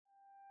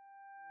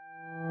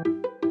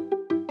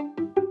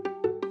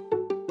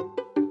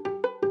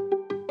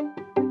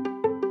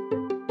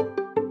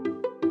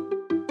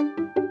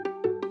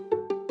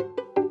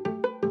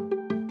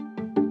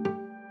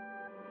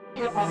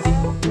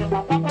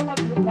We're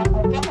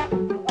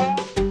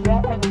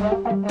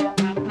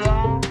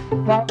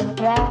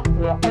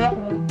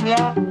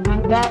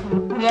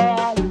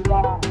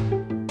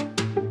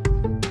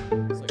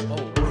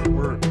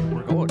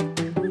going.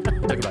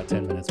 It took about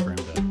 10 minutes for him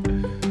to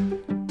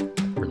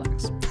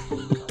relax.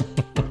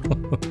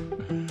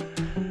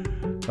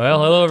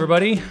 Well, hello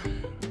everybody.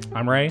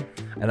 I'm Ray.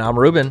 And I'm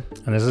Ruben.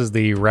 And this is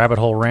the Rabbit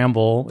Hole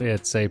Ramble.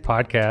 It's a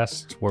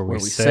podcast where we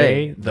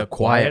say the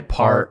quiet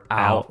part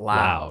out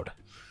loud.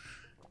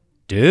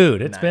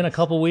 Dude, it's been a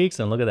couple weeks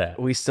and look at that.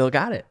 We still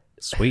got it.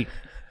 Sweet.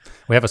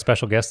 We have a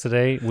special guest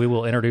today. We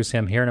will introduce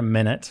him here in a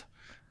minute.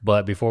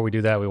 But before we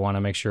do that, we want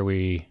to make sure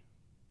we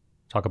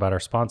talk about our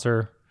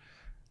sponsor,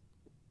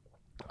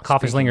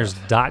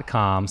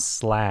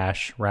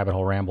 coffeeslingers.com/Rabbit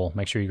Hole Ramble.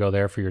 Make sure you go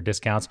there for your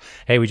discounts.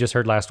 Hey, we just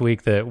heard last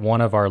week that one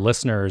of our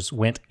listeners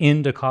went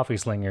into Coffee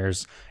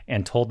Slingers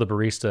and told the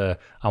barista,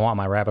 I want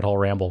my Rabbit Hole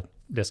Ramble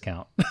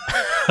discount.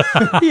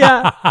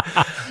 Yeah.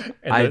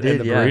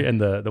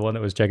 And the one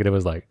that was checking it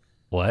was like,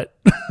 what?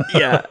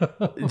 Yeah.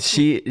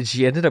 She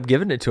ended up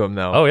giving it to him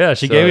though. Oh yeah,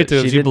 she gave it to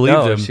him. She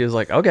believed him. She was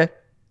like, okay.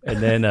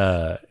 And then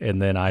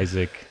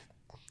Isaac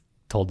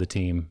told the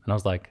team, and I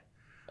was like,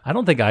 I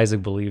don't think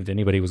Isaac believed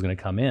anybody was going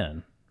to come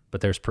in,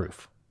 but there's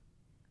proof.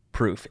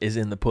 Proof is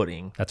in the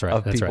pudding. That's right.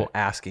 Of that's people right.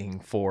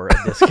 asking for a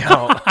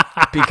discount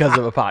because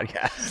of a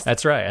podcast.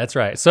 That's right. That's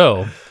right.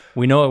 So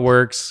we know it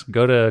works.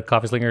 Go to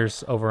Coffee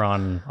Slingers over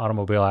on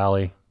Automobile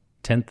Alley,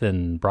 10th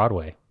and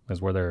Broadway is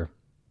where their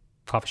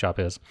coffee shop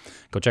is.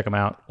 Go check them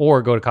out,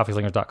 or go to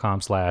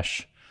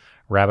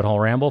coffeeslingers.com/Rabbit Hole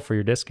Ramble for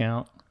your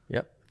discount.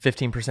 Yep.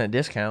 15%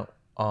 discount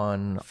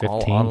on 15%.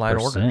 all online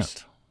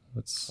orders.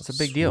 That's a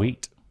big deal.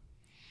 Sweet.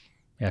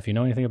 Yeah, if you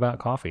know anything about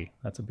coffee,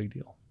 that's a big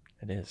deal.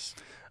 It is.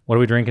 What are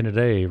we drinking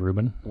today,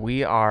 Ruben?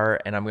 We are,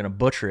 and I'm going to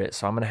butcher it,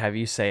 so I'm going to have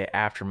you say it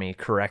after me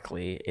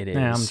correctly. It is.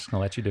 I'm just going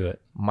to let you do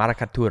it.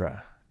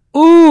 Maracatura.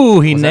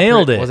 Ooh, he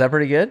nailed it. Was that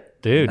pretty good?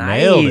 Dude,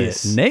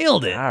 nice.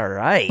 Nailed it. All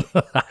right.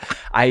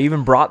 I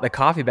even brought the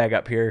coffee bag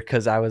up here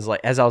because I was like,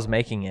 as I was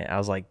making it, I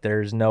was like,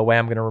 there's no way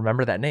I'm going to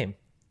remember that name.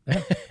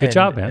 Good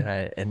job,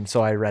 man. And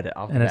so I read it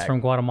off the And it's bag. from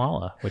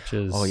Guatemala, which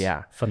is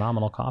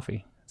phenomenal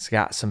coffee. It's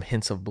got some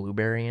hints of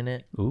blueberry in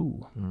it.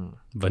 Ooh.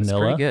 Vanilla. It's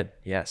pretty good.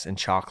 Yes, and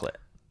chocolate.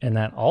 And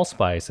that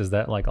allspice, is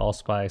that like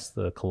allspice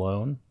the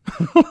cologne?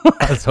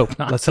 Let's hope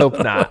not. Let's hope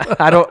not.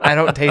 I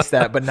don't taste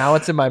that, but now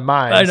it's in my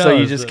mind. I know. So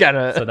you just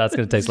gotta. So that's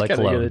gonna taste like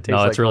cologne.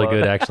 No, it's really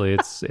good actually.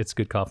 It's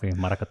good coffee.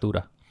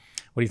 Maracatura.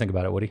 What do you think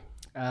about it, Woody?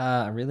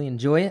 I really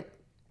enjoy it.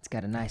 It's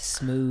got a nice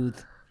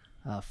smooth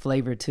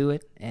flavor to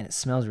it, and it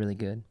smells really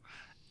good.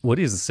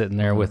 Woody's sitting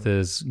there with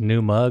his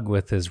new mug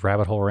with his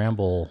Rabbit Hole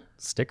Ramble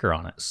sticker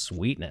on it.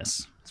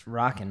 Sweetness. It's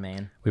rocking,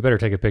 man. We better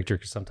take a picture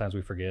because sometimes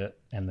we forget,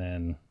 and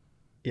then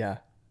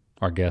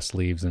our guest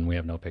leaves and we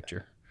have no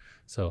picture.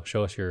 So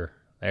show us your.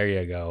 There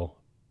you go.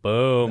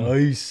 Boom.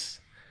 Nice.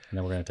 And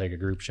then we're gonna take a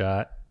group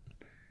shot.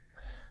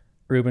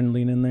 Ruben,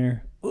 lean in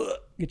there.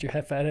 Get your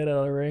fat head out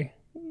of the way.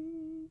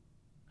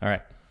 All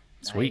right.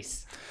 Sweet.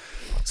 Nice.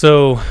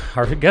 So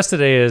our guest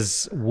today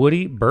is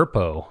Woody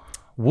Burpo.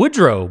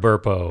 Woodrow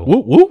Burpo.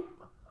 Whoop, whoop.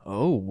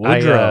 Oh,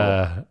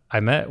 Woodrow. I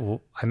met you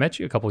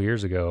a couple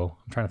years ago.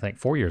 I'm trying to think.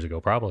 4 years ago,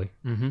 probably.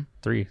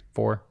 3,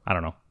 4. I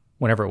don't know.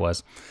 Whenever it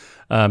was.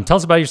 Tell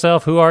us about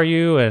yourself. Who are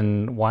you,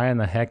 and why in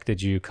the heck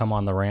did you come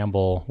on the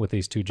ramble with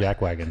these two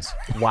jackwagons?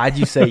 Why'd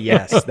you say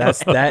yes?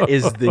 That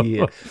is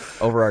the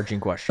overarching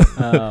question.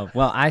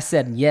 Well, I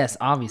said yes,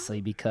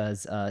 obviously,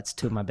 because it's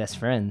two of my best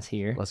friends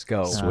here. Let's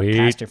go. Sweet.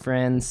 Pastor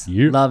friends.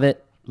 Yep. Love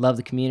it. Love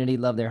the community.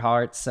 Love their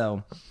hearts.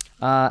 So,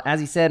 as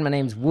he said, my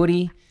name's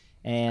Woody,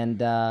 and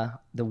the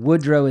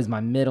Woodrow is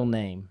my middle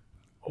name.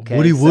 Okay?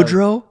 Woody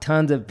Woodrow?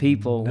 Tons of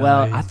people. Nice.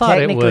 Well, I thought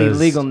it technically, was-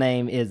 legal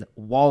name is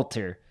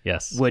Walter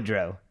Yes.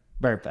 Woodrow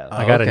Burpo.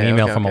 I got an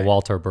email from a okay.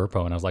 Walter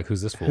Burpo, and I was like,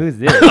 who's this fool? Who's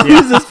this?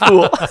 Who's this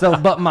fool? So,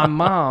 but my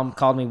mom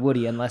called me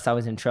Woody unless I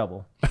was in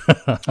trouble.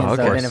 And so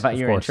then if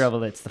you're in course.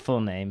 trouble, it's the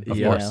full name. Of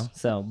you course. know?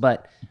 So,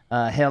 but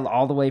hailed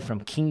all the way from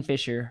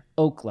Kingfisher,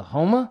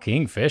 Oklahoma.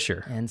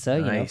 Kingfisher. And so,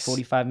 you know, Nice.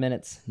 45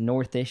 minutes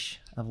northish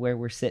of where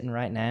we're sitting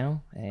right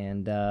now.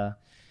 And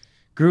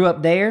grew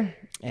up there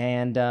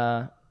and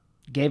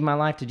gave my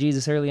life to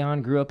Jesus early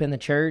on. Grew up in the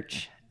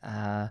church.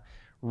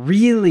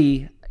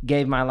 Really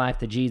gave my life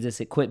to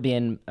Jesus. It quit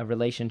being a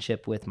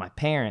relationship with my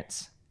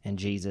parents and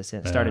Jesus.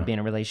 And it started being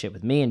a relationship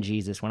with me and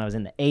Jesus when I was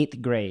in the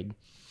 8th grade.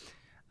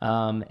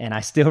 And I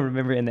still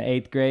remember in the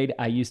 8th grade,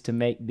 I used to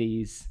make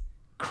these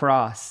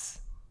cross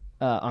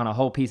on a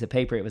whole piece of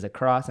paper. It was a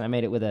cross, and I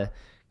made it with a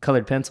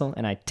colored pencil,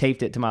 and I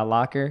taped it to my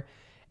locker.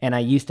 And I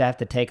used to have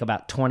to take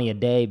about 20 a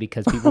day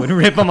because people would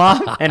rip them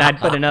off, and I'd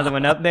put another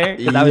one up there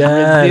because I was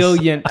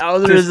resilient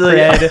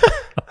to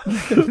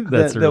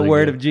spread the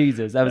word of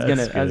Jesus. I was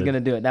gonna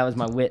do it. That was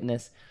my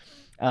witness.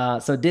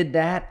 So did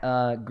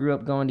that. Grew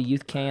up going to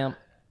youth camp,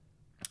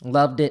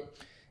 loved it,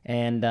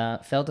 and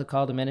felt a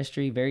call to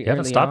ministry very early on. You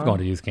haven't stopped going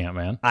to youth camp,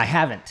 man. I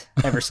haven't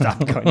ever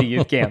stopped going to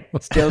youth camp.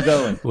 Still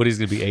going. Woody's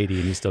gonna be 80,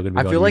 and he's still gonna be.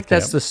 I going feel to like youth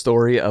that's camp. the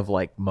story of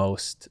like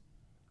most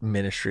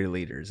ministry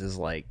leaders is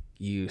like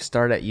you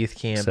start at youth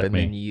camp Except and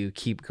me. then you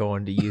keep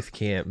going to youth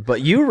camp.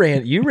 But you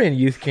ran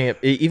youth camp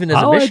even as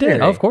a I missionary.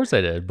 did. Of course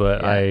I did,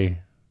 but Yeah.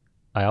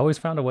 I always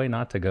found a way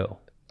not to go.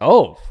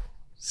 Oh,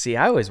 see,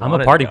 I always I'm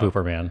wanted a party to go.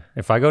 pooper, man.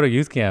 If I go to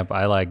youth camp,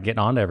 I like getting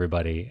on to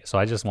everybody. So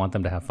I just want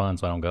them to have fun,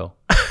 so I don't go.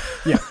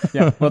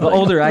 Yeah. Well, the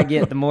older I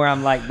get, the more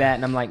I'm like that,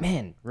 and I'm like,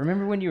 man,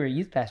 remember when you were a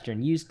youth pastor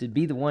and you used to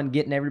be the one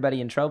getting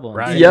everybody in trouble, and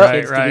Right, sending Yep.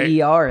 kids to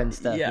the ER and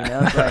stuff. Yeah. You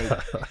know, it's like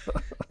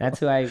that's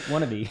who I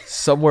want to be.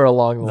 Somewhere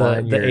along the The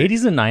line,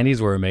 80s and 90s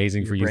were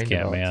amazing for your youth brain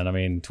camp, develops. man. I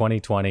mean,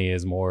 2020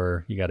 is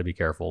more, you got to be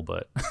careful,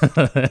 but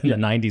in the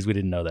 90s, we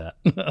didn't know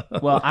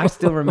that. Well, I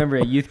still remember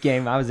a youth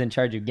game. I was in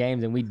charge of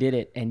games, and we did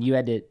it. And you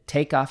had to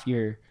take off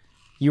you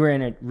were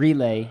in a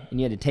relay, and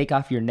you had to take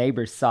off your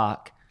neighbor's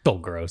sock, So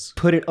gross.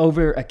 put it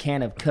over a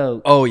can of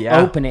Coke. Oh,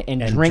 yeah. Open it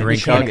and, And drink the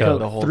drink can of Coke.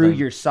 The Coke whole through thing.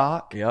 your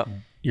sock. Yep.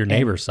 Your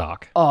neighbor's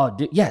sock. Oh,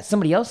 dude, yeah,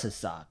 somebody else's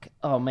sock.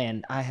 Oh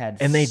man,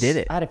 And they did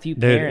it. I had a few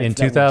Dude, parents in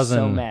that were 2000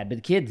 so mad, but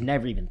the kids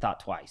never even thought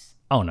twice.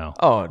 Oh, no.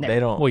 Oh, they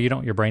don't. Well,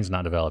 your brain's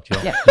not developed. You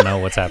don't Yeah. know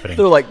what's happening.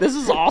 They're like, this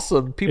is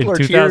awesome. People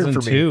In are cheering for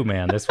me. 2002,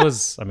 man, this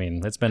was, I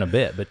mean, it's been a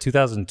bit, but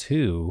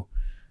 2002,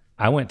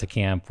 I went to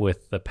camp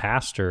with the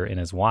pastor and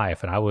his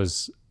wife, and I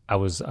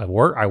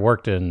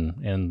worked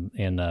in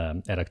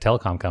at a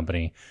telecom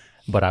company,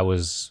 but I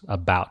was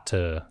about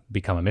to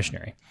become a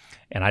missionary,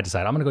 and I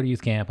decided I'm going to go to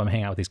youth camp. I'm gonna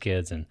hang out with these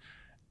kids, and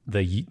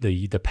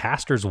the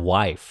pastor's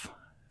wife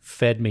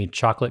fed me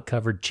chocolate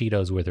covered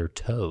Cheetos with her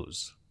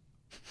toes.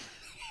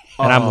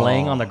 And I'm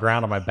laying on the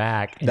ground on my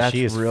back, and That's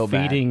she is real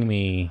bad. feeding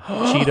me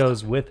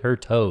Cheetos with her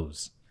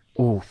toes.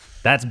 Ooh,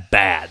 that's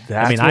bad.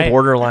 That's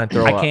borderline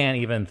throw I up. can't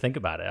even think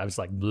about it. I was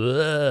like,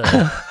 bleh.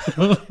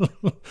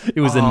 It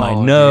was in my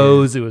Oh,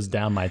 nose. It was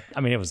down my.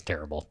 I mean, it was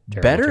terrible.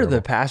 terrible Better terrible.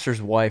 the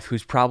pastor's wife,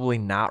 who's probably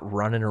not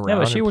running around. Yeah,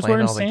 but she and was playing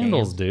wearing all the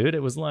sandals, games. dude.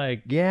 It was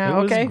like, Yeah.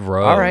 it was Okay.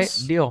 gross. All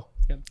right. Deal.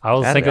 I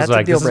was thinking, it was that's a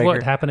like, deal this is what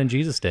breaker. happened in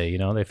Jesus' day. You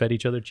know, they fed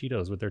each other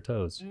Cheetos with their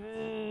toes.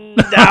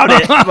 Doubt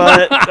it,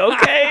 but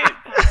okay.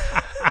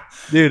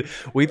 Dude,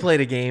 we played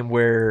a game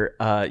where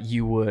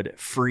you would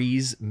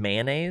freeze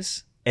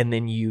mayonnaise, and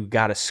then you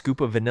got a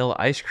scoop of vanilla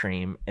ice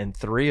cream, and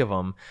three of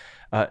them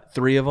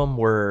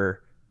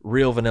were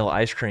real vanilla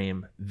ice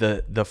cream.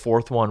 The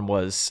fourth one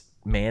was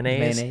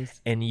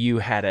mayonnaise, and you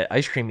had an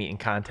ice cream eating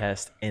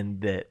contest, and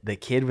the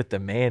kid with the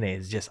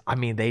mayonnaise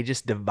they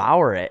just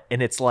devour it,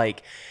 and it's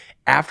like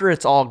after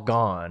it's all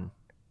gone,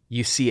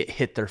 you see it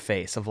hit their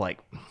face of like,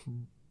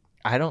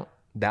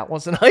 that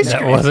wasn't ice That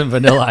cream. wasn't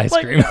vanilla ice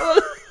Like, cream.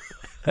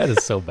 That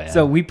is so bad.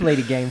 So we played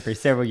a game for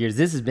several years.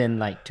 This has been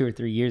like 2 or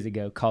 3 years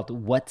ago called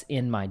 "What's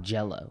in My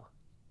Jello,"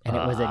 and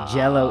it was a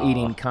Jello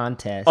eating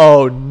contest.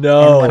 Oh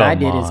no! And what I come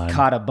did on. is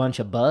caught a bunch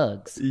of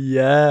bugs,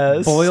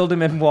 Yes. boiled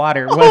them in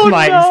water. Was Oh,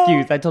 my no.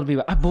 excuse. I told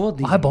people I boiled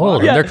these. I in boiled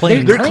water. them. They're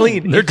clean. They're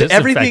clean. They're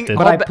Everything, disinfected.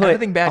 But I put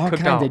everything bad all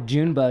cooked kinds out. of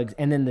June bugs,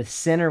 and then the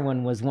center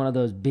one was one of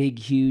those big,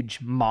 huge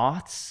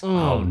moths.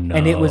 Oh no!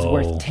 And it was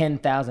worth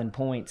 10,000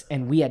 points.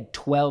 And we had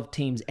 12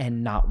 teams,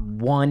 and not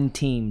one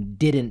team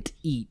didn't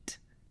eat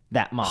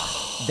that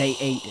moth. They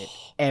ate it.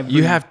 Every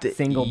You have to-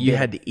 single you bit.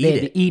 had to They eat had it.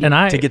 to eat And it.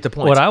 I to get the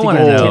points. What I To want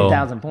to get know.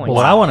 10,000 points.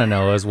 What I want to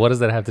know is, what does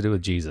that have to do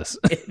with Jesus?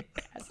 It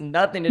has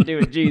nothing to do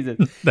with Jesus.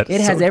 That's It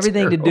has so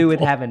everything to do with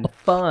terrible. having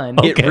fun.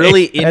 It Okay.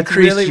 really That's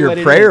increased really your what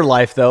it prayer is.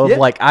 life, though. Yeah. Of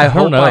like, I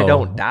hope know. I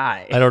don't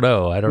die. I don't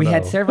know. We know.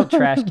 had several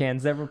trash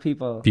cans. Several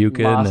people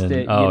Puking lost and-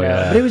 it. oh, you know?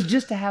 yeah. But it was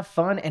just to have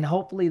fun, and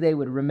hopefully they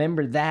would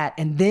remember that.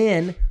 And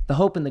then the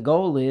hope and the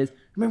goal is,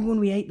 remember when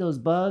we ate those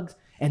bugs?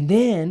 And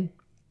then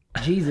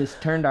Jesus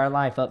turned our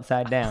life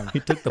upside down. He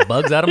took the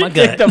bugs out of my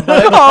gut.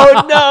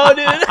 Oh no,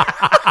 dude!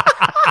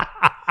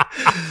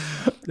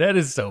 That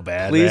is so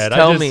bad. Please man.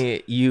 tell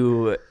me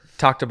you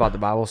talked about the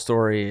Bible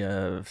story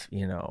of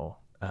John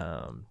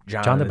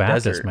the in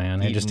Baptist, desert,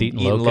 man. He just eating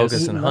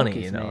locusts locusts. and Eating honey.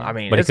 locusts, man. I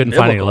mean, But he it's couldn't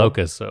find any biblical.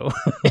 locusts, so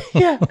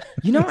Yeah.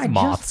 You know, I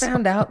Moths. just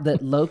found out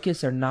that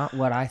locusts are not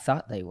what I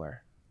thought they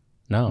were.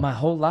 no. My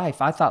whole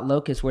life, I thought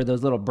locusts were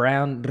those little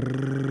brown,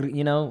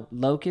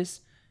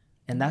 locusts.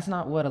 And that's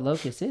not what a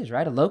locust is,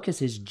 right? A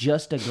locust is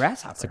just a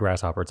grasshopper. It's a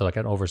grasshopper. It's like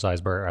an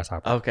oversized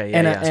grasshopper. Okay. Yeah.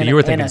 And yeah. So you were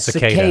and thinking a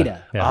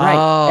cicada. Yeah. Right.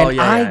 Oh, and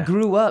yeah, I yeah.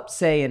 grew up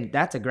saying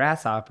that's a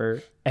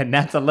grasshopper and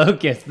that's a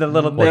locust, the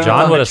little Well, thing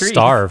John on would the have trees.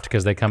 starved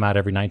because they come out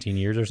every 19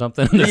 years or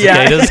something. The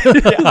Yeah.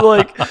 cicadas.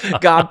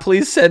 Like, God,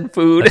 please send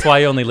food. That's why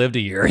you only lived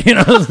a year. You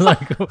know, it's like,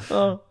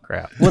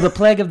 crap. Well, the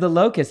plague of the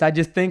locust, I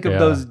just think of Yeah.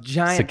 those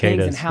giant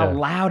things and Cicadas, how yeah.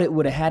 loud it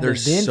would have had They're to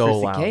have been so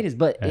for loud. cicadas,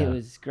 but Yeah. it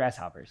was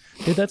grasshoppers.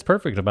 Dude, that's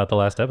perfect about the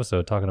last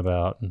episode talking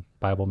about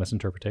Bible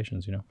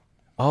misinterpretations. You know,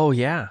 Oh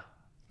yeah.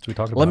 so we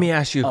talked about. Let me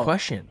ask you a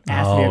question.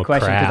 Ask me a Oh,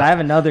 question because crap. I have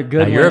another good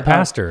Now one. you're a about-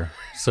 pastor,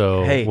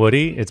 so Hey.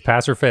 Woody, it's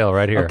pass or fail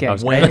right here. Okay. I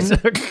was-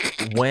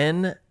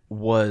 When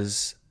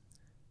was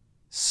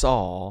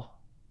Saul?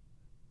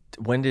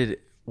 When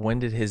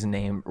did his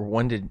name? Or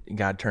when did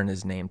God turn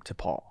his name to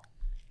Paul?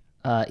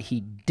 He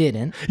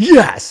didn't.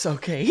 Yes.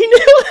 Okay. He knew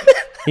it.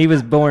 He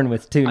was born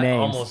with two I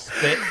names.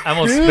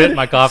 almost spit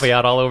my coffee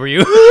out all over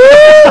you.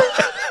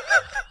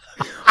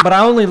 But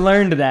I only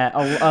learned that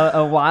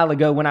a while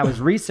ago when I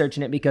was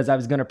researching it because I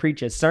was going to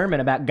preach a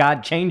sermon about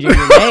God changing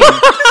your name.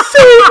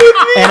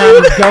 And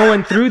I'm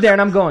going through there,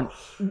 and I'm going,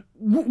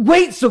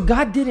 wait, so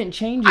God didn't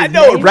change his I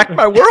know, name? it wrecked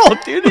my world,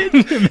 dude.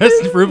 It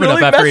messed Ruben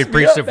really up after he messed me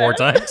preached up, it 4 man.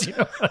 times. You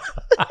know?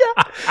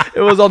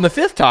 It was on the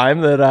 5th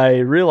time that I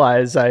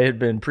realized I had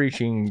been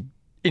preaching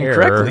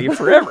incorrectly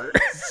forever.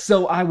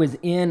 So I was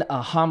in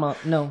a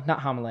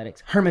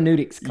hermeneutics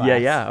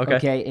class. Yeah,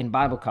 okay. In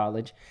Bible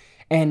college.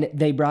 And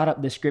they brought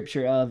up the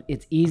scripture of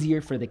it's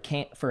easier for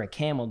a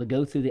camel to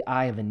go through the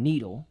eye of a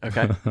needle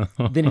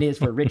than it is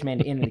for a rich man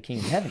to enter the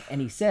kingdom of heaven.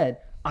 And he said,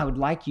 I would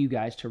like you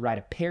guys to write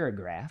a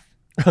paragraph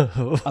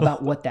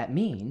about what that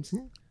means,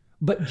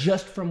 but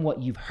just from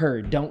what you've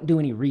heard. Don't do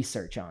any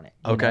research on it.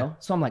 You know?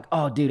 So I'm like,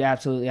 oh, dude,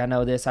 absolutely. I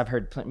know this. I've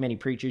heard many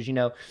preachers,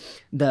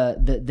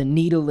 the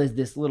needle is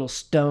this little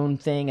stone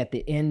thing at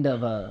the end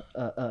of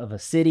a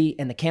city,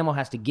 and the camel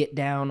has to get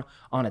down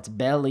on its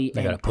belly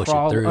and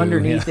crawl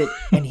underneath it.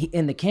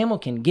 And the camel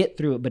can get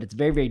through it, but it's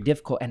very, very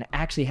difficult, and it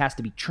actually has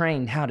to be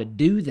trained how to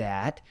do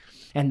that.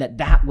 And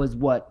that was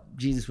what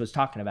Jesus was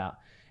talking about.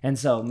 And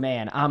so,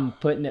 man, I'm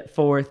putting it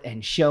forth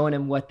and showing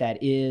him what that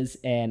is.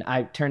 And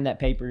I turned that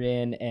paper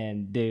in,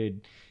 and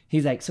dude,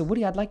 he's like, so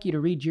Woody, I'd like you to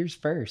read yours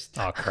first.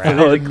 Oh, crap.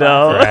 Oh,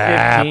 no.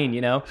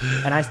 15,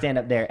 and I stand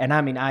up there, and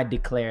I mean, I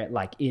declare it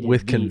like it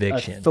with is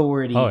conviction, the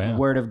authority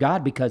word of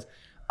God, because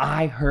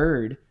I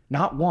heard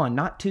not 1,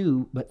 not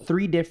 2, but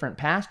 3 different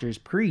pastors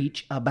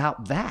preach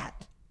about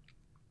that.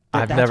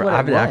 I've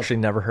actually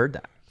never heard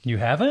that. You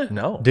haven't?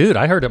 No. Dude,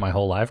 I heard it my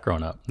whole life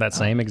growing up. That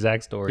same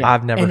exact story.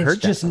 I've never heard that.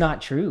 It's just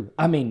not true.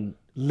 I mean,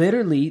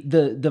 literally,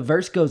 the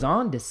verse goes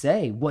on to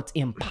say what's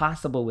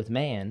impossible with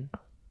man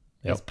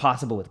is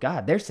possible with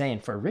God. They're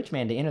saying for a rich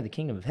man to enter the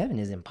kingdom of heaven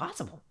is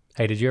impossible.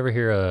 Hey, did you ever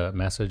hear a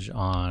message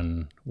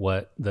on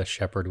what the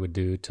shepherd would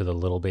do to the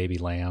little baby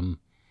lamb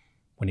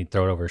when he'd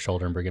throw it over his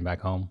shoulder and bring it back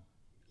home?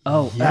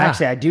 Oh,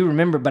 actually, I do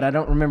remember, but I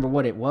don't remember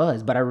what it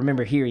was. But I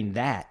remember hearing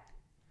that.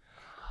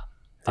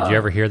 Did you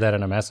ever hear that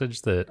in a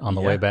message that on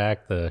the way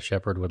back, the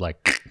shepherd would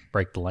like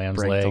break the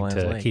lamb's leg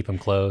to keep him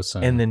close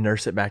and then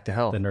nurse it back to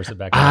health?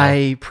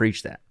 I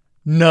preached that.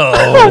 No.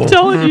 I'm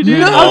telling you, dude.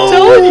 No. I'm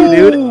telling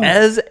you, dude.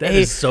 As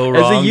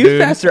a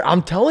youth pastor,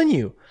 I'm telling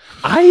you.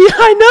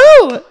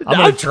 I know. I'm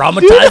going to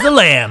traumatize the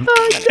lamb.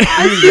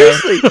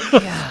 Seriously.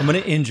 I'm going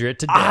to injure it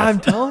to death. I'm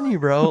telling you,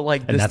 bro.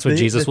 Like, and that's what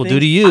Jesus will do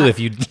to you if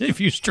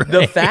you stray.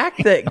 The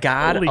fact that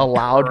God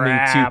allowed me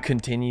to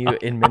continue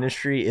in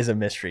ministry is a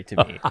mystery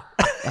to me.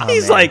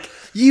 He's like,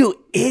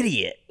 you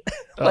idiot.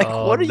 Like,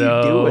 what are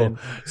you doing?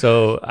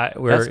 So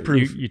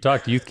you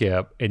talked youth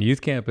camp, and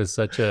youth camp is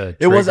such a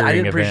it was. I triggering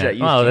didn't appreciate event.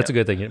 youth camp. That's a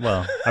good thing.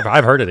 Well,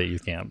 I've heard it at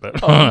youth camp,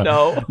 but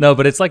no,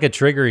 but it's like a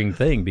triggering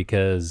thing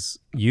because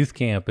youth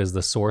camp is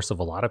the source of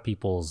a lot of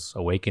people's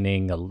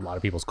awakening, a lot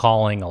of people's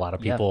calling, a lot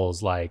of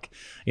people's like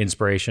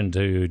inspiration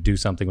to do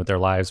something with their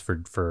lives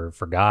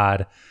for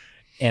God.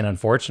 And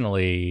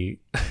unfortunately,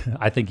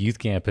 I think youth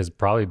camp has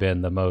probably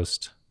been the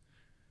most.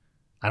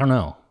 I don't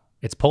know.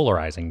 It's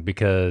polarizing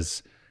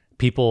because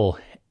people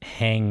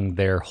hang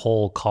their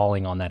whole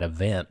calling on that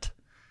event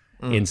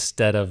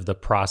instead of the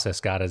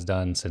process God has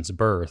done since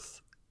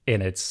birth.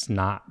 And it's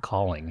not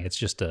calling. It's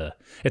just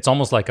it's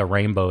almost like a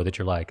rainbow that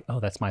you're like,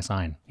 oh, that's my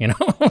sign.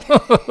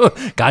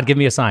 God, give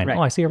me a sign. Right.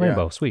 Oh, I see a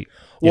rainbow. Sweet.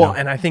 Well,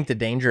 and I think the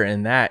danger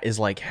in that is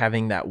like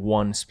having that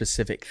one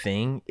specific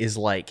thing is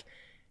like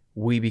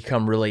we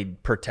become really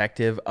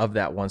protective of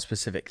that one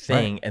specific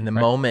thing. Right. And the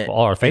moment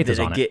all our faith is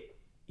on it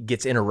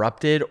gets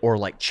interrupted or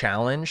like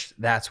challenged,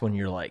 that's when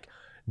you're like,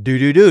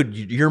 dude,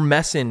 you're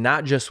messing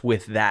not just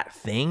with that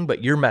thing,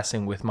 but you're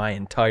messing with my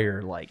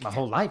entire my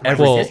whole life.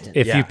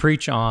 If you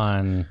preach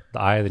on the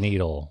eye of the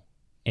needle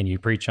and you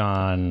preach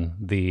on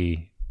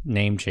the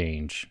name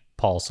change,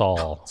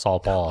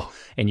 Saul Paul,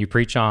 and you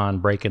preach on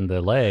breaking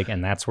the leg,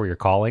 and that's where your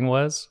calling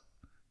was,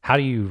 how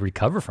do you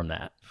recover from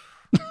that?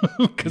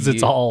 Because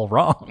it's all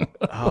wrong.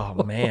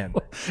 Oh man.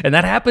 And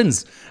that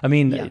happens. I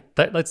mean,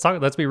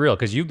 let's be real,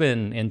 because you've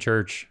been in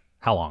church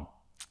how long?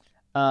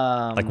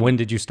 Like when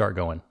did you start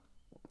going?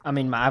 I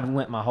mean, I've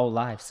went my whole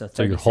life, so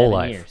your whole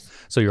life. Years.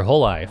 So your whole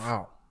life.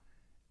 Wow.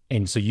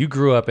 And so you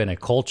grew up in a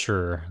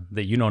culture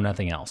that you know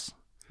nothing else.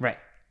 Right.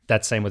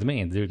 That's same with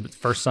me. Dude,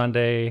 first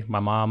Sunday,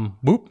 my mom,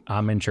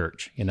 I'm in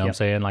church. You know what I'm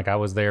saying? Like I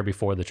was there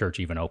before the church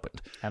even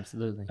opened.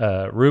 Absolutely.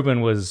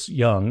 Ruben was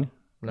young.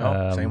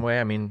 No, same way.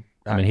 I mean,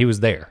 he was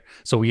there.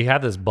 So we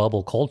had this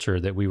bubble culture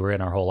that we were in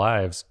our whole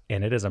lives,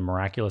 and it is a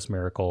miraculous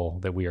miracle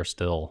that we are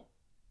still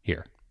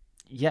here.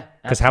 Yeah.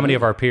 Because how many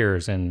of our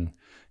peers in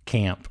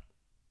camp,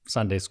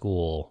 Sunday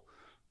school,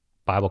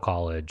 Bible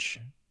college,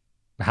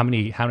 how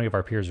many of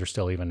our peers are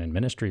still even in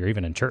ministry or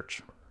even in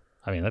church?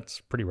 I mean, that's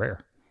pretty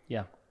rare.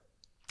 Yeah.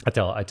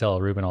 I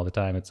tell Ruben all the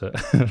time,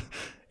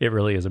 it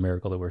really is a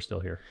miracle that we're still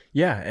here.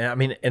 Yeah, and I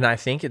mean, and I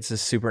think it's a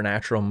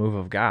supernatural move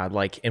of God.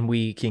 Like, and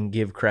we can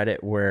give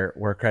credit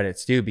where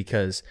credit's due,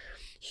 because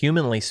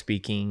humanly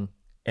speaking,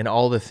 and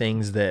all the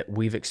things that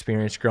we've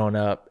experienced growing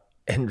up,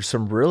 and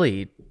some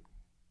really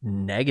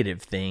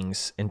negative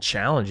things and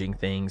challenging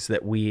things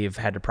that we've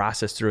had to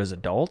process through as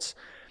adults.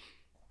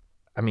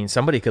 I mean,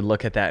 somebody could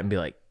look at that and be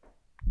like,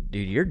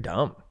 dude, you're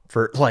dumb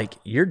for like,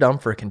 you're dumb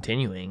for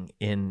continuing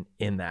in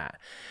that.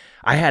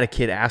 I had a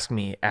kid ask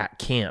me at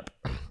camp.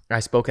 I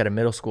spoke at a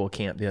middle school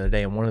camp the other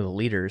day, and one of the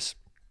leaders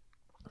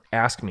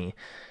asked me,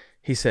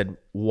 he said,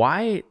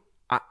 why,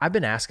 I've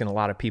been asking a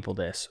lot of people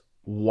this,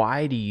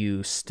 why do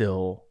you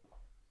still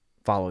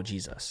follow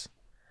Jesus?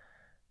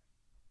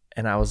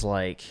 And I was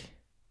like,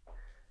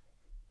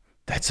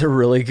 that's a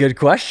really good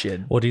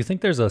question. Well, do you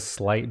think there's a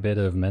slight bit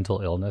of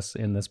mental illness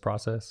in this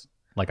process?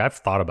 Like, I've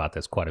thought about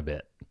this quite a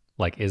bit.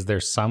 Like, is there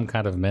some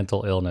kind of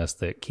mental illness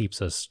that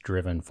keeps us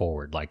driven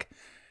forward? Like,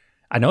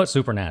 I know it's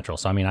supernatural,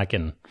 so I mean, I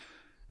can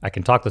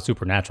talk the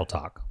supernatural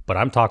talk, but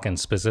I'm talking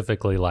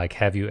specifically like,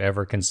 have you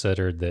ever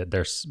considered that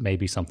there's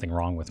maybe something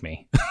wrong with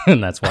me,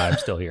 and that's why I'm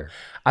still here?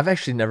 I've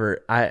actually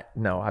never. I've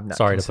not.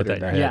 Sorry to put that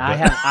in your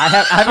head.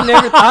 Yeah, I've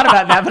never thought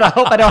about that, but I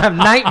hope I don't have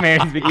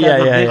nightmares because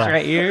of this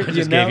right here. I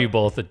just gave you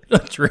both a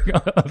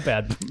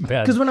bad.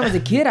 Because when I was a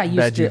kid, I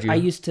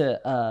used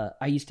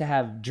to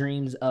have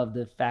dreams of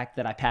the fact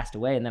that I passed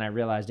away, and then I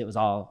realized it was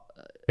all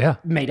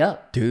made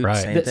up, dude. Right.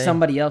 Same that thing.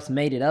 somebody else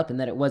made it up, and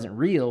that it wasn't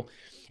real.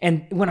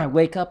 And when I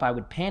wake up, I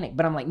would panic.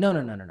 But I'm like, no.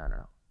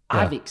 Yeah.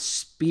 I've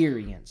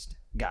experienced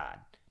God.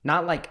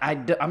 Not like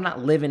I'm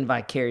not living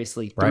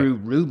vicariously through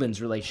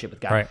Reuben's relationship with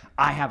God. Right.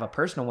 I have a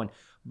personal one.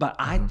 But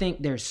I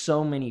think there's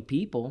so many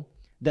people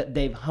that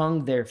they've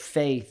hung their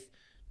faith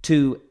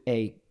to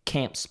a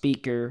camp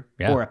speaker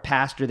or a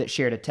pastor that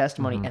shared a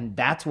testimony. And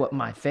that's what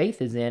my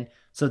faith is in.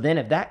 So then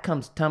if that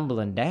comes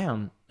tumbling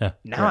down, I'm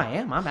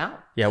out.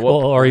 Yeah. Well,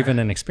 or even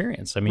an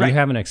experience. I mean, Right. you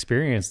have an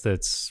experience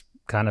that's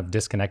kind of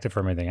disconnected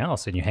from everything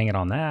else, and you hang it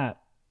on that,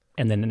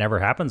 and then it never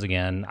happens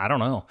again. I don't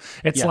know.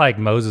 It's like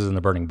Moses in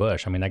the burning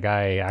bush. I mean, that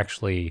guy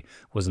actually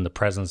was in the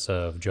presence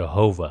of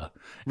Jehovah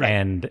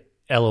and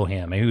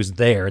Elohim, and he was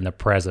there in the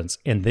presence.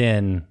 And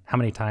then how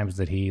many times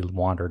did he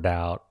wandered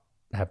out,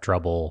 have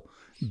trouble,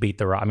 beat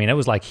the rock? I mean, it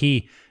was like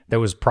there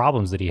was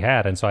problems that he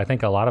had. And so I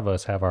think a lot of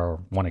us have our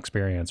one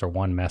experience or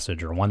one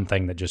message or one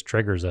thing that just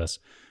triggers us,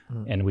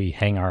 and we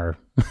hang our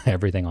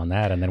everything on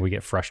that, and then we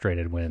get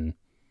frustrated when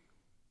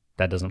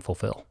that doesn't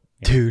fulfill.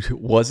 Dude,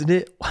 wasn't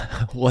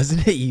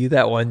it you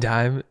that one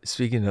time,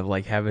 speaking of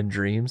like having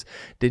dreams,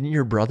 didn't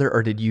your brother,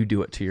 or did you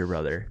do it to your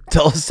brother?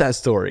 Tell us that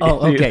story.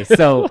 Oh, okay.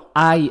 So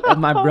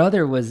my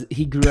brother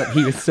he grew up,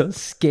 he was so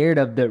scared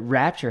of the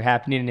rapture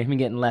happening and him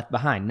getting left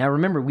behind. Now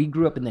remember, we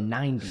grew up in the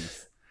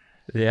 90s.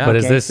 Yeah. But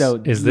Okay, is so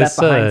this Left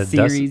Behind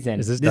series, and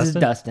is this is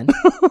Dustin? Dustin.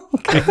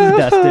 This is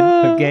Dustin.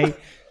 Okay,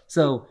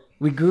 so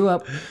we grew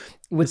up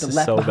with This the is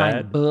Left so Behind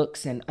bad.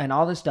 books and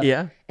all this stuff.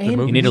 Yeah, the and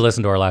movie. You need to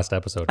listen to our last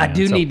episode. I man.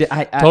 do So, need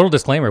to. total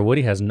disclaimer: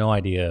 Woody has no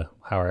idea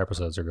how our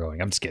episodes are going.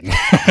 I'm just kidding.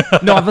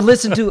 No, I've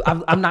listened to.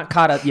 I'm not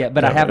caught up yet,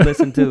 but I have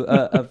listened to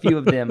a few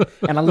of them,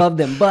 and I love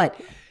them. But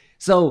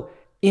so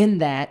in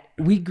that,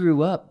 we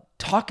grew up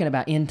talking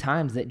about end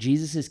times, that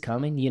Jesus is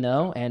coming,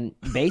 and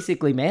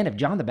basically, man, if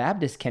John the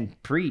Baptist can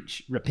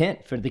preach,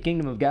 repent, for the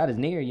kingdom of God is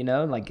near,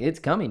 like it's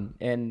coming,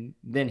 and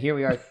then here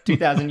we are,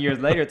 2,000 years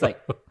later, it's like,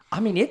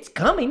 I mean, it's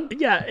coming.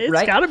 Yeah, it's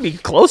right? got to be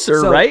closer,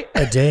 So- right?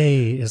 A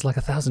day is like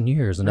 1,000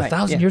 years, and Right,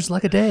 1,000 yeah. years is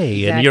like a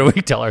day. Exactly. And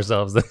we tell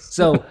ourselves this.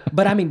 So,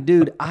 but I mean,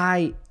 dude,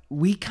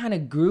 we kind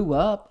of grew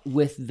up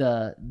with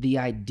the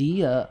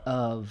idea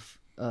of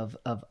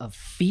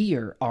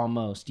fear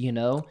almost,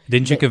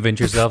 Didn't you convince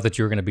yourself that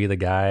you were going to be the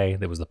guy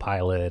that was the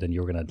pilot, and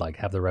you were going to like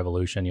have the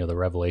revolution, the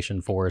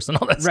Revelation Force, and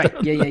all that Right.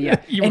 stuff? Yeah.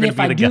 You were And gonna if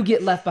be I the do guy.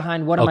 get left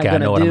behind, what am I Okay, I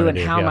going know what to I'm do? gonna And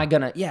do, how am yeah. I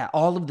going to,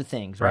 all of the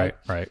things. Right.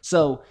 Right.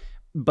 So,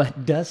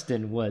 but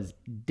Dustin was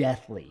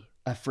deathly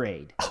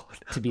afraid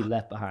to be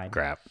left behind.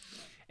 Crap.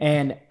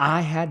 And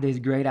I had this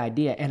great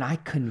idea, and I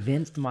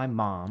convinced my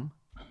mom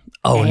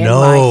Oh and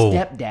no. my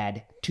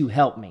stepdad to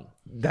help me.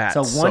 That's So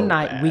one so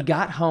night bad. we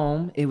got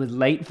home. It was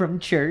late from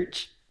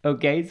church.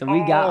 Okay, so we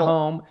got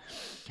home,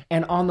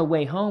 and on the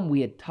way home we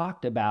had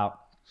talked about,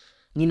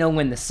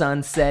 when the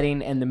sun's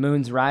setting and the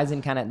moon's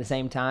rising kind of at the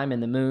same time,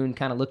 and the moon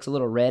kind of looks a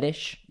little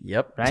reddish,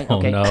 Yep. right?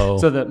 Oh, no.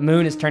 So the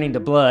moon is turning to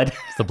blood,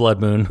 It's the blood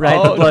moon.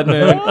 right? The blood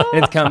moon,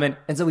 and it's coming.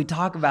 And so we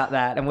talk about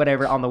that and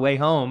whatever on the way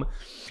home.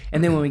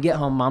 And then when we get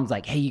home, Mom's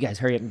like, "Hey, you guys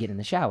hurry up and get in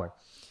the shower."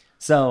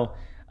 So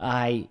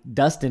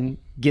Dustin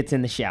gets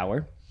in the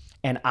shower,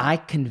 and I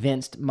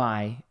convinced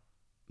my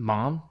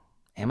mom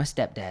and my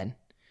stepdad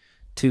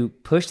to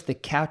push the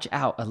couch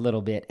out a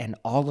little bit, and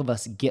all of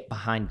us get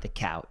behind the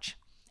couch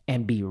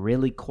and be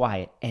really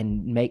quiet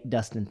and make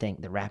Dustin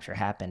think the rapture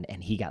happened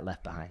and he got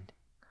left behind.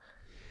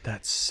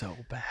 That's so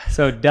bad.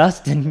 So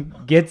Dustin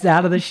gets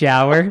out of the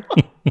shower,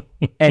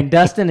 and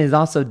Dustin is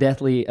also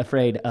deathly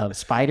afraid of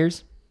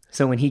spiders.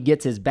 So when he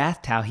gets his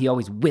bath towel, he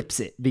always whips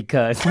it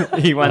because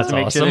he wants to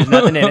make sure there's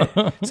nothing in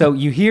it. So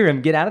you hear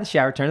him get out of the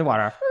shower, turn the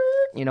water off,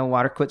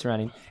 water quits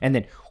running, and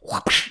then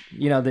whoosh,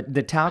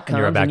 the towel comes,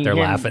 you're back and you there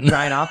hear him laughing.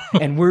 drying off,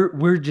 and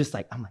we're just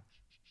like, I'm like,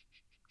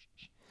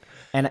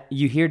 and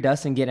you hear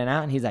Dustin getting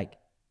out, and he's like,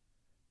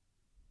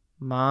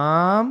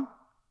 "Mom,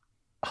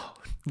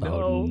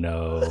 Oh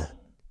no.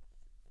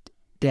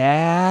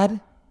 Dad,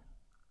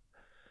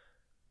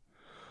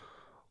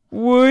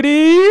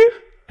 Woody,"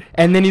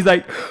 and then he's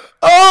like,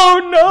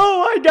 oh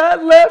no, I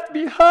got left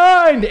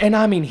behind. And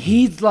I mean,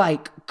 he's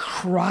like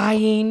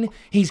crying.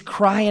 He's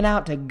crying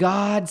out to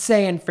God,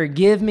 saying,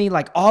 forgive me.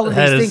 Like all of these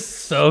That is things.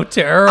 so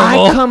terrible.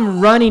 I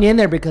come running in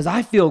there because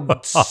I feel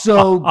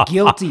so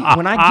guilty.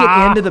 When I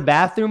get into the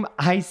bathroom,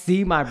 I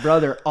see my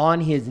brother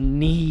on his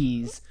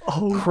knees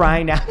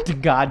crying out to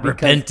God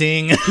because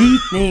Repenting. he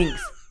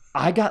thinks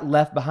I got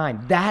left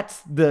behind.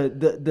 That's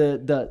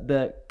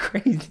the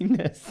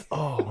craziness.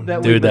 Oh,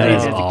 that Dude, that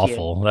is as a kid.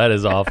 awful. That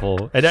is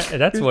awful. And that's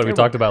what we terrible.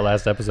 talked about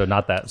last episode.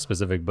 Not that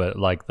specific, but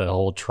like the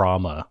whole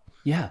trauma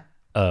Yeah.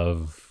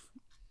 of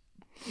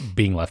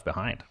being left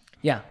behind.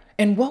 Yeah.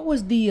 And what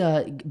was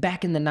the,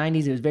 back in the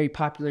 90s, it was very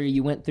popular.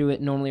 You went through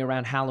it normally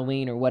around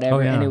Halloween or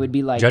whatever, and it would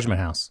be like... Judgment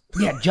House.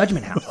 Yeah,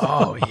 Judgment House.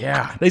 Oh,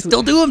 yeah. They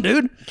still do them,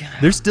 dude.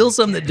 There's still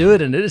some that do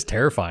it, and it is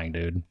terrifying,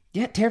 dude.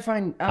 Yeah,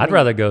 terrifying. I'd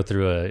rather go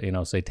through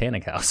a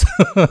satanic house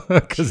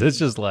because it's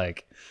just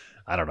like,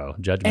 I don't know,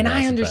 Judgment And House I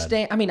is bad.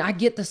 understand. I mean, I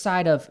get the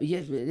side of, yeah,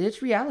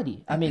 it's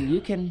reality. I mean,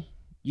 you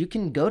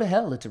can go to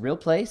hell. It's a real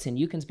place, and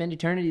you can spend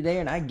eternity there,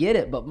 and I get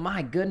it. But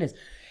my goodness.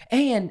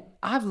 And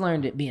I've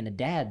learned it being a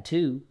dad,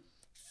 too.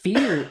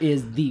 Fear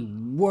is the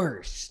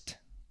worst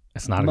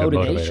It's not a good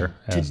motivation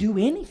motivator. to do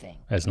anything.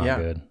 It's not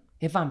good.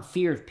 If I'm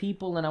fear of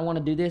people and I want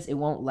to do this, it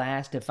won't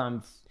last.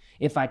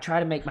 If I try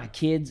to make my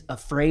kids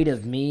afraid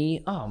of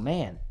me, oh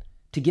man,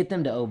 to get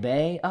them to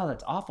obey, oh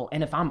that's awful.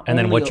 And if I'm And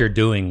then what you're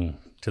doing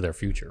to their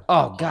future.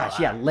 oh gosh,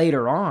 yeah,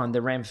 later on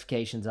the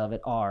ramifications of it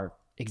are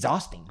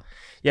exhausting.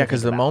 Yeah,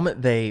 because the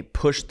moment they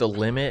push the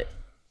limit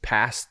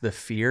past the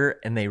fear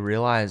and they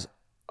realize,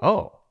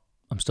 oh,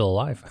 I'm still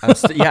alive.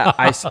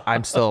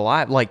 I'm still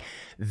alive. Like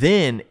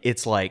then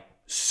it's like,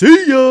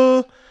 see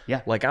ya.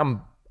 Yeah. Like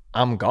I'm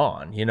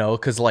gone,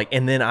 because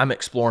and then I'm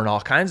exploring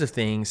all kinds of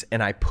things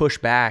and I push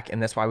back. And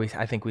that's why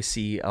I think we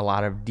see a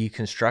lot of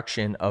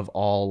deconstruction of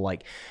all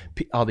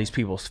these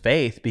people's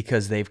faith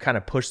because they've kind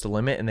of pushed the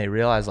limit and they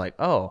realize like,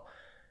 oh,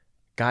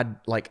 God,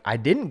 like I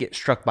didn't get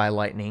struck by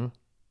lightning.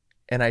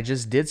 And I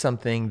just did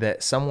something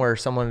that someone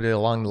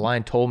along the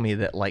line told me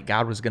that like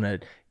God was going to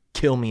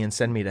kill me and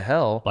send me to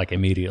hell. Like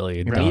immediately.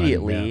 And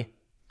Yeah.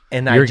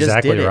 And You're I just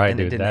exactly did it right, and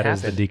it dude. didn't That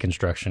is happen. the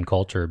deconstruction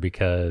culture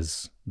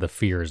because the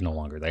fear is no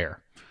longer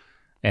there.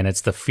 And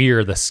it's the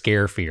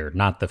scare fear,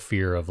 not the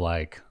fear of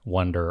like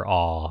wonder,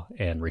 awe,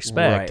 and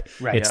respect.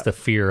 Right, It's the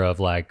fear of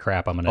like,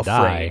 crap, I'm going to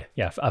die.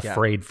 Yeah,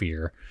 afraid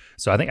fear.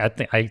 So I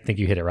think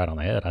you hit it right on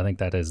the head. I think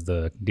that is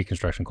the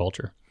deconstruction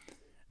culture.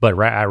 But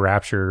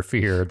rapture,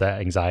 fear, that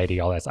anxiety,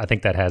 all that. I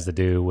think that has to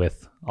do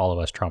with all of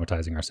us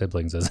traumatizing our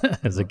siblings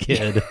as a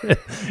kid,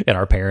 and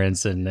our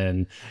parents, and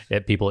then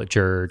people at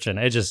church, and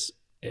it just,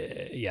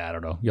 I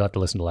don't know. You'll have to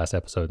listen to the last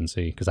episode and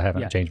see because I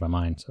haven't changed my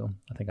mind. So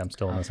I think I'm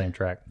still on the same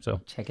track. So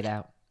Check it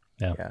out.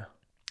 Yeah.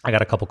 I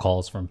got a couple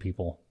calls from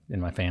people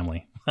in my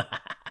family,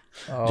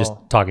 Oh. just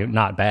talking,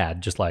 not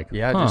bad, just like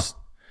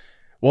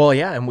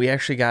And we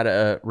actually got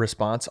a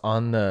response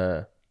on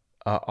the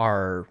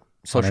our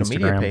social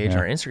media Instagram, page, yeah.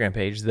 our Instagram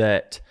page,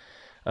 that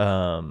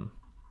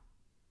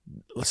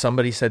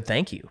somebody said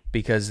thank you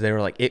because they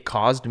were like, it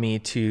caused me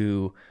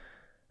to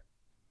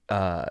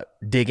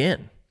dig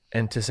in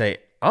and to say,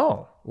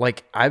 oh,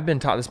 like I've been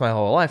taught this my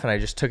whole life and I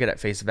just took it at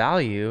face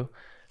value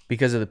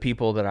because of the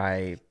people that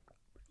I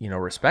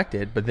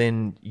respected. But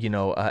then,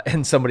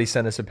 and somebody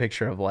sent us a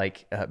picture of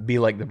like, be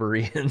like the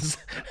Bereans.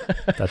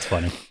 that's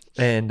funny.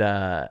 And,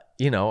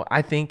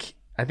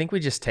 I think we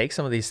just take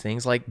some of these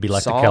things like Be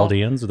like Saul. the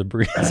Chaldeans or the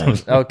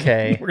Bereans.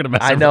 Okay. We're gonna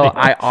mess I know. everything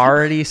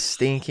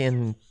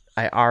up.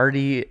 I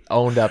already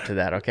owned up to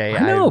that. Okay.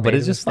 I know, but made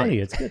it's a just mistake. funny.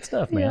 It's good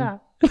stuff, man.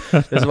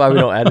 This is why we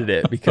don't edit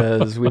it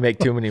because we make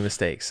too many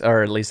mistakes,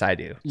 or at least I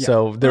do.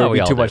 So there would we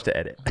be all too do. much to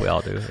edit. We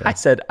all do. Yeah. I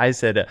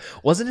said,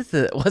 wasn't it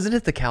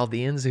the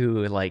Chaldeans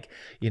who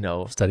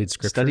Studied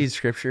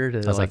scripture. to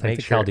I was like, I think make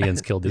the sure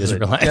Chaldeans killed the He's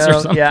like, Israelites or no,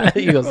 something. yeah.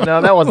 He goes,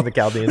 no, that wasn't the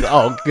Chaldeans.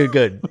 Oh,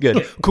 good.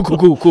 Cool.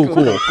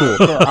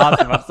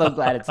 Awesome. I'm so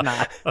glad it's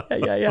not.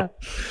 Yeah.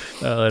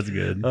 Oh, that's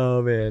good.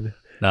 Oh man.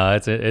 No,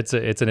 it's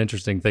an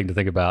interesting thing to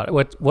think about.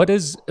 What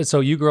is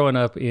so you growing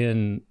up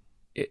in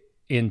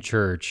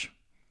church,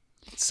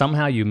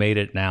 somehow you made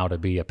it now to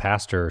be a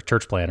pastor,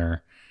 church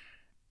planner,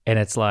 and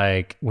it's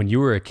like when you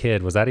were a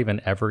kid, was that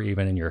ever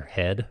in your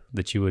head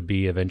that you would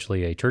be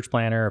eventually a church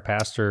planner, a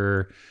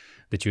pastor,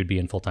 that you would be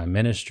in full-time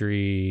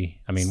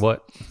ministry? I mean,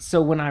 what?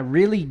 So when I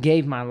really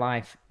gave my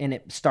life and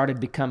it started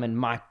becoming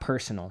my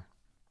personal,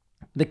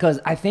 because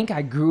I think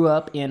I grew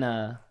up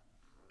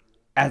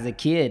as a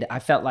kid, I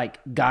felt like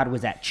God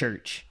was at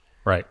church.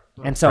 Right.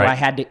 And so Right. I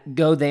had to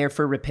go there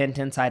for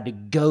repentance. I had to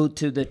go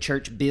to the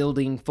church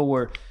building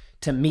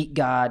to meet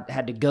God,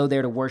 had to go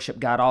there to worship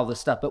God, all this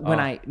stuff. But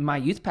when my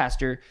youth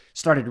pastor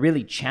started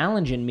really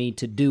challenging me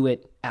to do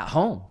it at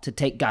home, to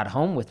take God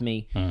home with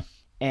me.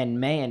 And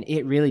man,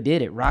 it really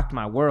did. It rocked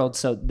my world.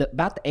 So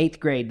about the 8th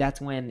grade, that's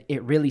when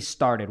it really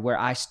started, where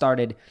I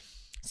started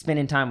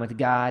spending time with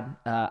God.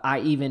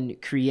 I even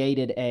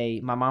created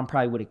my mom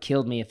probably would have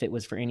killed me if it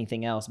was for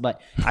anything else,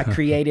 but I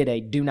created a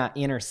do not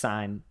enter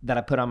sign that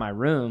I put on my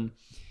room.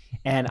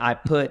 And I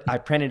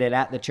printed it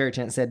at the church,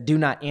 and it said, "Do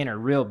not enter,"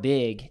 real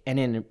big. And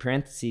in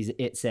parentheses,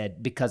 it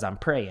said, "Because I'm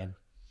praying."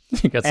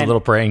 You got some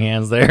little praying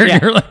hands there. Yeah,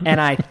 You're like, and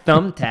I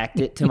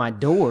thumbtacked it to my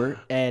door,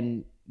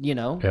 and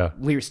Yeah.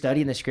 we were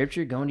studying the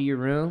scripture, going to your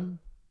room,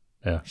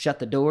 Yeah. shut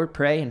the door,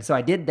 pray. And so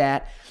I did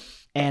that.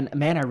 And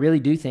man, I really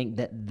do think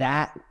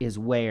that is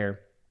where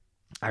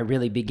I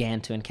really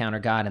began to encounter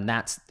God, and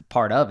that's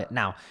part of it.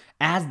 Now,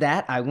 as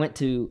that, I went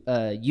to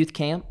youth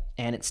camp,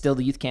 and it's still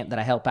the youth camp that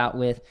I help out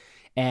with,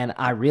 and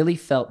I really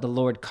felt the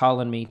Lord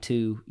calling me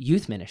to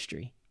youth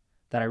ministry,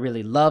 that I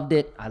really loved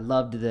it. I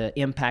loved the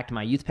impact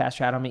my youth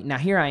pastor had on me. Now,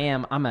 here I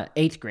am. I'm an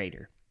 8th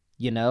grader,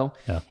 Yeah.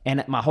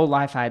 and my whole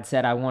life I had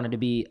said I wanted to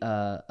be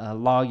a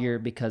lawyer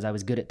because I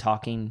was good at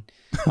talking.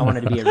 I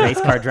wanted to be a race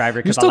car driver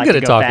You're because I still like good to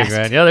at go talking, fast.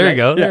 man. Yeah, there you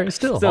go. Yeah. There,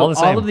 still So all the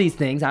same. of these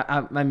things,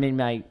 I mean,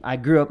 I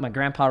grew up. My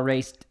grandpa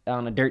raced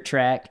on a dirt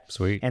track.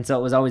 Sweet. And so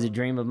it was always a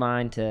dream of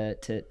mine to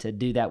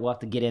do that. We'll have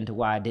to get into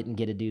why I didn't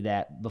get to do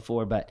that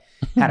before, but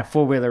had a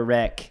 4-wheeler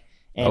wreck,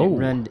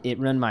 and it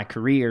ruined my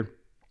career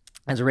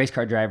as a race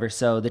car driver.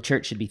 So the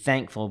church should be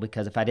thankful,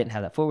 because if I didn't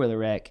have that 4-wheeler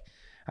wreck,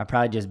 I'd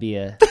probably just be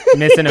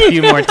missing a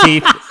few more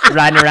teeth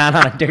riding around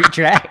on a dirt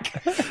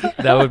track.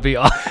 That would be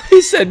awesome.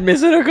 He said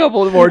missing a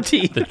couple more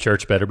teeth. The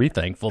church better be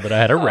thankful that I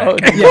had a wreck.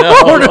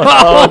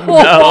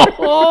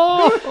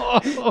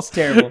 It's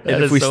terrible. That And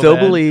if is we so still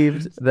bad.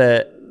 believed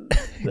that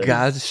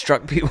God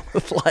struck people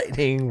with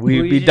lightning,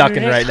 we'd be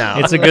ducking right now.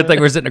 It's a good thing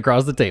we're sitting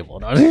across the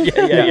table.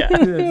 yeah.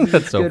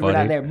 That's so Good we're not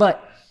funny. there.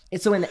 But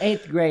so in the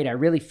 8th grade, I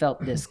really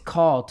felt this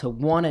call to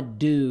want to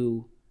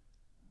do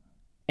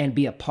and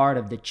be a part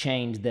of the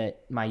change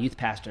that my youth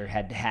pastor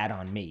had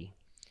on me.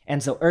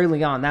 And so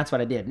early on, that's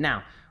what I did.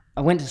 Now,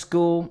 I went to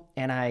school,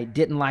 and I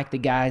didn't like the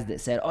guys that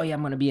said, "Oh yeah,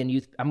 I'm going to be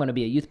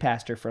a youth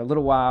pastor for a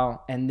little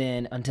while, and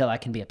then until I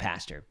can be a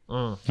pastor."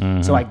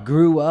 So I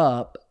grew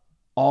up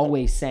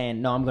always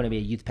saying, "No, I'm going to be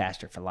a youth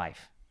pastor for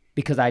life,"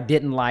 because I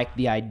didn't like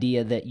the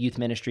idea that youth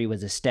ministry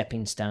was a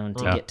stepping stone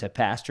to get to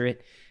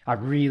pastorate. I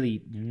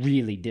really,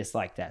 really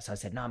disliked that. So I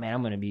said, "No, man,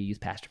 I'm going to be a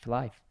youth pastor for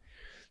life."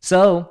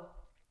 So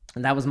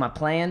that was my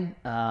plan.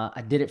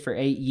 I did it for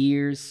 8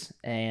 years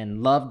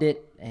and loved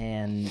it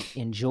and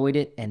enjoyed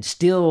it, and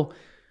still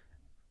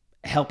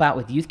help out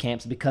with youth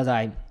camps because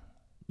I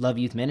love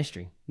youth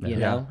ministry, you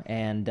know?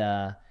 And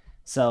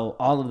so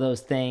all of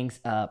those things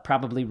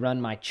probably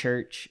run my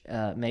church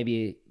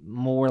maybe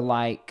more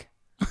like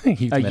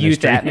a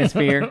youth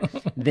atmosphere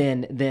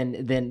than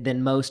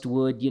most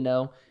would,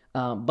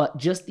 but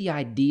just the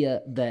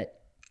idea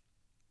that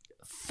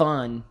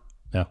fun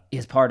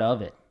is part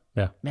of it.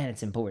 Yeah. Man,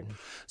 it's important.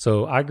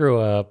 So I grew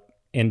up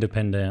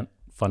independent,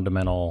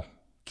 fundamental,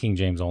 King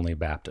James only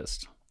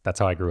Baptist. That's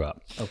how I grew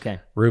up. Okay.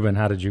 Ruben,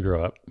 how did you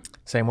grow up?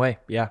 Same way.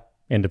 Yeah.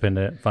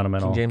 Independent,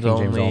 fundamental, King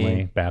James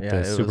only,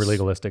 Baptist, yeah, super was-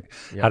 legalistic.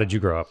 How did you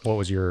grow up? What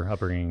was your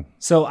upbringing?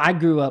 So I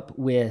grew up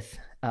with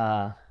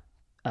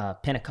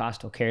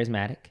Pentecostal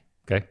charismatic.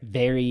 Okay.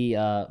 Very,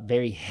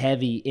 very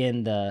heavy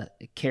in the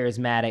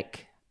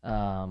charismatic,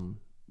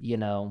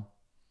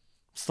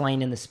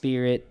 slain in the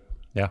spirit,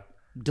 Yeah.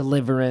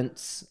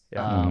 deliverance,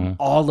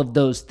 all of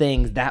those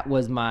things. That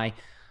was my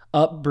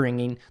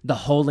upbringing. The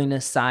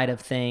holiness side of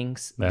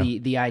things,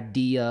 the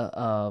idea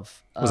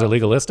of Was it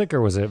legalistic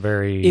or was it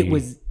very? it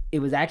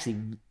was actually,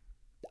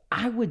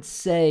 I would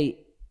say,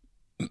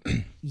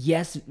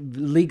 yes,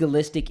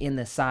 legalistic in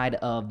the side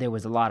of there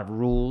was a lot of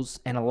rules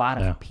and a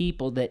lot of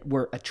people that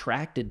were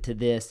attracted to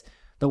this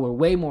that were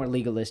way more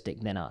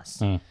legalistic than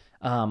us.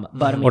 But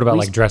I mean, What about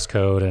like dress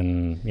code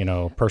and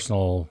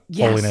personal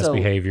holiness, so-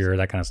 behavior,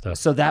 that kind of stuff?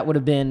 So that would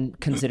have been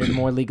considered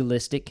more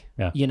legalistic.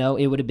 Yeah.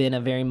 It would have been a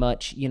very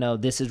much,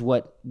 this is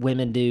what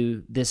women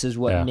do. This is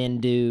what men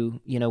do.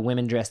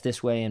 Women dress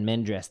this way and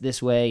men dress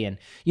this way. And,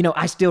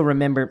 I still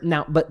remember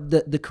now, but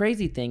the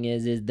crazy thing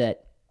is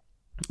that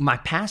my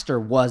pastor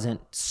wasn't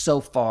so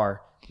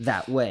far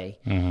that way.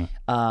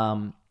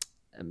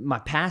 My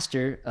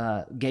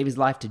pastor gave his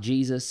life to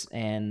Jesus,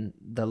 and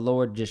the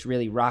Lord just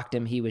really rocked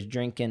him. He was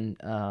drinking,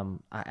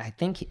 I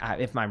think,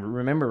 if I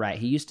remember right,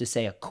 he used to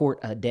say a quart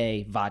a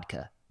day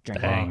vodka.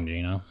 Drink. Dang,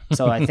 Gino.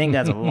 So I think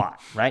that's a lot,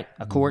 right?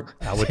 A quart.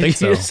 I would think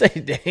Did you so. say,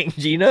 dang,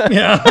 Gina?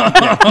 Yeah.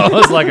 It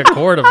was like a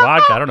quart of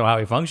vodka. I don't know how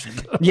he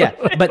functioned. Yeah,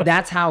 but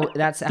that's how,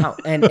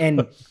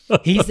 and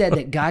he said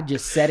that God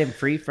just set him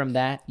free from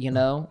that,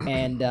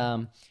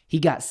 and he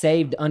got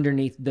saved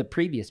underneath the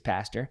previous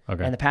pastor.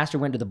 Okay. And the pastor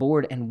went to the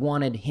board and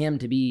wanted him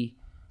to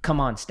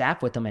come on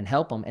staff with them and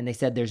help them. And they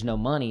said, there's no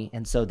money.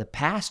 And so the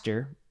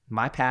pastor,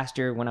 my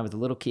pastor, when I was a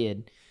little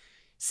kid,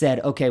 said,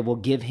 okay, we'll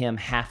give him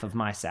half of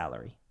my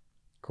salary.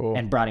 Cool.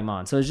 And brought him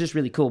on. So it was just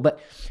really cool. But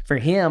for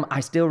him, I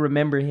still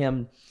remember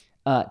him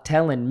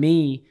telling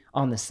me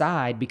on the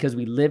side, because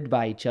we lived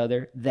by each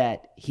other,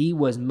 that he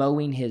was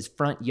mowing his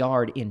front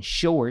yard in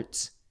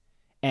shorts,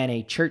 and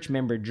a church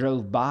member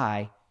drove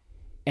by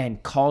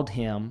and called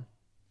him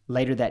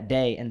later that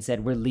day and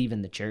said, we're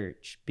leaving the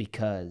church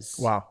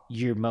because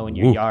you're mowing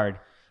your yard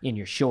in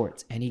your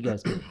shorts. And he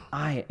goes,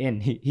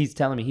 he's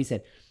telling me, he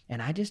said,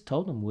 and I just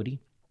told him, Woody,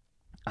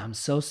 I'm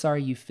so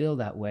sorry you feel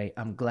that way.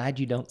 I'm glad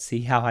you don't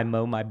see how I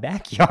mow my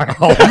backyard.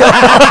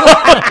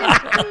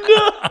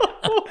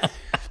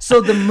 So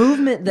the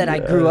movement that I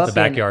grew up The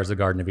backyard's the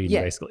Garden of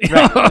Eden, basically.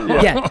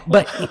 Right. Yeah.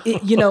 But,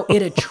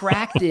 it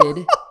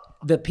attracted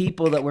the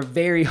people that were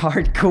very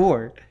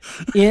hardcore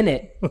in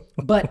it.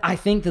 But I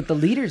think that the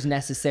leaders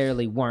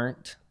necessarily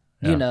weren't,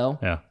 as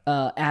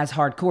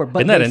hardcore. But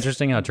isn't that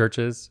interesting how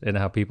churches and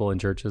how people in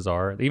churches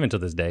are, even to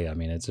this day? I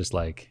mean, it's just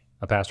like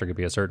a pastor could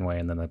be a certain way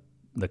and then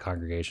the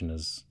congregation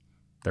is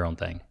their own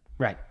thing.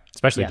 Right.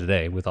 Especially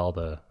today with all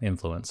the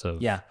influence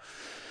of Yeah.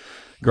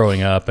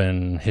 growing up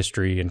and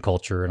history and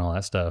culture and all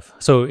that stuff.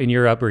 So in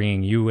your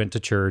upbringing, you went to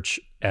church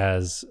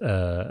as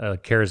a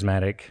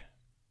charismatic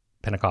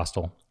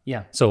Pentecostal.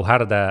 Yeah. So how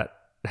did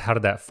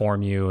that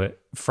form you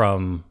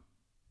from,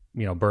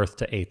 birth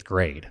to 8th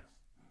grade?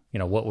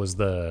 What was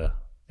the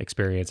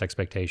experience,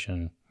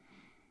 expectation?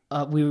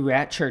 We were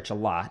at church a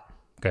lot.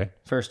 Okay.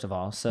 First of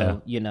all.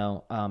 So,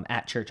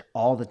 at church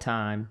all the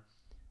time,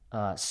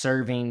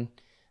 serving,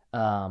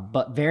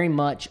 but very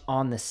much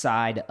on the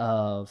side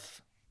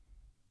of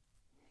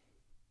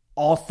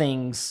all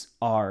things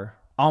are,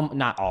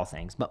 not all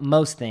things, but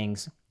most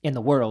things in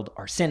the world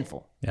are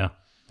sinful. Yeah.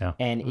 Yeah.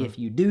 And if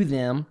you do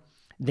them,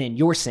 then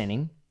you're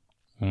sinning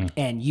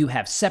and you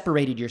have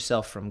separated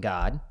yourself from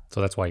God.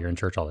 So that's why you're in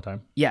church all the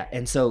time. Yeah.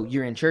 And so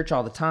you're in church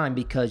all the time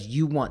because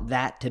you want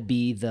that to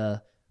be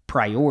the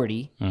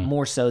priority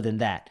more so than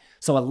that.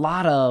 So a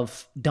lot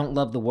of don't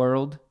love the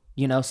world,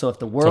 so if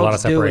the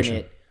world's doing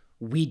it,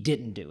 we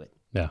didn't do it.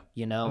 Yeah.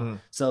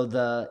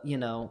 So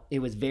it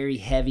was very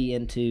heavy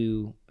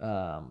into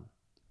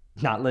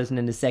not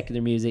listening to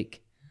secular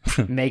music,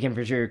 making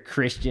for sure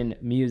Christian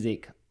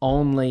music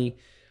only.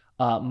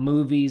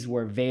 Movies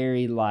were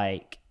very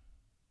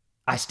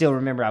I still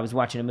remember I was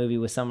watching a movie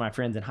with some of my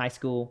friends in high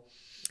school,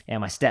 and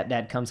my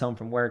stepdad comes home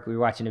from work. We were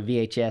watching a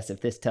VHS,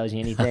 if this tells you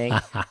anything.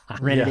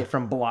 Rented it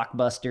from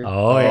Blockbuster.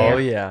 Oh,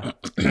 yeah.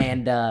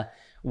 And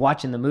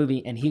watching the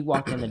movie, and he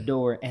walked in the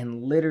door,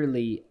 and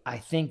literally, I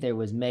think there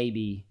was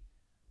maybe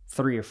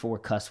 3 or 4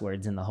 cuss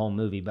words in the whole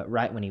movie, but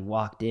right when he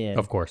walked in,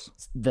 of course,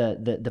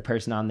 the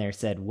person on there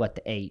said, "What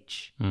the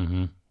H?"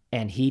 Mm-hmm.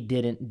 And he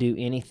didn't do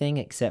anything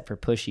except for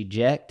push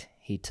eject.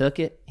 He took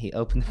it, he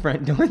opened the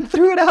front door and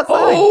threw it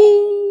outside.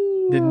 Oh!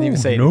 Didn't even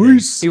say anything.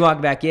 He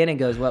walked back in and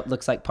goes, "Well,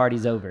 looks like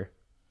party's over."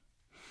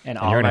 And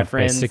all of my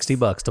friends,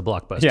 $60 to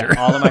Blockbuster. Yeah,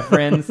 all of my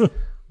friends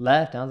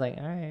left. I was like,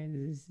 "All right,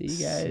 see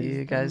you guys. See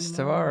you guys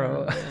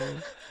tomorrow."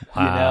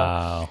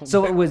 Wow.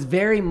 So it was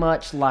very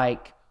much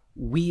like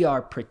we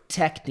are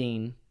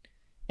protecting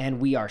and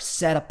we are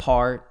set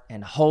apart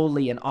and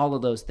holy and all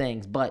of those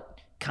things, but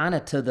kind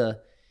of to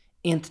the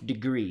nth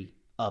degree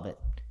of it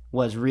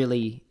was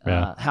really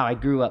how I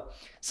grew up.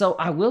 So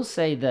I will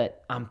say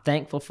that I'm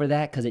thankful for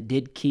that because it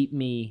did keep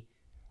me.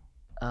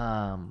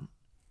 I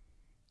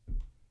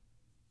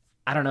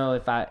don't know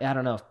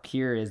if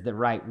pure is the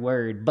right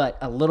word, but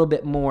a little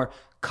bit more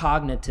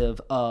cognitive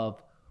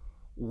of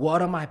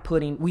what am I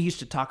putting. We used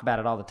to talk about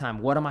it all the time.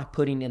 What am I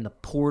putting in the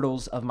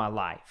portals of my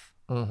life?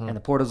 Mm-hmm. And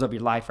the portals of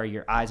your life are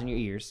your eyes and your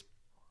ears.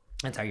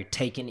 That's how you're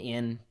taking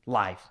in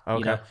life.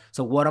 Okay.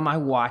 So what am I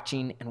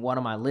watching and what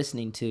am I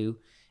listening to?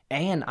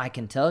 And I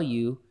can tell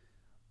you,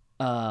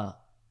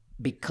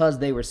 because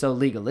they were so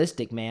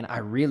legalistic, man, I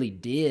really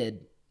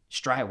did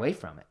stray away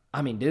from it.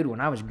 I mean, dude, when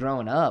I was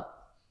growing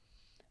up,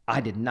 I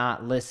did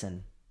not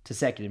listen to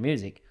secular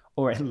music,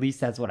 or at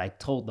least that's what I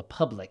told the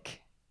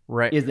public.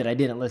 Right. Is that I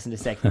didn't listen to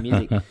secular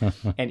music.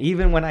 And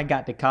even when I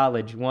got to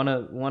college, one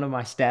of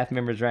my staff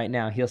members right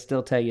now, he'll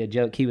still tell you a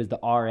joke. He was the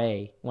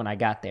RA when I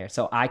got there.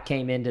 So I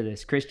came into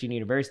this Christian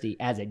university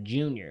as a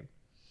junior.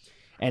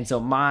 And so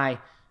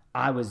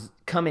I was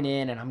coming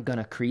in and I'm going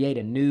to create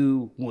a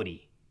new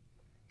Woody.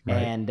 Right.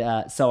 And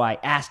so I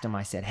asked him,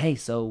 I said, "Hey,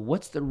 so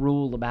what's the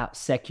rule about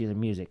secular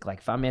music? Like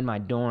if I'm in my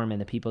dorm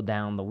and the people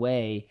down the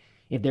way,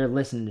 if they're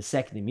listening to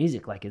secular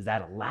music, like is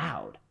that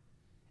allowed?"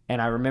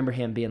 And I remember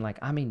him being like,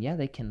 "I mean, yeah,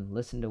 they can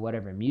listen to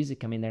whatever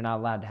music. I mean, they're not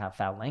allowed to have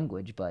foul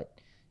language, but,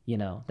 they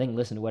can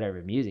listen to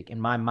whatever music."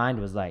 And my mind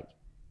was like,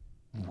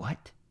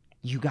 what?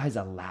 You guys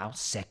allow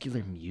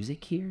secular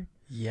music here?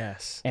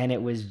 Yes. And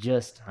it was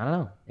just, I don't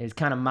know, it was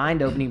kind of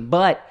mind-opening.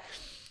 But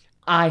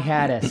I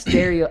had a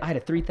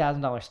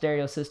 $3,000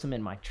 stereo system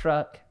in my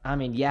truck. I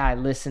mean, yeah, I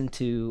listened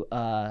to,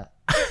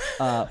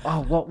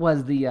 what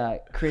was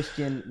the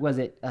Christian, was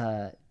it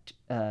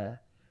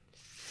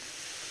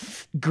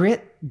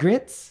Grit?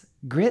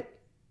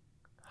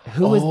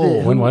 Who was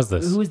the? When was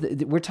this? Who was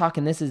the? We're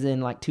talking. This is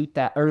in like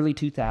early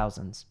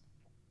 2000s.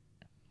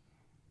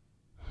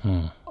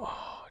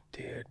 Oh,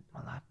 dude.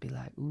 Well, I'd be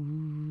like,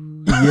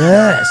 ooh,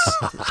 yes.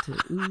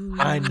 ooh,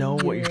 I know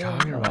what you're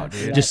talking about,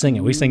 dude. Just sing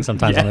it. We sing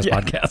sometimes on this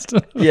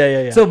podcast.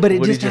 Yeah. So, but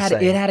it just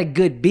had a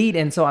good beat,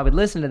 and so I would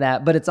listen to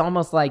that. But it's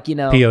almost like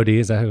POD,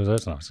 is that who it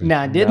was? No,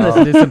 I did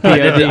listen to some POD.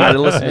 I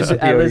listened to some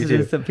POD I listened too.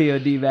 to some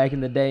POD back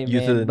in the day,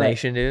 Youth man. of the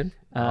Nation, dude.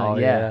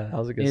 Yeah, that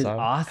was a good it was song.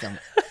 awesome.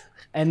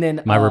 And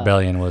then My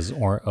rebellion was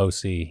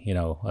OC.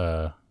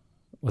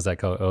 Was that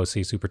called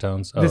OC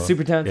Supertones? The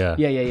Supertones? Yeah.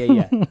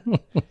 Yeah.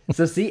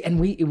 So see, and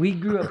we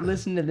grew up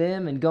listening to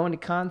them and going to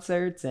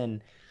concerts,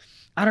 and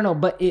I don't know,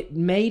 but it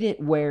made it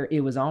where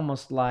it was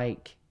almost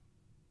like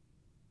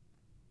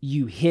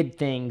you hid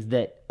things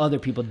that other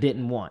people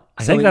didn't want.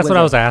 I think that's what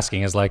I was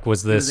asking. Is like,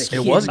 was this? It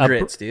was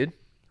grits, dude.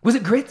 Was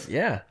it grits?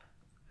 Yeah.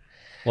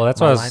 Well, that's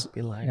what I was.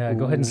 Like, yeah,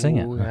 go ahead and sing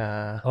it.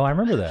 Oh, I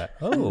remember that.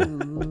 Oh.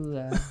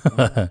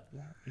 Ooh,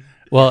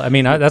 Well, I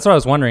mean, that's what I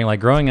was wondering. Like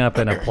growing up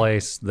in a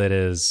place that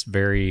is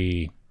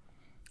very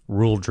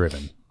rule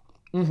driven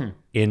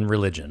in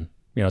religion,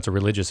 it's a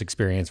religious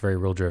experience, very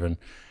rule driven.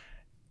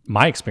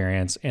 My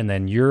experience, and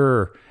then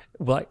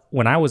like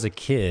when I was a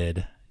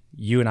kid,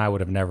 you and I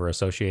would have never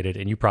associated,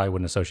 and you probably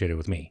wouldn't associate it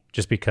with me,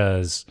 just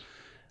because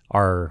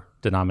our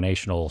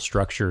denominational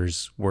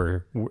structures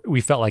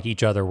we felt like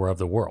each other were of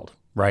the world,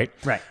 right?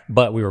 Right.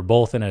 But we were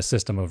both in a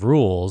system of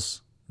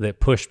rules that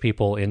pushed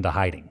people into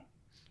hiding.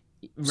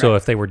 Right. So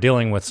if they were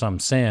dealing with some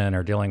sin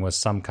or dealing with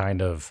some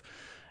kind of,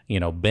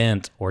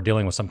 bent or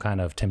dealing with some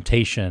kind of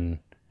temptation,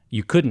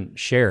 you couldn't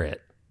share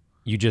it.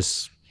 You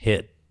just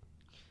hid.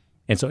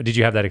 And so did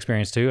you have that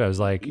experience too? I was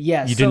like,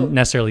 yeah, you didn't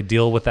necessarily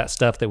deal with that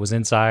stuff that was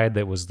inside,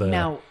 that was the...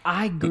 Now,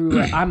 I grew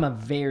up,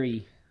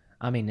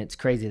 it's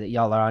crazy that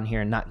y'all are on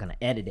here and not going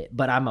to edit it,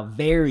 but I'm a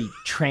very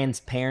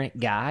transparent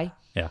guy.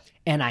 Yeah.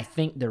 And I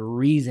think the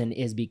reason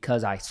is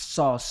because I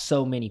saw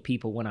so many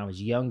people when I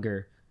was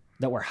younger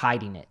that were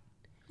hiding it.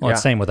 Well,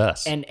 it's same with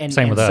us. And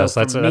same with so us.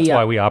 That's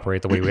why we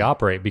operate the way we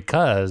operate,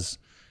 because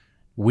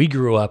we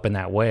grew up in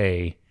that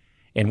way.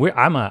 And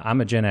I'm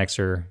a Gen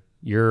Xer.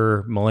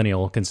 You're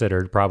millennial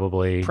considered,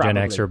 probably. Gen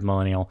Xer,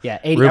 millennial. Yeah,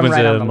 80, Ruben's I'm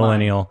right a on the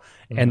millennial.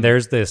 line. And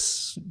there's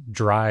this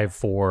drive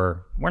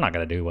for, we're not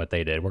going to do what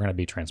they did. We're going to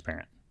be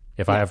transparent.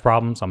 If I have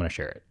problems, I'm going to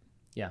share it.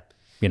 Yeah.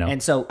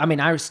 And so,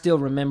 I still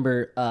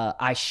remember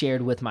I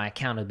shared with my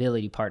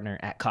accountability partner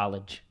at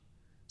college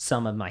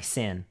some of my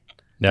sin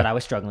that I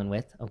was struggling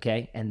with,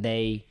 okay? And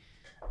they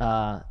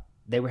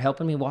were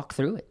helping me walk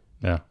through it.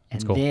 Yeah,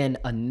 that's and cool. Then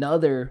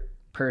another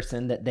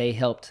person that they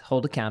helped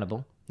hold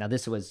accountable. Now,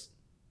 this was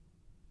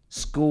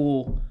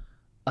school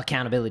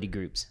accountability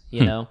groups,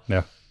 Yeah.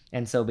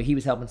 And so, but he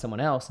was helping someone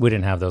else. We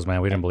didn't have those,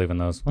 man. We didn't believe in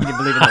those. We didn't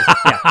believe in those.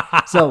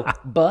 Yeah. So,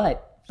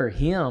 but for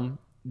him,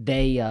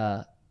 they,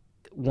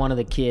 one of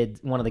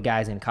the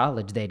guys in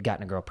college, they had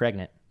gotten a girl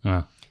pregnant.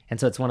 And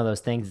so it's one of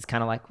those things. It's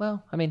kind of like,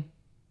 well,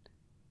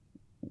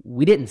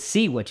 we didn't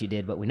see what you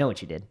did, but we know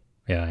what you did.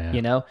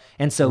 Yeah.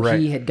 And so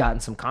he had gotten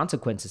some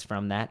consequences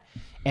from that.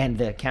 And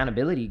the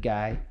accountability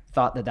guy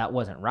thought that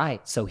wasn't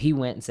right. So he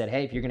went and said,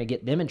 hey, if you're going to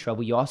get them in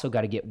trouble, you also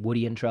got to get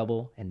Woody in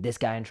trouble, and this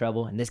guy in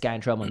trouble, and this guy in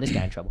trouble, and this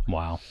guy in trouble.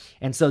 Wow.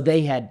 And so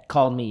they had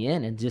called me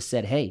in and just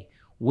said, hey,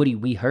 Woody,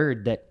 we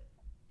heard that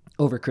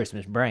over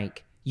Christmas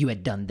break, you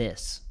had done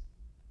this.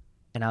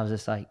 And I was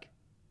just like,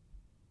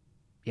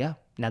 yeah.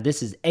 Now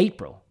this is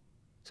April.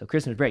 So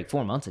Christmas break,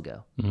 4 months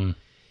ago. Mm-hmm.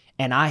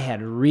 And I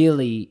had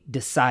really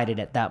decided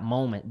at that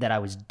moment that I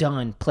was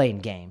done playing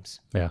games.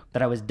 Yeah.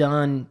 That I was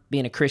done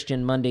being a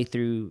Christian Monday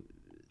through...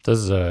 This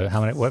is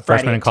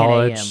freshman in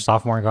college,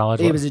 sophomore in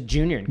college? It was a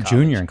junior in college.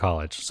 Junior in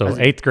college. So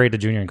 8th grade to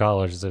junior in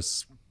college,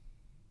 this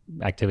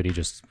activity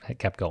just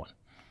kept going.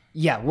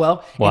 Yeah,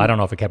 well... I don't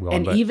know if it kept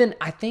going, but... even,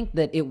 I think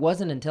that it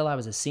wasn't until I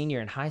was a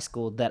senior in high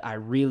school that I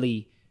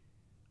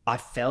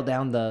fell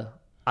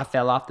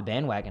off the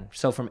bandwagon.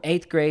 So from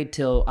 8th grade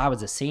till I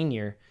was a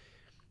senior,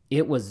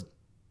 it was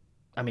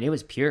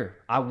pure.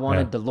 I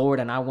wanted the Lord,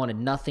 and I wanted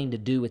nothing to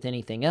do with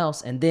anything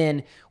else. And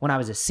then when I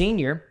was a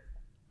senior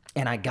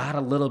and I got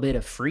a little bit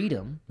of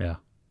freedom, and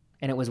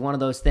it was one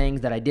of those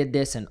things that I did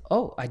this and,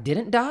 I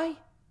didn't die.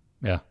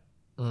 Yeah.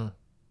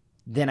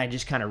 Then I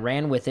just kind of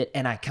ran with it.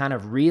 And I kind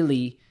of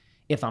really,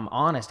 if I'm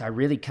honest, I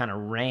really kind of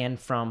ran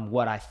from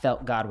what I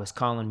felt God was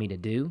calling me to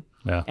do.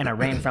 Yeah. And I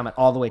ran from it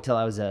all the way till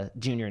I was a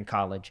junior in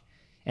college.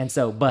 And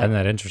so, isn't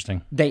that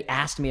interesting? They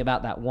asked me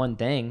about that one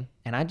thing,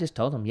 and I just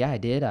told them, yeah, I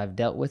did. I've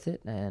dealt with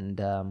it, and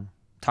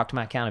talked to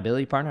my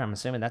accountability partner. I'm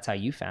assuming that's how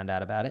you found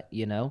out about it,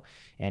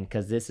 and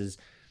because this is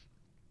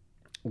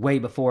way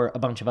before a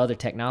bunch of other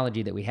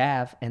technology that we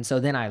have. And so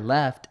then I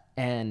left,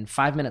 and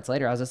 5 minutes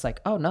later, I was just like,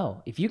 oh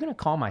no, if you're going to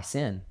call my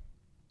sin,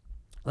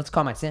 let's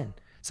call my sin.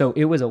 So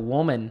it was a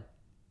woman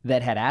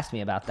that had asked me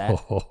about that.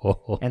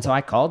 And so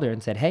I called her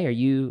and said, hey, are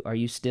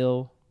you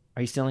still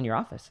in your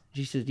office?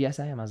 She says, yes,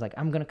 I am. I was like,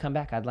 I'm going to come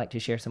back. I'd like to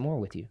share some more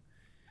with you.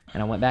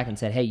 And I went back and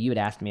said, hey, you had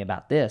asked me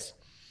about this.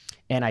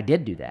 And I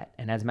did do that.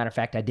 And as a matter of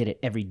fact, I did it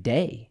every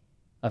day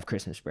of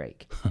Christmas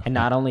break. And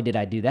not only did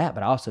I do that,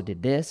 but I also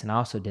did this, and I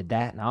also did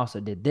that, and I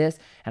also did this,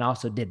 and I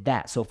also did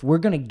that. So if we're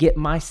going to get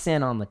my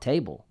sin on the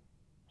table,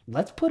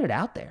 let's put it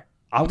out there.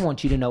 I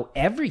want you to know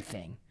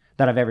everything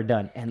that I've ever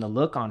done. And the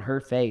look on her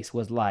face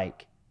was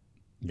like,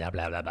 blah,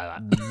 blah, blah, blah,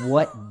 blah.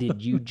 What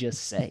did you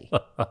just say?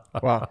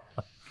 Wow.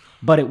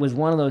 But it was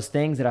one of those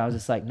things that I was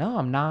just like, no,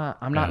 I'm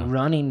not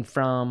running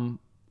from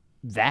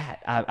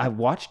that. I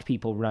watched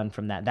people run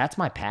from that. That's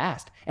my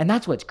past. And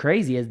that's what's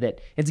crazy is that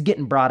it's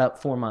getting brought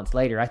up 4 months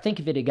later. I think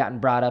if it had gotten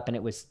brought up and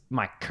it was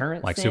my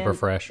current sin, super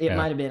fresh, it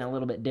might have been a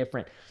little bit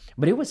different.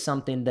 But it was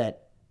something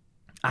that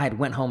I had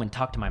went home and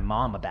talked to my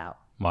mom about.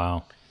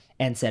 Wow.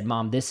 and said,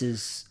 Mom, this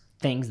is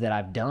things that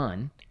I've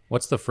done.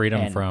 What's the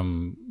freedom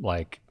from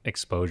like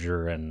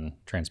exposure and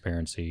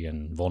transparency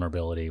and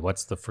vulnerability?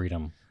 What's the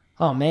freedom?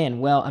 Oh man,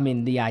 well, I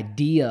mean, the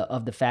idea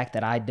of the fact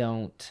that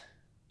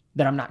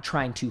I'm not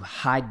trying to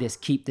hide this,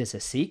 keep this a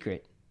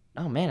secret.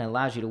 Oh man, it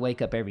allows you to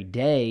wake up every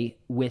day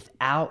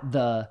without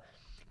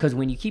because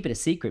when you keep it a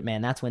secret,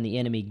 man, that's when the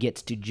enemy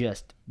gets to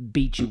just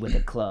beat you with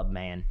a club,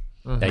 man.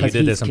 Yeah, you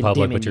did this in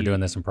public, but you're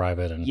doing this in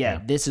private. And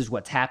this is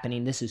what's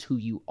happening. This is who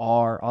you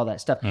are, all that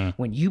stuff.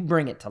 When you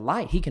bring it to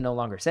light, he can no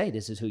longer say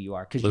this is who you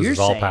are, because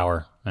you're all saying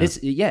power.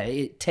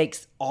 it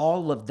takes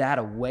all of that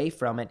away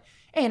from it.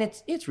 And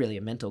it's really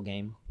a mental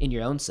game in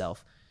your own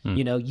self.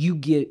 You know,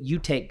 you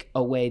take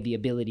away the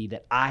ability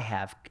that I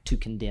have to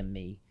condemn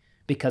me,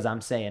 because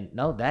I'm saying,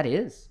 no, that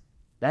is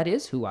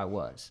who I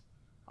was.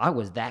 I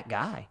was that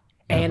guy.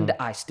 And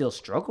I still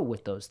struggle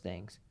with those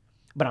things,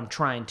 but I'm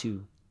trying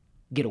to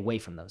get away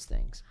from those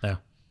things.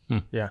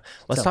 Yeah.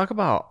 Let's talk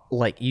about,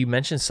 like, you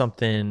mentioned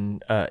something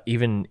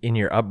even in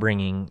your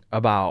upbringing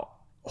about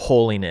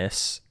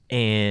holiness,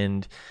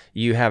 and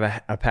you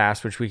have a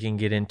past, which we can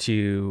get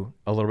into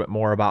a little bit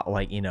more about,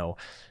 like, you know,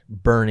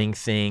 burning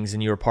things,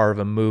 and you were part of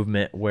a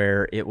movement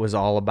where it was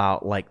all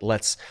about, like,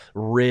 let's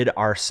rid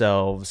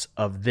ourselves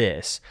of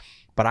this.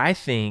 But I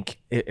think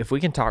if we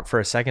can talk for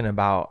a second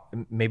about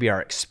maybe our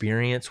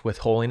experience with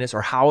holiness,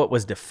 or how it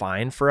was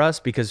defined for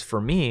us, because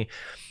for me,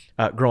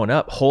 growing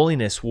up,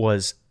 holiness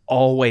was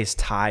always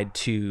tied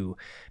to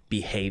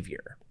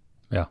behavior.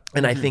 Yeah.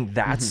 And I think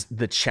that's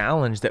the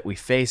challenge that we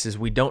face, is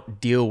we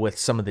don't deal with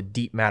some of the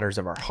deep matters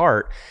of our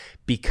heart,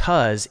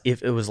 because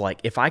if it was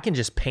like, if I can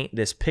just paint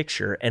this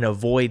picture and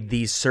avoid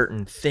these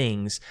certain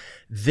things,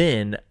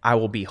 then I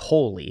will be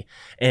holy.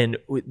 And,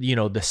 you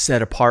know, the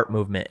set apart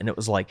movement. And it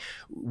was like,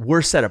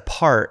 we're set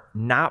apart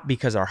not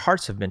because our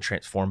hearts have been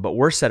transformed, but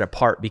we're set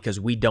apart because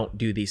we don't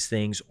do these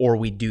things, or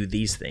we do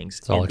these things.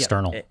 It's all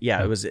external.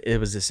 Yeah, it was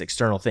this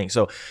external thing.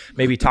 So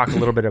maybe talk a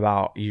little bit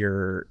about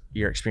your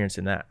experience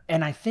in that.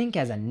 And I think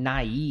as a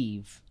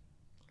naive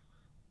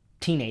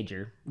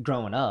teenager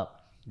growing up,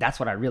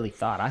 that's what I really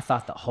thought. I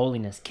thought that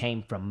holiness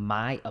came from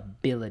my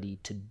ability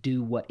to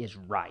do what is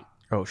right.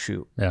 Oh,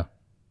 shoot. Yeah.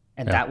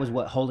 And that was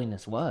what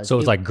holiness was. So it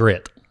was like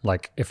grit.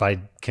 Like, if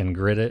I can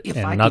grit it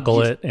and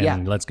knuckle it,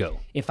 and let's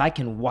go. If I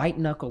can white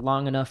knuckle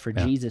long enough for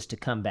Jesus to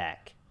come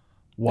back.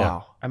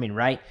 Wow. I mean,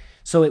 right?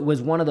 So it was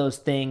one of those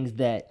things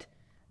that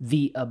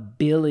the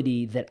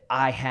ability that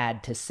I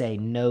had to say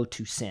no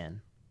to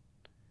sin.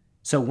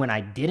 So when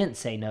I didn't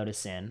say no to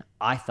sin,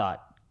 I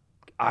thought,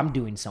 I'm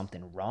doing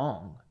something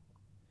wrong.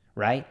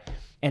 Right?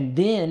 And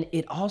then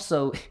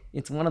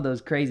it's one of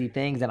those crazy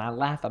things, and I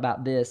laugh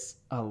about this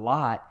a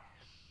lot,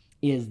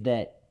 is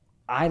that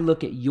I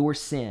look at your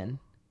sin,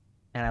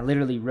 and I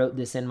literally wrote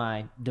this in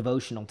my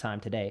devotional time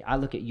today. I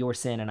look at your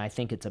sin and I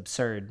think it's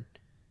absurd,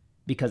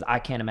 because I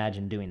can't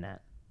imagine doing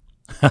that.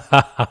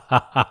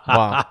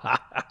 Wow.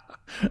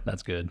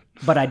 That's good.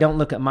 But I don't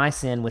look at my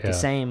sin with the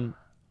same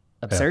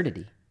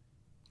absurdity.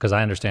 Because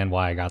I understand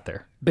why I got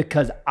there.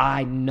 Because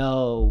I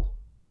know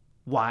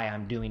why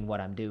I'm doing what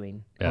I'm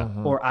doing. Yeah.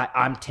 Or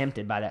I'm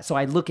tempted by that. So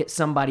I look at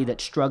somebody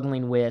that's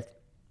struggling with,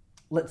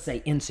 let's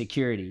say,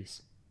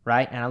 insecurities,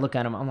 right? And I look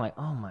at them, I'm like,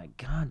 oh my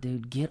God,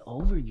 dude, get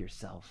over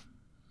yourself,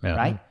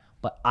 right?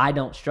 But I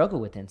don't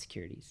struggle with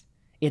insecurities.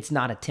 It's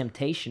not a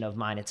temptation of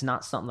mine. It's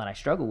not something that I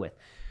struggle with.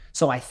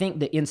 So I think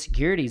the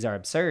insecurities are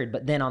absurd.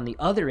 But then on the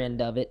other end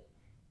of it,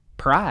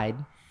 pride,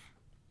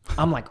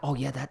 I'm like, oh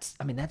yeah, that's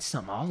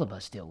something all of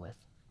us deal with,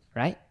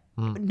 right?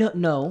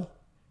 No.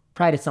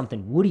 Pride is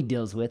something Woody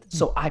deals with,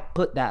 so I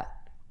put that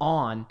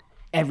on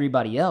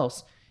everybody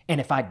else.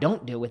 And if I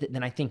don't deal with it,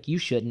 then I think you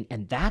shouldn't.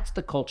 And that's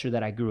the culture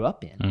that I grew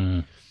up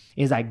in.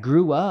 Is I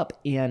grew up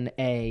in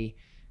a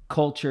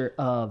culture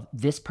of,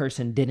 this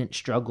person didn't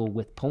struggle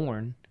with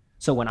porn.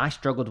 So when I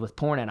struggled with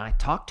porn and I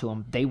talked to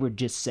them, they would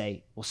just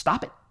say, well,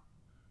 stop it.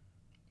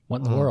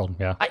 What in the world?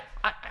 Yeah.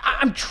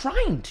 I'm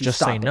trying to just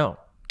stop say it. no.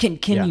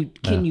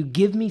 Can you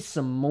give me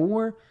some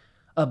more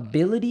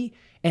ability?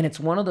 And it's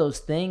one of those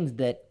things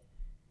that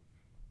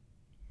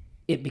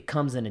it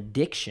becomes an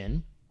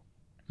addiction,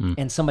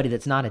 and somebody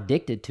that's not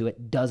addicted to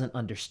it doesn't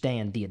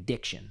understand the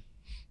addiction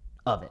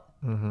of it.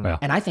 Yeah.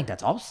 And I think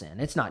that's all sin.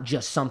 It's not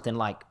just something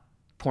like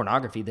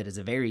pornography that is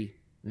a very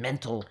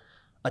mental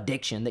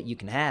addiction that you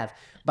can have.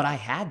 But I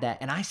had that,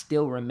 and I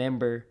still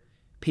remember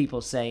people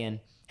saying,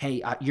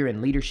 hey, you're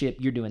in leadership,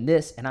 you're doing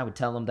this. And I would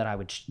tell them that I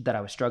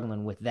was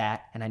struggling with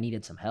that and I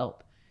needed some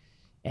help.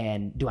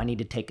 And do I need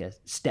to take a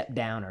step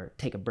down or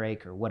take a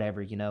break or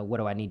whatever, what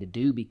do I need to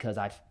do? Because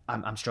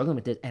I'm struggling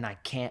with this and I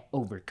can't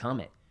overcome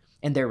it.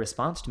 And their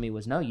response to me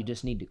was, no, you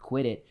just need to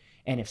quit it.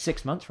 And if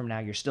 6 months from now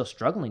you're still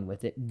struggling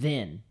with it,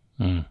 then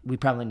we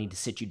probably need to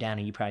sit you down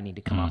and you probably need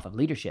to come off of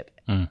leadership.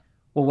 Well,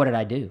 what did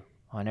I do?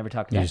 Oh, I never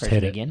talked to that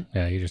person again.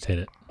 Yeah, you just hit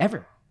it.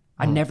 Ever.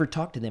 I never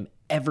talked to them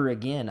ever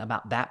again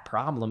about that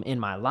problem in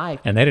my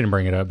life. And they didn't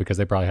bring it up because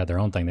they probably had their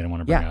own thing they didn't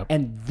want to bring up.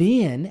 And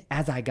then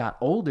as I got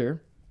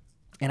older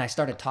and I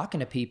started talking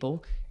to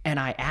people and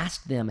I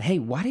asked them, hey,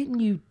 why didn't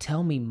you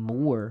tell me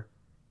more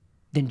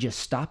than just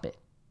stop it?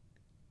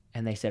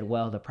 And they said,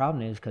 well, the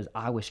problem is because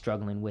I was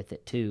struggling with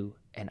it too,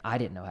 and I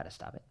didn't know how to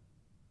stop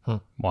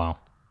it. Wow.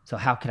 So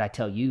how could I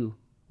tell you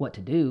what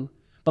to do?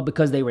 But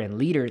because they were in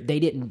leader, they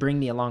didn't bring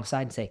me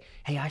alongside and say,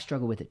 hey, I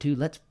struggle with it too.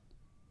 Let's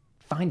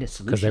find a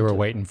solution. Because they were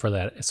waiting for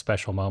that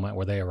special moment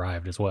where they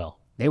arrived as well.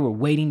 They were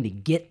waiting to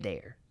get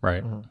there.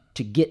 Right.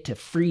 To get to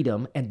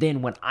freedom. And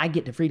then when I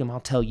get to freedom, I'll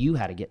tell you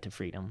how to get to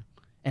freedom.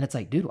 And it's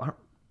like, dude, aren't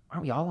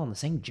we all on the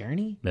same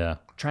journey? Yeah.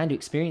 Trying to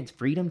experience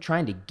freedom,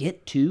 trying to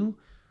get to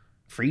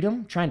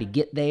freedom, trying to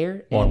get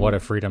there. Well, and what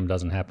if freedom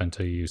doesn't happen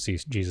until you see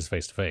Jesus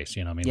face to face?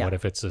 You know, I mean, Yeah. what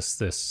if it's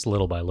this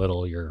little by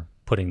little, you're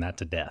putting that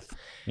to death,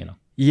 you know?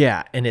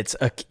 Yeah, and it's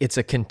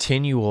a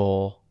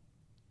continual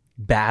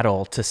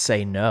battle to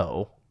say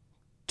no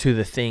to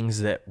the things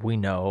that we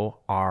know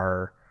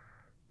are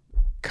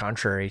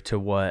contrary to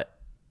what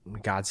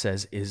God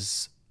says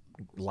is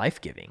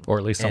life-giving, Or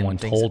at least someone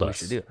told us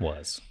do.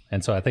 was.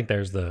 And so I think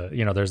there's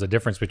a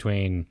difference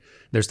between,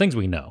 there's things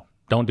we know.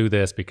 Don't do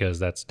this because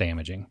that's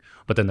damaging.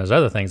 But then there's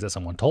other things that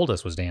someone told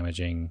us was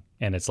damaging,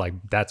 and it's like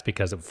that's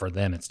because for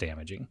them it's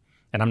damaging.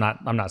 And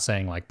I'm not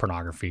saying like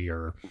pornography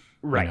or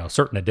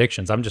certain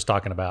addictions. I'm just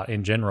talking about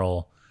in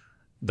general,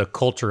 the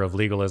culture of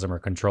legalism or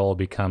control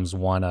becomes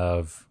one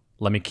of,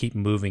 let me keep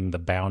moving the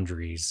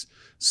boundaries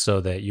so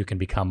that you can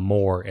become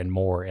more and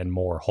more and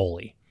more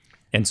holy.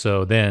 And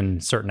so then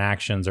certain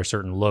actions or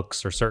certain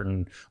looks or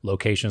certain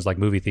locations like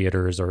movie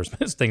theaters or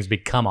things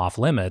become off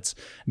limits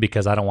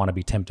because I don't want to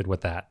be tempted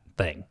with that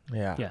thing.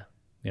 Yeah.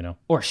 You know,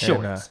 Or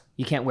shorts.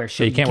 You can't wear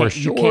shorts. You can't wear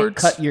You can't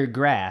shorts. cut your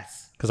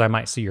grass. because I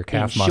might see your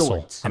calf In muscle.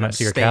 shorts. I might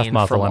see your Abstain calf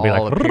muscle from and be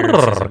all like,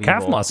 appearances of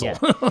calf evil." muscle.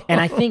 Yeah.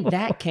 And I think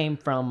that came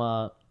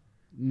from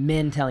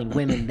men telling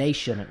women they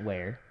shouldn't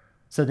wear.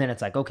 So then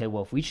it's like, okay,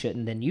 well, if we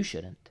shouldn't, then you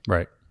shouldn't.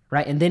 Right.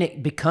 Right. And then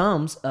it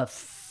becomes a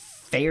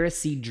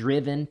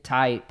Pharisee-driven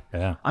type.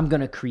 Yeah. I'm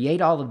going to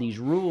create all of these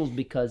rules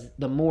because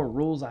the more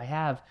rules I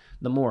have,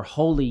 the more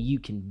holy you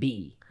can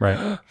be.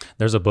 Right.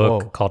 There's a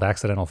book Whoa. called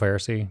Accidental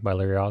Pharisee by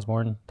Larry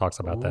Osborne. Talks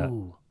about that.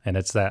 And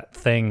it's that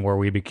thing where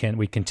we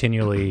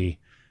continually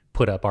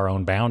put up our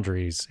own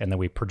boundaries and then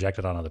we project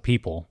it on other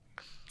people.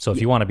 So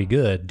if you want to be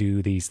good,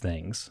 do these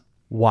things.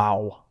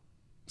 Wow.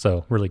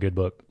 So really good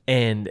book.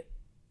 And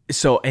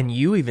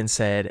you even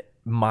said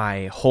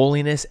my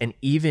holiness and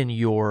even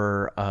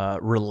your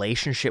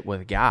relationship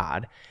with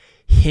God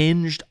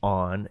hinged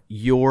on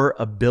your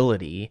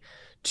ability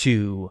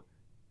to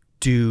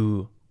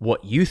do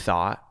what you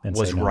thought And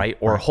was say no. right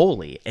or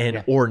holy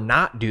and or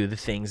not do the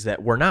things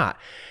that were not.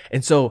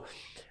 And so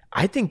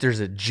I think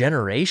there's a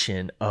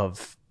generation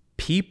of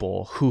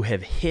people who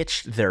have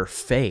hitched their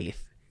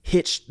faith,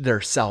 hitched their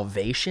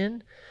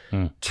salvation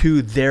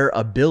to their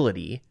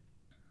ability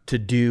to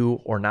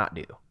do or not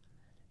do.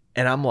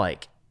 And I'm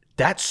like,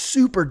 that's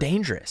super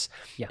dangerous.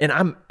 Yeah.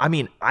 And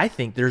I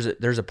think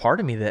there's a part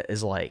of me that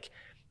is like,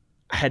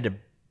 I had to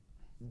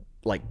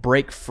like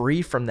break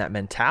free from that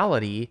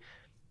mentality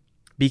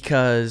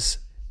because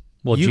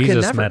Well, you can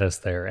Jesus never- met us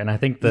there. And I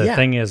think the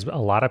thing is, a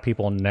lot of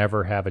people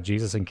never have a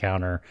Jesus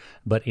encounter,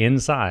 but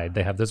inside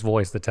they have this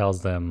voice that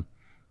tells them,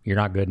 you're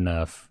not good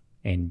enough.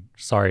 And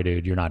sorry,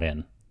 dude, you're not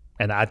in.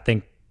 And I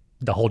think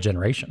the whole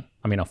generation,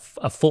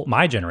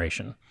 my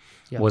generation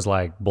was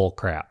like bull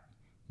crap.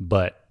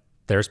 But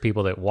there's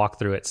people that walk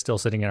through it still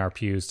sitting in our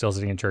pews, still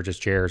sitting in churches'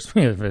 chairs.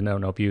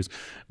 no pews.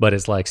 But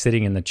it's like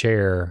sitting in the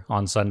chair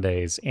on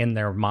Sundays in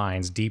their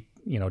minds, deep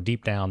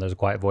down, there's a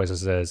quiet voice that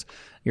says,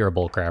 you're a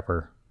bull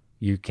crapper.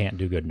 You can't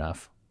do good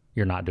enough.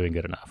 You're not doing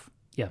good enough.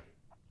 Yeah.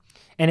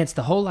 And it's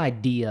the whole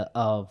idea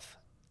of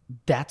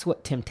that's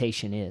what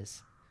temptation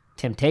is.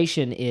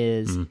 Temptation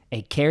is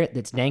a carrot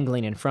that's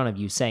dangling in front of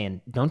you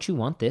saying, don't you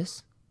want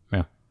this?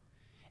 Yeah.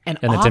 And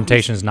the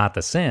temptation is not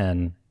the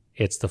sin,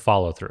 it's the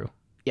follow through.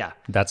 Yeah.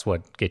 That's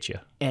what gets you.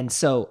 And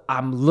so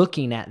I'm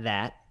looking at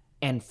that.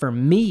 And for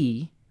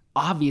me,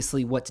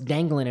 obviously what's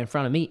dangling in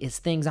front of me is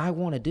things I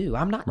want to do.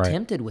 I'm not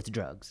tempted with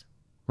drugs.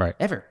 Right.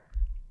 Ever.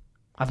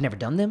 I've never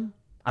done them.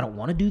 I don't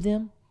want to do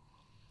them.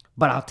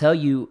 But I'll tell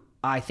you,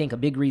 I think a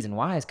big reason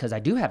why is because I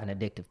do have an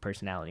addictive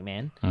personality,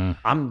 man.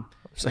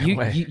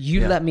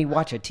 You let me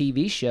watch a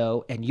TV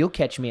show and you'll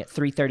catch me at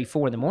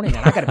 3:34 in the morning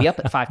and I got to be up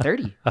at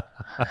 5:30.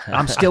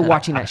 I'm still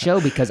watching that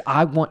show because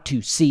I want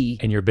to see.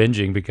 And you're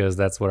binging because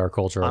that's what our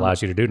culture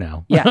allows you to do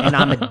now. Yeah, and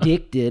I'm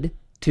addicted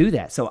to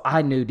that. So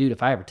I knew, dude,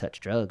 if I ever touch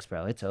drugs,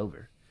 bro, it's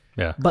over.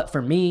 Yeah. But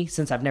for me,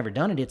 since I've never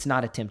done it, it's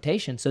not a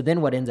temptation. So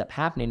then what ends up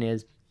happening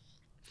is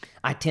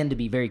I tend to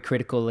be very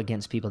critical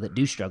against people that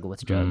do struggle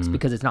with drugs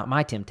because it's not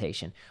my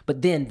temptation.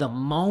 But then the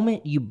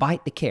moment you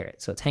bite the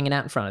carrot, so it's hanging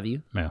out in front of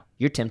you,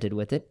 you're tempted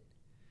with it.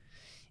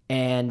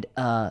 And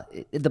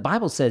the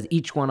Bible says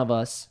each one of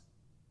us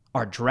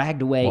are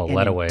dragged away and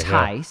led away,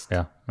 enticed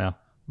yeah.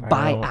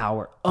 by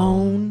our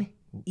own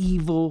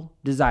evil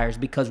desires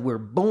because we're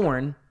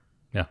born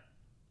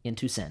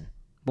into sin,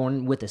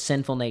 born with a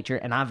sinful nature.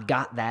 And I've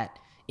got that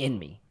in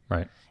me.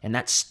 Right. And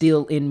that's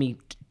still in me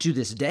to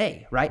this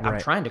day, right? I'm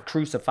trying to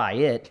crucify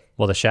it.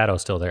 Well, the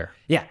shadow's still there.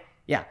 Yeah.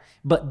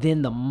 But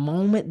then the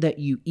moment that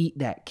you eat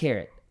that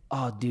carrot,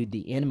 Oh, dude,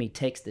 the enemy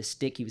takes the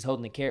stick he was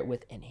holding the carrot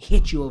with and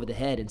hits you over the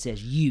head and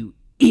says, "You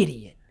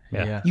idiot.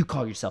 Yeah. You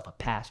call yourself a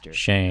pastor."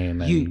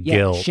 Shame and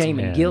guilt. Shame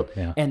and guilt.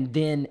 Yeah. And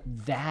then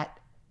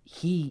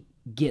he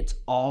gets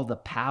all the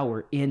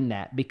power in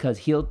that, because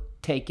he'll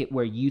take it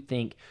where you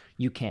think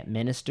you can't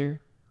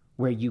minister,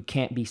 where you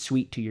can't be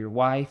sweet to your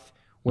wife,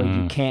 where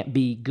you can't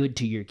be good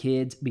to your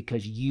kids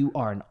because you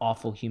are an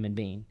awful human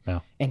being. Yeah.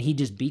 And he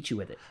just beats you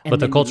with it. And But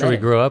the then you culture let we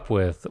it. grew up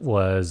with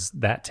was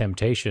that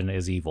temptation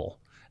is evil,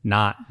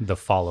 not the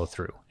follow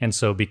through. And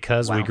so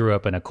because we grew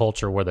up in a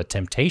culture where the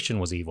temptation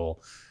was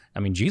evil, I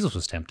mean, Jesus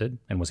was tempted,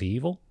 and was he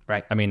evil?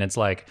 Right. I mean, it's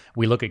like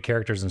we look at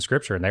characters in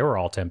Scripture, and they were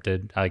all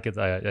tempted. Like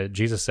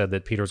Jesus said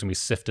that Peter was going to be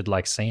sifted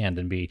like sand,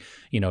 and be,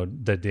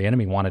 the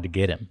enemy wanted to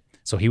get him,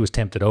 so he was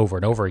tempted over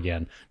and over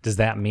again. Does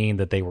that mean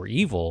that they were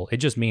evil? It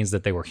just means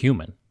that they were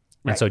human,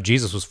 and so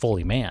Jesus was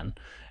fully man.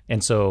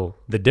 And so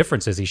the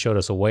difference is he showed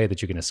us a way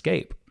that you can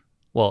escape.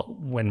 Well,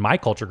 when my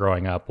culture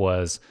growing up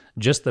was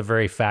just the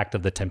very fact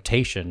of the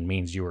temptation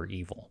means you were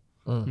evil.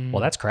 Well,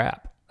 that's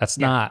crap. That's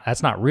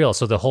not real.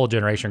 So the whole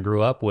generation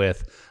grew up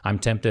with, I'm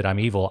tempted, I'm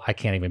evil, I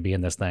can't even be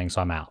in this thing,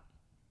 so I'm out.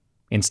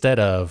 Instead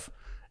of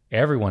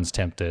everyone's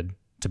tempted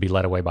to be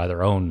led away by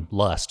their own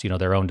lust,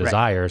 their own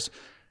desires.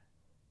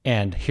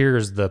 And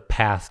here's the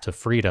path to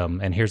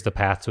freedom, and here's the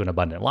path to an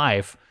abundant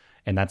life,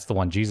 and that's the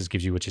one Jesus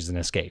gives you, which is an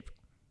escape.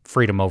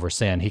 Freedom over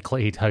sin.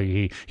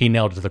 He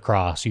nailed it to the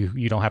cross.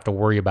 You don't have to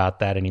worry about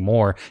that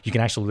anymore. You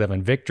can actually live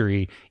in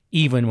victory.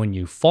 Even when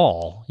you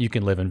fall, you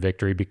can live in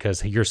victory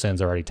because your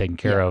sins are already taken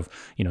care of,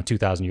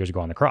 2,000 years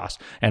ago on the cross.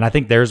 And I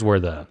think there's where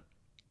the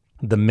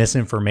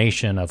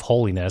misinformation of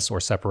holiness or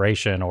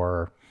separation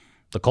or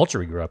the culture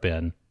we grew up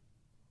in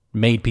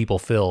made people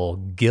feel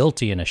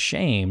guilty and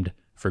ashamed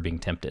for being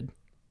tempted.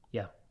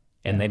 Yeah.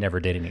 And they never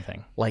did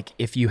anything. Like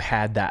if you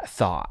had that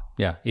thought.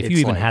 Yeah. If It's you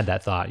even like- had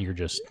that thought, you're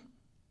just...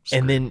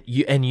 And then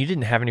you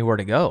didn't have anywhere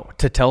to go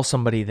to tell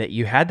somebody that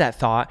you had that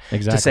thought,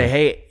 Exactly. to say,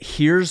 hey,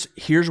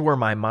 here's where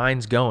my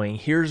mind's going.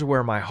 Here's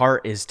where my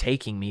heart is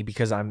taking me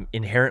because I'm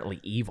inherently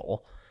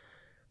evil.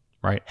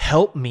 Right.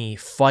 Help me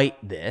fight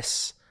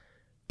this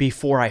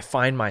before I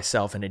find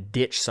myself in a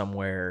ditch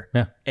somewhere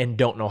and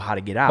don't know how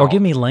to get out. Or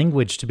give me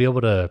language to be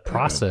able to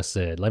process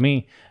it. Let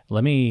me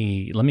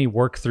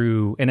work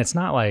through. And it's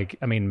not like,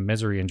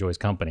 misery enjoys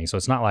company. So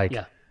it's not like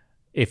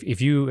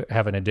if you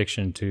have an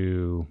addiction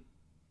to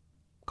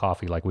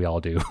coffee, like we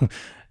all do,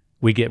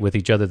 we get with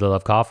each other that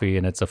love coffee,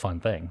 and it's a fun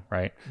thing,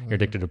 right? You're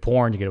addicted to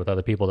porn, you get with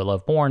other people that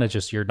love porn. It's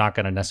just, you're not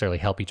going to necessarily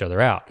help each other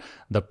out.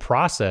 The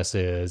process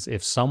is,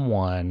 if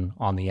someone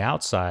on the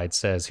outside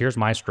says, here's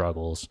my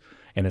struggles,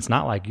 and it's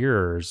not like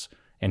yours,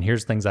 and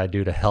here's things I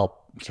do to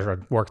help sort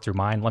of work through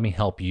mine, let me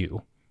help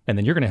you. And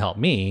then you're going to help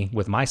me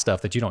with my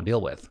stuff that you don't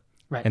deal with.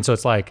 Right. And so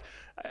it's like,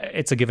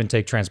 it's a give and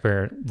take,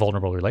 transparent,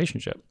 vulnerable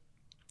relationship.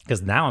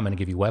 Because now I'm going to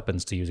give you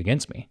weapons to use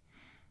against me.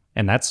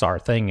 And that's our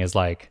thing, is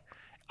like,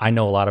 I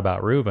know a lot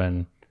about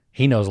Reuben,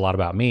 he knows a lot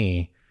about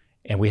me,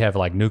 and we have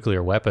like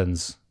nuclear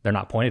weapons. They're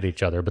not pointed at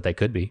each other, but they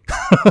could be.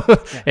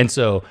 And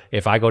so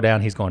if I go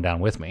down, he's going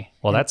down with me.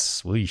 Well,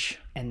 that's weesh.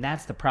 And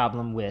that's the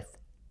problem with,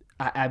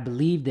 I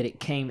believe that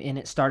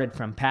it started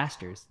from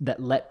pastors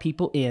that let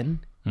people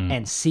in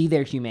and see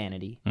their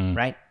humanity,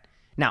 right?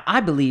 Now, I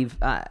believe,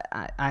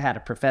 I had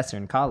a professor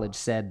in college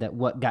said that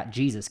what got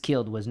Jesus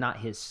killed was not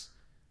his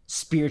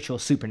spiritual,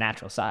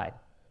 supernatural side.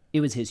 It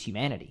was his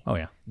humanity. Oh,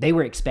 yeah. They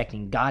were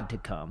expecting God to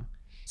come.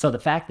 So the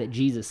fact that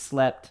Jesus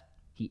slept,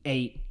 he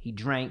ate, he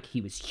drank, he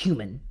was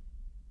human,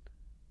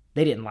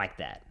 they didn't like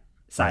that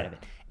side of it.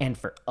 And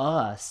for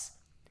us,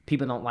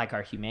 people don't like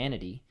our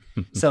humanity.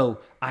 So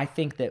I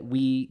think that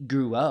we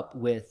grew up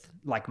with,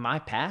 like my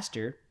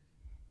pastor,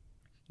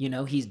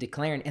 he's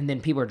declaring, and then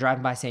people are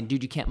driving by saying,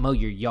 dude, you can't mow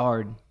your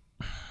yard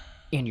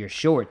in your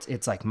shorts.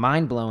 It's like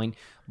mind-blowing.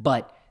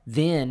 But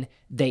then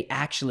they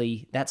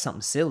actually, that's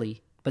something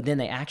silly, but then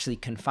they actually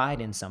confide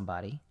in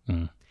somebody.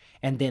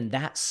 And then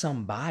that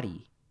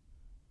somebody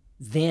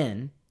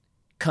then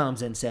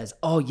comes and says,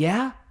 oh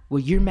yeah, well,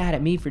 you're mad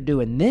at me for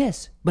doing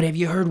this, but have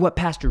you heard what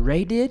Pastor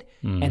Ray did?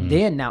 And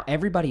then now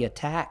everybody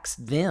attacks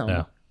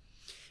them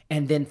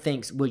and then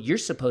thinks, well, you're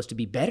supposed to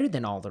be better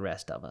than all the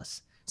rest of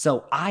us.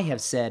 So I have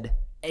said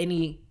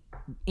any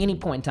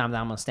point in time that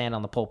I'm going to stand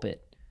on the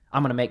pulpit,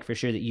 I'm going to make for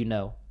sure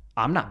that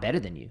I'm not better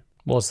than you.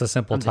 Well, it's the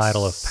simple I'm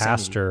title of just sending you.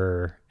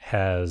 pastor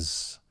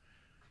has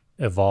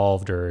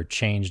evolved or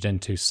changed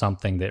into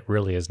something that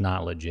really is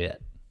not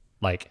legit.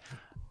 Like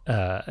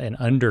an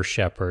under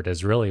shepherd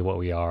is really what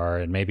we are,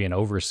 and maybe an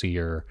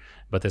overseer.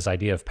 But this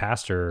idea of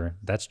pastor,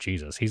 that's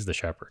Jesus. He's the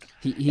shepherd.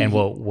 And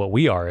what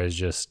we are is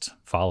just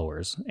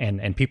followers.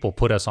 And people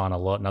put us on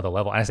another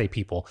level. And I say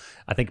people,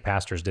 I think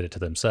pastors did it to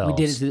themselves.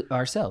 We did it to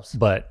ourselves.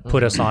 But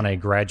put us on a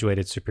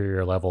graduated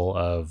superior level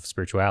of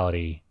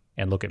spirituality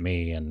and look at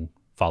me and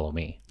follow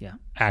me. Yeah.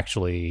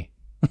 Actually,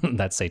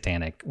 that's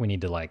satanic. We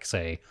need to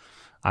say,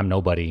 I'm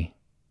nobody,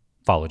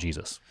 follow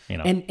Jesus.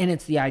 And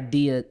it's the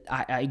idea,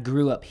 I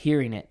grew up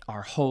hearing it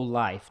our whole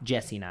life,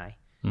 Jesse and I,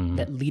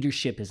 that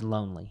leadership is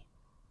lonely.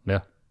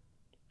 Yeah.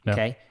 Yeah.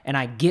 Okay. And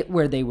I get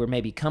where they were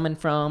maybe coming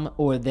from,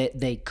 or that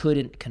they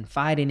couldn't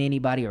confide in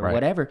anybody or Right.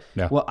 whatever.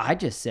 Yeah. Well, I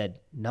just said,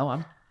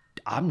 no,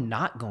 I'm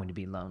not going to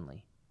be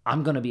lonely.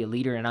 I'm going to be a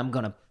leader, and I'm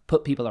going to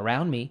put people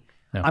around me.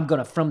 Yeah. I'm going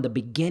to, from the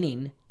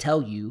beginning,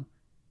 tell you,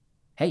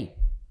 hey,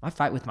 I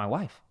fight with my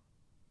wife.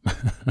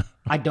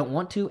 I don't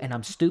want to, and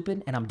I'm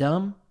stupid, and I'm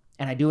dumb,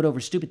 and I do it over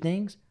stupid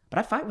things, but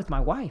I fight with my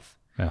wife.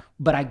 Yeah.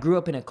 But I grew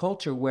up in a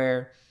culture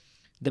where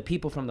the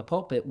people from the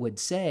pulpit would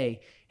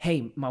say,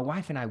 hey, my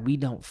wife and I, we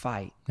don't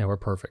fight. Yeah, we're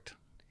perfect.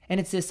 And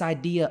it's this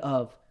idea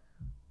of,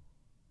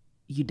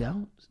 you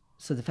don't?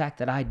 So the fact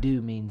that I do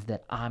means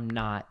that I'm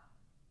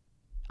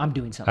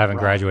doing something I haven't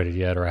wrong. graduated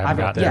yet, or I haven't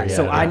got there yet.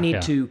 So I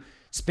need to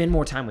spend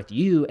more time with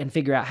you and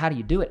figure out how do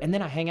you do it. And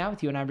then I hang out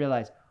with you and I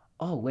realize,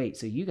 oh, wait,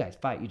 so you guys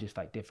fight, you just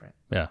fight different.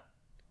 Yeah.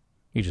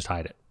 You just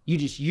hide it.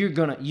 You're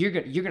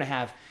gonna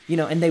have,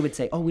 and they would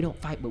say, oh, we don't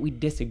fight, but we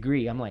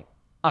disagree. I'm like,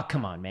 oh,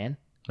 come on, man.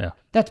 Yeah.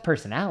 That's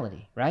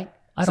personality, right?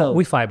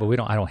 We fight, but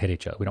I don't hit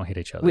each other. We don't hit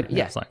each other.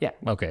 It's like,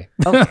 okay.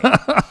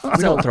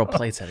 We don't throw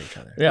plates at each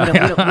other. Yeah.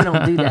 We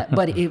don't do that.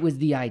 But it was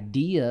the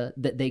idea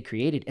that they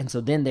created. And so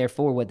then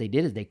therefore what they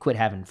did is they quit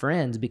having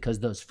friends because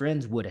those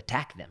friends would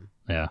attack them.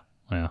 Yeah.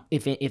 Yeah.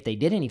 If they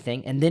did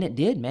anything. And then it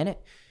did, man.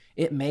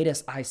 It made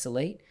us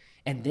isolate.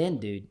 And then,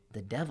 dude,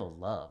 the devil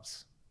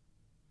loves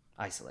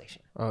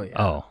isolation. Oh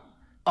yeah.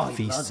 Oh, he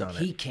Feasts loves it. on it.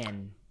 He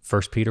can.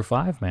 1 Peter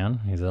 5,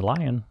 man. He's a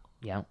lion.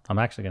 Yeah. I'm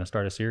actually going to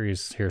start a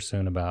series here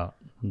soon about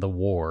the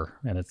war,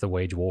 and it's the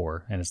wage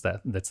war, and it's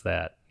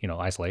that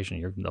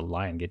isolation. The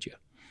lion gets you.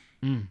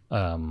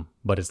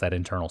 But it's that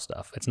internal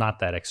stuff. It's not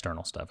that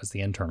external stuff. It's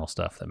the internal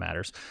stuff that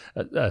matters.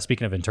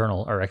 Speaking of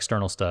internal or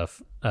external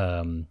stuff,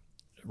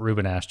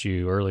 Ruben asked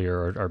you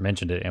earlier or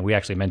mentioned it, and we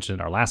actually mentioned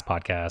in our last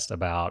podcast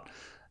about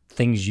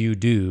things you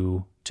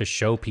do to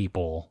show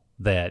people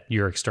that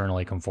you're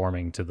externally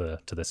conforming to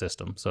the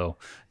system. So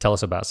tell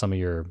us about some of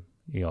your,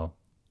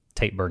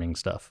 tape burning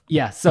stuff.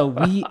 Yeah. So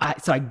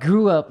I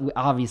grew up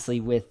obviously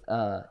with,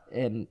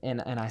 and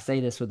I say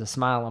this with a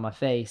smile on my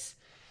face.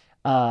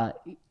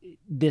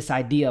 This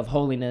idea of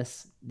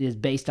holiness is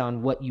based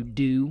on what you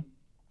do.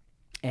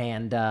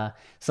 And,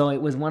 so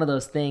it was one of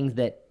those things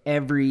that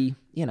every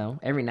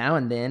now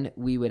and then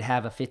we would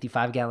have a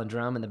 55-gallon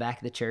drum in the back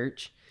of the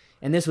church.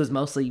 And this was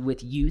mostly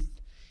with youth,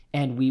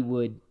 and we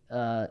would,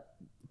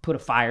 put a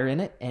fire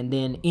in it. And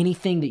then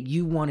anything that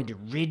you wanted to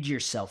rid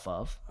yourself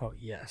of, Oh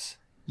yes.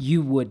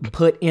 you would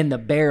put in the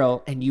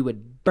barrel and you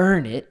would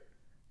burn it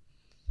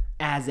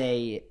as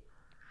a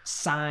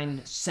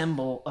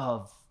symbol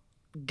of,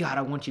 God,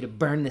 I want you to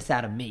burn this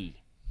out of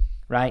me.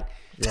 Right?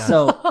 Yeah.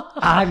 So,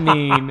 I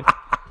mean,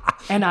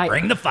 and I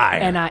Bring the fire.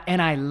 And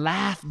I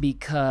laugh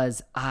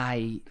because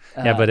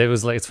but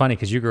it's funny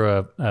because you grew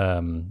up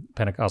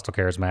Pentecostal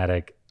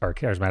charismatic or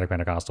charismatic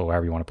Pentecostal,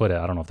 however you want to put it.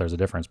 I don't know if there's a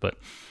difference, but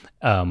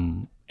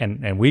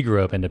and we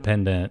grew up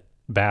independent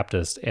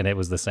Baptist, and it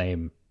was the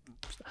same.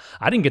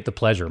 I didn't get the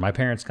pleasure. My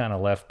parents kind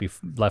of left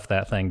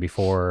that thing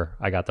before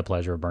I got the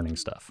pleasure of burning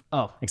stuff.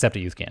 Oh, except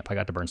at youth camp, I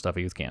got to burn stuff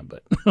at youth camp.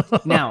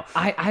 But now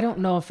I don't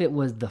know if it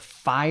was the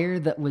fire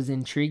that was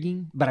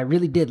intriguing, but I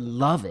really did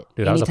love it.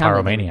 Dude, I was a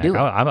pyromaniac.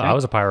 I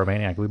was a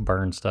pyromaniac. We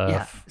burned stuff.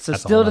 Yeah. So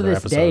that's still to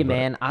this day,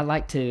 man, I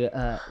like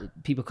to.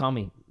 People call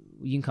me.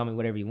 You can call me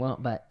whatever you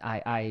want, but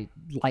I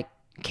like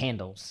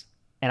candles,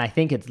 and I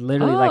think it's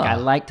literally like I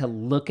like to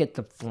look at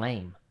the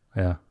flame.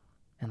 Yeah.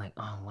 And like,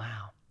 oh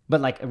wow. But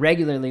like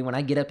regularly when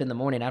I get up in the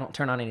morning, I don't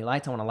turn on any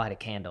lights. I want to light a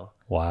candle.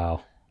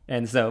 Wow.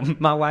 And so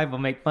my wife will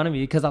make fun of me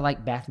because I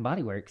like Bath and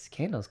Body Works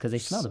candles because they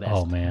smell the best.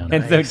 Oh man.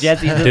 And so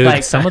Jesse's just dude,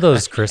 like some of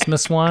those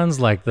Christmas ones,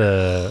 like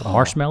the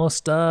marshmallow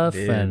stuff,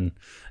 and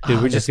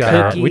we just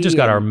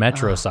got our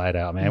Metro side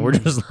out, man. We're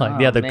just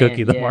like, the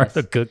cookie, the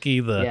Martha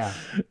cookie,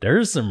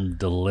 there's some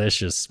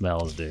delicious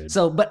smells, dude.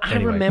 So, but I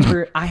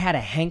remember I had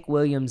a Hank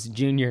Williams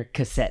Jr.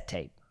 cassette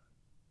tape.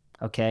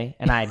 Okay.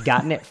 And I had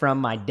gotten it from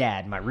my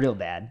dad, my real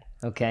dad.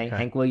 Okay.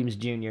 Hank Williams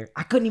Jr.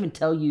 I couldn't even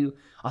tell you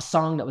a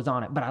song that was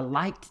on it, but I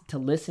liked to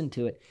listen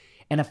to it.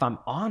 And if I'm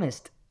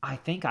honest, I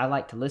think I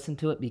like to listen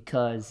to it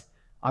because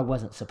I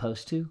wasn't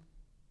supposed to.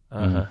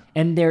 Uh-huh.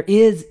 And there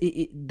is,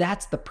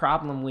 that's the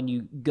problem when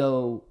you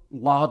go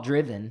law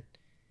driven,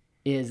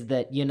 is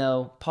that,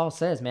 Paul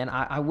says, man,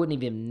 I wouldn't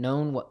even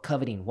known what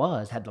coveting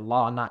was had the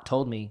law not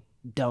told me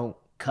don't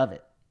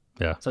covet.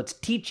 Yeah. So it's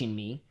teaching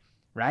me.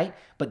 Right?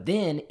 But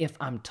then if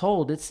I'm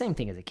told, it's the same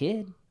thing as a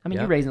kid. I mean,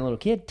 you're raising a little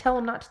kid, tell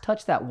them not to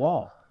touch that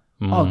wall.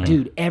 Mm. Oh,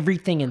 dude,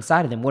 everything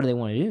inside of them, what do they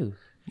want to do?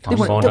 They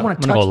want to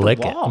touch the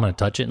wall. I'm going to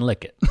touch it and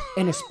lick it.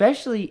 And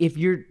especially if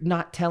you're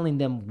not telling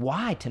them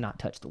why to not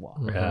touch the wall.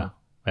 Yeah.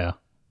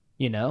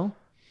 Yeah.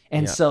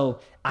 And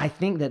so I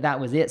think that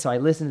was it. So I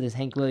listened to this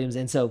Hank Williams,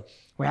 and so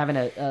we're having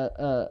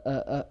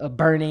a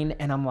burning,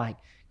 and I'm like,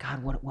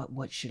 God,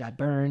 what should I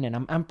burn?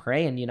 And I'm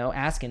praying,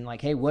 asking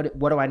like, hey, what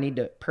do I need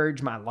to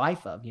purge my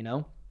life of,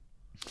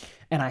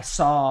 And I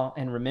saw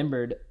and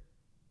remembered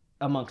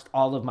amongst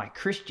all of my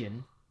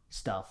Christian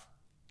stuff,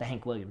 the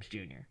Hank Williams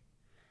Jr.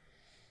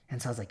 And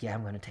so I was like, yeah,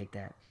 I'm going to take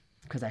that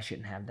because I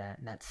shouldn't have that.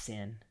 And that's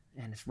sin.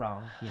 and it's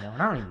wrong, and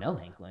I don't even know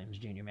Hank Williams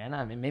Jr., man.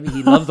 I mean, maybe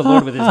he loves the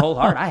Lord with his whole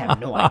heart. I have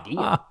no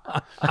idea.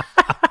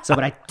 So,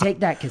 but I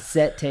take that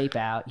cassette tape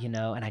out, and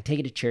I take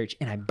it to church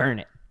and I burn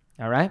it.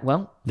 All right.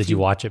 Well, did you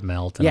watch it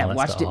melt? And yeah, all that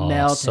watched stuff? it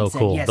melt. So and said,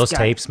 cool. yes, Those God.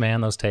 tapes,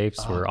 man. Those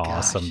tapes were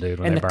awesome, dude.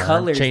 When And they the burned.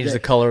 colors, Change the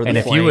color of the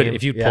And flame.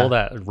 if you pull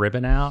that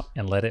ribbon out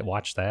and let it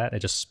watch that, it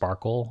just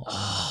sparkle.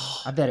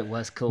 Oh, I bet it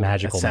was cool.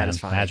 magical, That's man.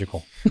 satisfying.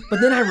 Magical.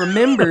 But then I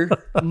remember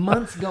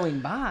months going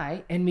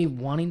by and me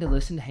wanting to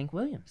listen to Hank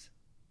Williams.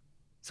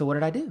 So what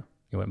did I do?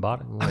 You went and bought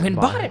it. I went and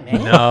bought it,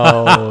 man.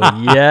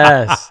 No,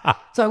 yes.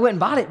 So I went and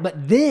bought it.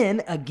 But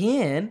then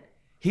again,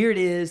 here it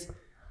is.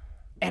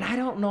 And I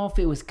don't know if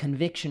it was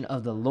conviction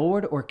of the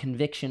Lord or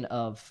conviction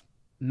of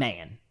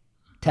man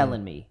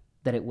telling me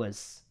that it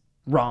was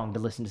wrong to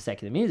listen to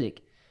secular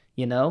music,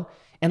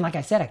 And like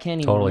I said, I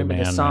can't even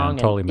remember the song.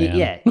 Totally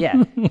man.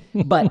 Yeah.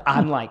 But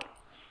I'm like,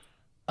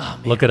 oh,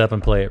 man. Look it up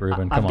and play it,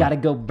 Ruben. Come I've got to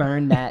on. go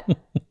burn that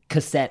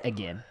cassette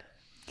again.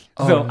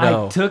 Oh, So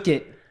no. I took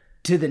it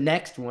to the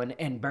next one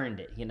and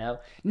burned it,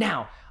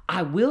 Now,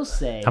 I will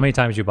say... How many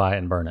times you buy it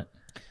and burn it?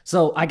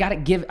 So I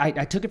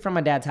took it from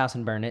my dad's house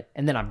and burned it,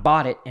 and then I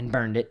bought it and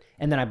burned it,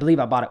 and then I believe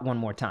I bought it one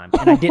more time,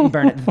 and I didn't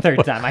burn it the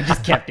third time. I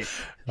just kept it.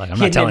 Like, I'm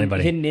not telling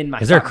anybody. Hidden in my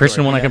Is there a sock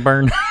Christian drawer, one I can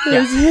burn?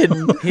 Yeah.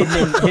 hidden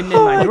in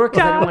my drawer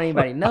because I didn't want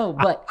anybody to know.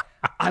 But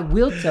I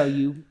will tell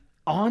you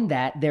on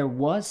that there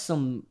was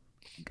some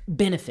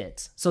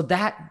benefits. So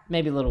that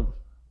maybe a little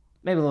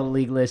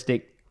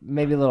legalistic,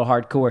 maybe a little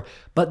hardcore,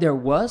 but there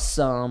was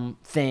some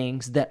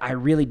things that I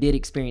really did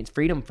experience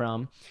freedom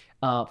from.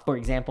 For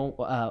example,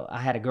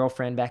 I had a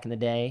girlfriend back in the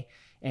day,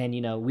 and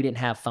we didn't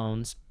have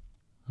phones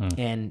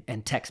and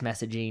text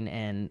messaging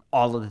and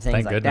all of the things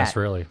Thank like goodness, that.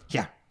 really.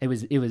 Yeah, it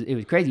was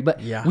crazy.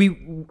 But Yeah.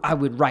 I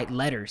would write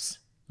letters.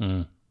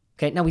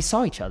 Okay, now we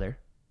saw each other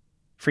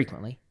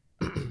frequently,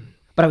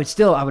 but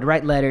I would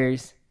write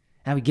letters.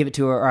 I would give it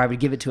to her, or I would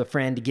give it to a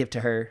friend to give to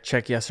her.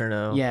 Check yes or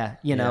no. Yeah,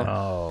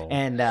 Oh.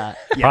 and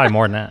Probably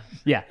more than that.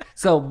 yeah.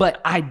 So,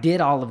 but I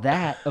did all of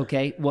that.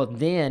 Okay. Well,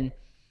 then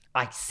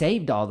I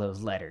saved all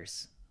those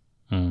letters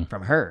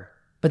from her,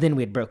 but then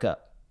we had broke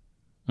up.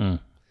 But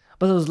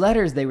those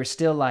letters, they were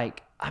still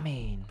like,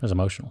 It was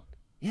emotional.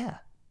 yeah.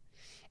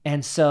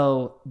 And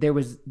so there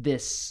was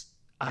this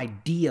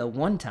idea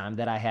one time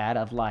that I had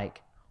of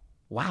like,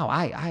 wow,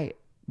 I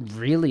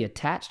really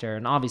attached her.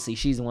 And obviously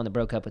she's the one that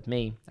broke up with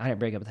me. I didn't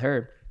break up with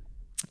her.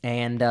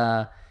 And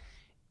I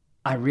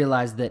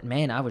realized that,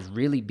 man, I was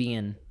really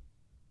being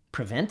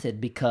prevented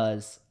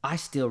because I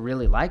still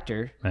really liked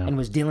her and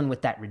was dealing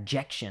with that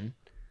rejection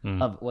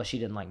of, well, she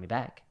didn't like me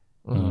back.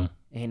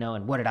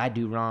 And what did I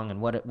do wrong, and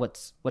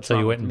what's So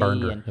wrong you went with and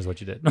burned me? her, is what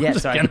you did. Yeah,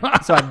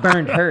 so I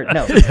burned her.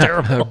 No, Threw her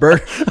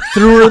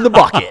in the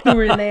bucket. threw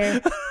her in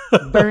there.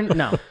 Burned.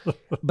 No,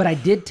 but I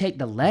did take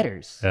the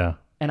letters Yeah.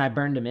 and I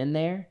burned them in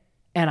there.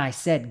 And I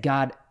said,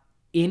 God,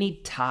 any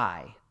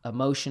tie,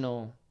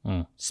 emotional,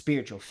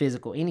 spiritual,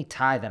 physical, any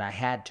tie that I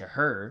had to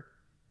her,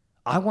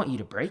 I want you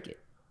to break it.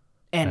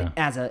 And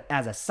as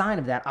a sign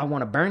of that, I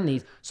want to burn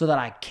these so that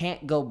I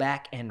can't go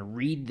back and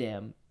read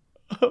them.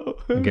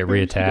 And get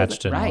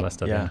reattached and all Right. that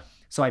stuff. Yeah.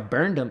 So I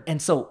burned them. And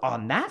so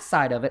on that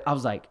side of it, I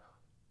was like,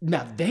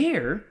 now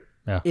there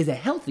is a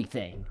healthy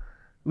thing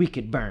we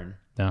could burn.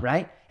 Yeah.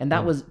 Right. And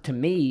that was to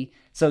me.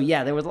 So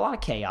yeah, there was a lot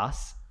of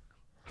chaos,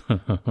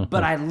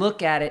 but I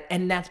look at it,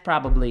 and that's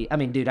probably, I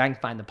mean, dude, I can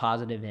find the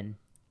positive in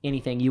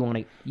anything you want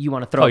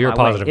to throw. Oh, you're my a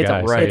positive way.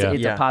 guy.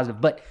 It's a positive.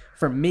 But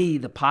for me,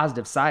 the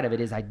positive side of it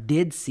is I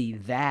did see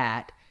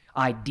that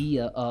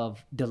idea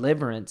of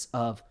deliverance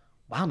of,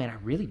 wow, man, I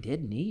really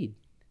did need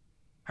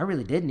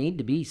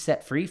to be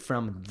set free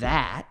from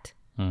that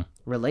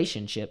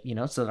relationship,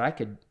 so that I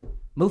could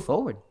move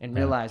forward and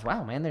realize,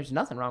 wow, man, there's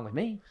nothing wrong with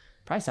me.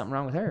 Probably something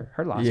wrong with her.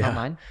 Her loss, not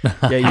mine.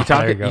 Yeah,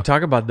 you go.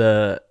 talk about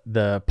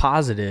the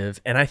positive,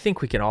 and I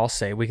think we can all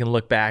say, we can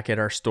look back at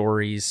our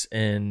stories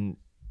and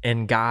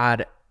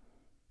God,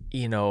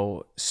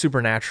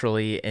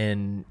 supernaturally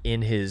and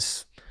in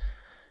his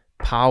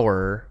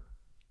power,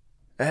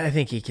 I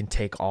think he can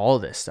take all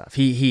this stuff.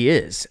 He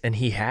is, and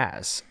he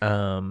has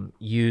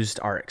used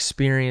our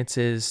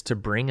experiences to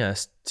bring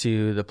us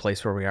to the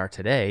place where we are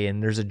today.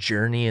 And there's a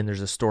journey and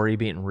there's a story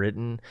being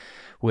written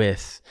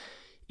with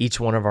each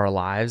one of our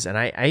lives. And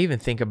I even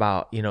think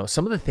about,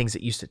 some of the things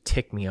that used to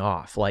tick me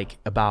off, like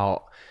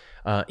about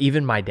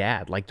even my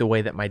dad, like the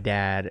way that my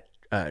dad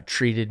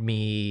treated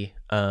me.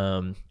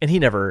 And he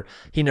never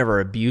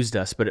abused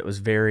us, but it was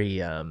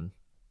very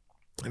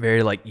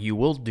like, you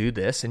will do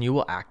this and you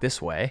will act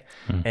this way.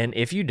 And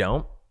if you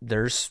don't,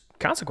 there's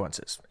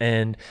consequences.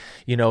 And,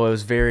 it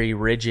was very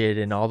rigid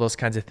and all those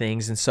kinds of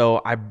things. And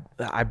so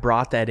I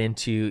brought that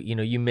into,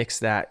 you mix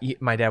that.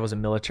 My dad was a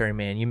military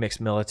man. You mix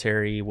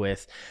military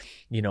with,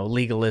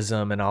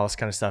 legalism and all this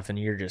kind of stuff. And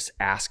you're just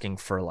asking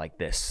for like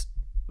this,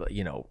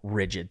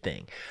 rigid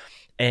thing.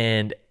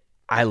 And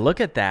I look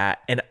at that,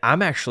 and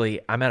I'm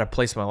at a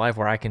place in my life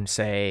where I can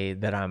say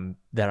that I'm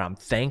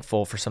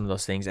thankful for some of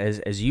those things.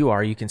 As you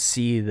are, you can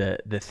see the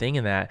thing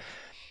in that,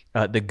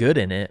 the good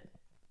in it.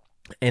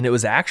 And it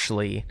was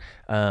actually,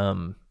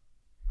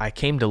 I I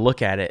came to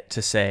look at it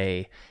to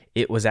say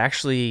it was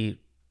actually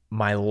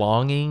my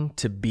longing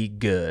to be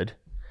good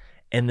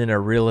and then a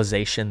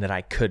realization that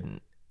I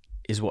couldn't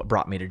is what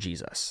brought me to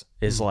Jesus.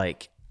 Is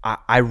like,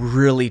 I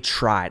really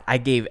tried. I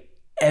gave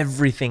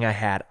everything I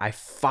had. I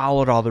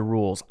followed all the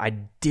rules. I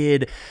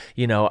did,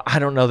 I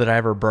don't know that I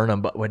ever burned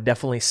them, but would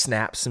definitely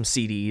snap some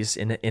CDs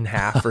in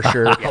half for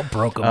sure.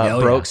 Broke them.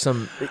 Broke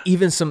some,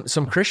 even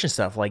some Christian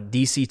stuff like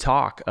DC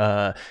Talk.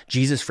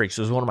 Jesus Freaks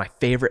was one of my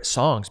favorite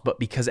songs, but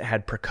because it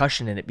had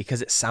percussion in it,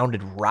 because it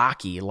sounded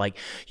rocky, like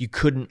you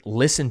couldn't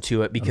listen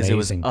to it because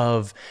Amazing. It was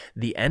of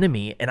the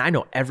enemy. And I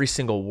know every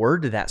single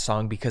word to that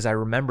song because I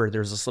remember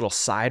there's this little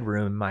side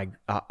room in my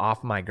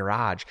off my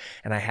garage,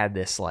 and I had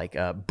this like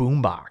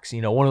boom box,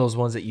 one of those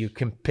ones that you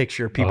can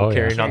picture people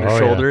carrying on their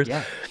shoulders.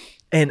 Yeah.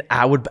 And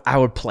I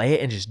would play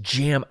it and just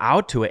jam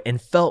out to it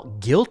and felt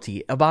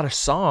guilty about a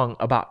song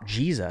about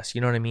Jesus.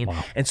 You know what I mean?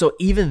 Wow. And so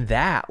even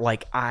that,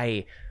 like,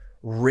 I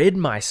rid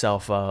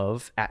myself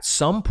of at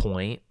some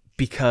point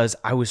because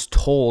I was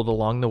told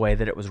along the way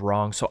that it was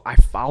wrong. So I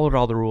followed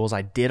all the rules.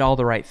 I did all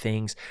the right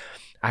things.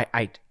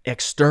 I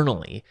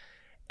externally,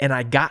 and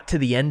I got to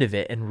the end of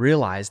it and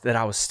realized that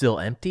I was still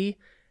empty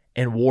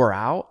and wore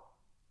out.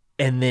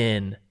 And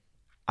then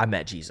I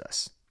met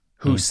Jesus,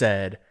 who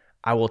said,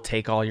 I will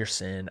take all your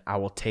sin. I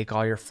will take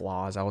all your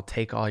flaws. I will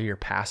take all your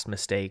past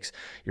mistakes,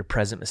 your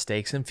present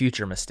mistakes, and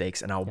future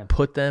mistakes, and I will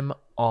put them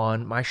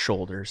on my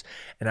shoulders,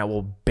 and I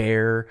will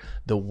bear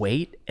the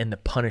weight and the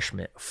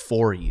punishment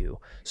for you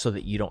so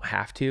that you don't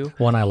have to.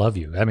 Well, and I love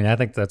you. I mean, I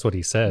think that's what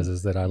he says,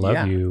 is that I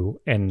love you,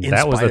 and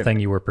that was the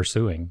thing you were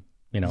pursuing,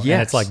 Yes.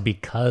 And it's like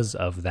because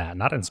of that,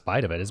 not in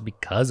spite of it, it's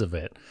because of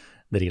it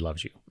that he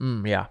loves you.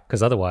 Yeah.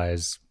 Because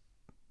otherwise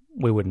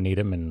we wouldn't need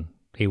him and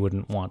he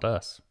wouldn't want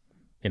us.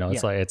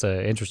 It's like, it's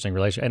an interesting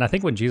relation. And I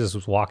think when Jesus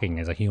was walking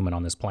as a human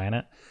on this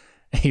planet,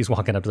 he's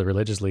walking up to the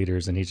religious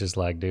leaders and he's just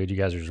like, dude, you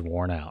guys are just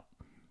worn out.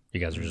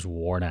 You guys are just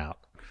worn out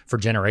for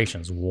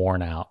generations,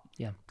 worn out.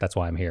 Yeah. That's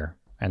why I'm here.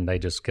 And they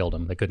just killed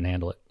him. They couldn't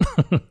handle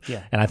it.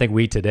 Yeah. And I think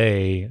we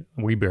today,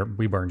 we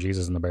burn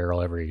Jesus in the barrel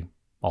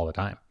all the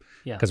time.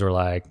 Yeah. Because we're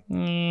like,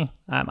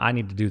 I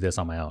need to do this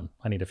on my own.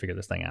 I need to figure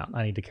this thing out.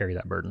 I need to carry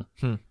that burden.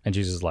 And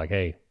Jesus is like,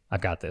 hey,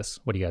 I've got this.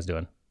 What are you guys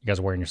doing? You guys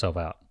are wearing yourself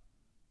out.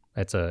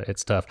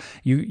 It's tough.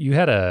 You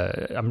had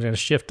I'm going to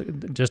shift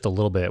just a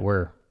little bit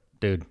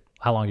dude,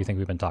 how long do you think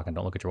we've been talking?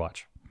 Don't look at your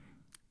watch.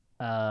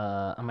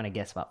 I'm going to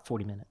guess about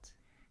 40 minutes.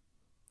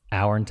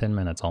 Hour and 10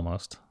 minutes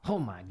almost. Oh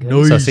my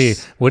goodness. Nice.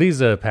 So see,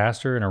 Woody's a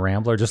pastor and a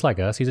rambler just like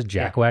us. He's a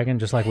jackwagon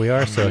just like we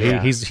are. So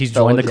he's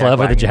joined the club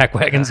of the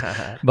jackwagons.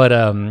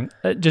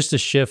 But just to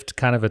shift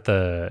kind of at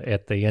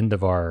the end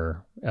of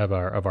our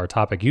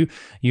topic,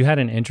 you had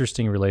an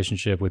interesting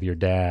relationship with your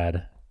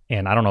dad.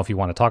 And I don't know if you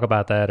want to talk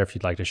about that or if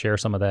you'd like to share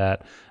some of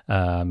that,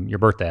 your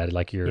birth dad,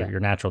 like your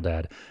natural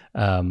dad,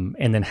 and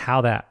then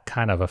how that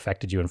kind of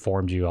affected you and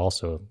formed you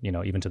also,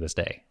 even to this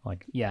day.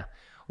 Like, yeah.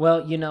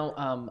 Well,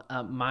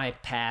 my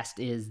past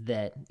is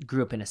that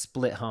grew up in a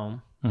split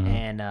home. Mm-hmm.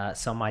 And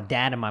so my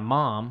dad and my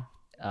mom,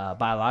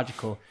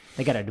 biological,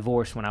 they got a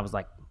divorce when I was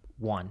like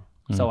 1.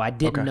 Mm-hmm. So I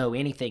didn't know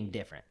anything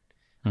different.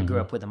 I grew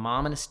up with a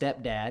mom and a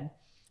stepdad,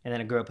 and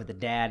then I grew up with a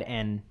dad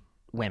and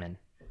women.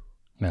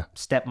 Yeah.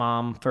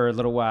 Stepmom for a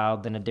little while,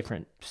 then a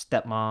different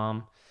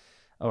stepmom,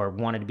 or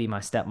wanted to be my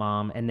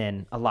stepmom, and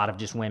then a lot of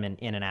just women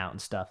in and out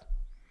and stuff.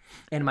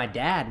 And my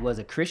dad was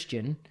a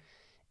Christian,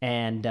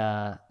 and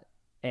I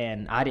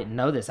didn't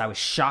know this. I was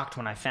shocked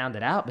when I found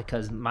it out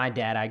because my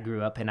dad, I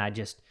grew up and I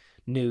just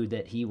knew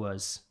that he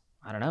was,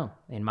 I don't know,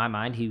 in my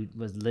mind, he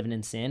was living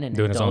in sin and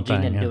doing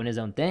indulging and doing his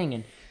own thing.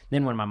 And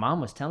then when my mom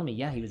was telling me,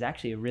 he was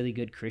actually a really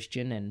good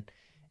Christian and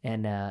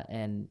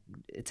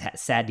it's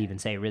sad to even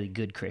say a really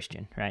good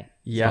Christian, right?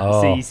 Yeah.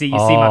 So you see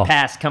my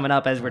past coming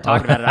up as we're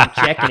talking about it. I'm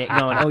checking it,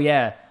 going, "Oh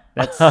yeah,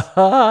 that's they're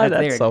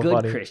so a good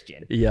funny.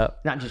 Christian. Yeah,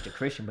 not just a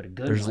Christian, but a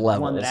good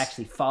one that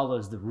actually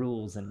follows the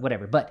rules and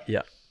whatever." But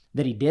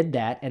that he did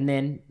that, and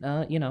then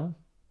my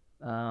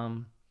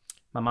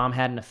mom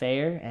had an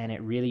affair, and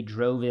it really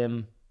drove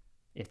him.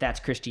 If that's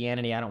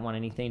Christianity, I don't want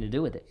anything to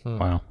do with it.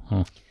 Wow.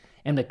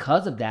 And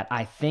because of that,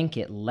 I think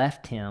it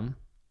left him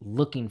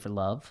looking for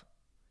love.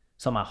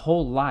 So my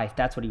whole life,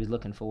 that's what he was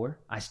looking for.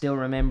 I still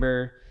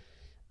remember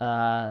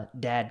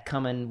Dad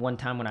coming one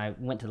time when I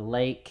went to the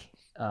lake,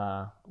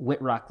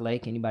 Whitrock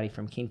Lake. Anybody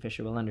from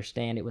Kingfisher will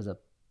understand. It was a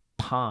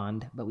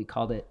pond, but we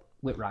called it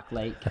Whitrock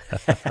Lake.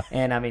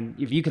 And I mean,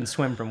 if you can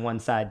swim from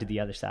one side to the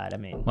other side, I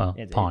mean,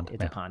 it's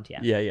a pond,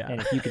 yeah. And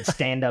if you could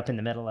stand up in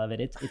the middle of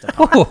it, it's a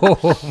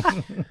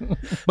pond.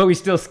 But we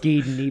still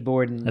skied and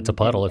kneeboarded. It's a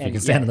puddle if you can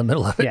stand in the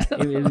middle of it.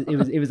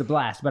 It was a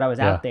blast. But I was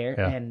out there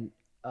and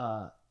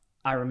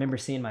I remember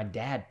seeing my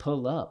dad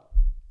pull up,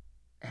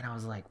 and I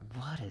was like,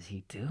 what is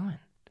he doing?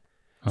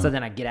 So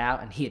then I get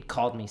out, and he had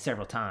called me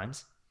several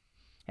times,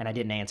 and I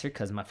didn't answer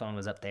because my phone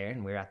was up there,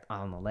 and we were out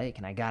on the lake,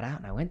 and I got out,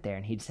 and I went there,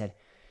 and he'd said,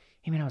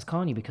 hey, man, I was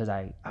calling you because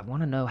I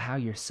want to know how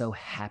you're so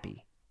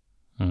happy.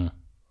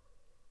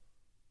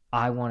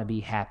 I want to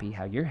be happy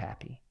how you're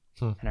happy.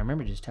 And I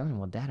remember just telling him,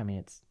 well, Dad, I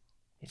mean,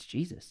 it's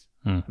Jesus.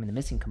 I mean, the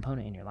missing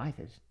component in your life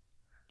is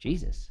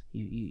Jesus,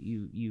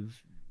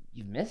 you've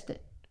missed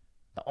it.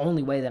 The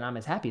only way that I'm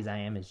as happy as I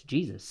am is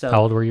Jesus. So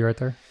how old were you right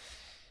there?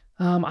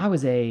 I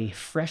was a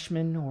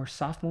freshman or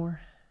sophomore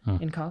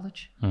in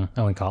college.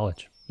 Oh, in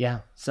college.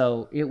 Yeah.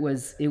 So it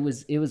was I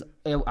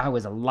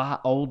was a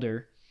lot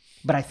older,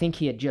 but I think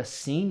he had just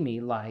seen me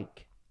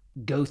like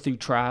go through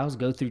trials,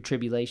 go through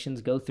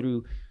tribulations, go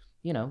through,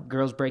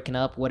 girls breaking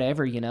up,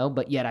 whatever,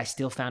 but yet I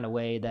still found a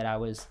way that I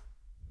was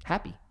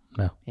happy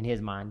in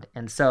his mind.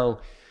 And so,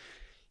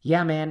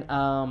 yeah,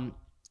 man,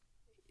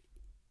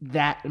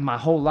 that my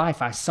whole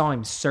life I saw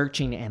him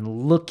searching and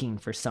looking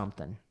for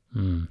something.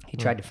 He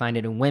tried to find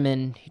it in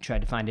women. He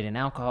tried to find it in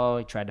alcohol.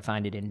 He tried to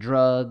find it in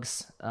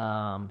drugs.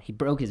 He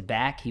broke his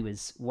back. He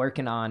was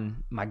working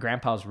on my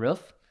grandpa's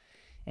roof,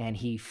 and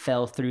he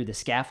fell through the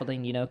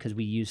scaffolding, because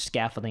we used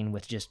scaffolding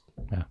with just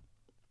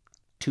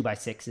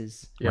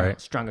 2x6s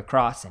strung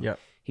across. And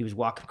he was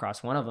walking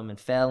across one of them and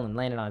fell and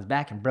landed on his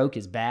back and broke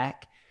his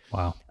back.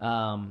 Wow.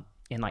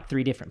 In like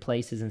 3 different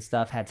places and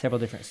stuff, had several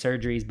different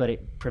surgeries, but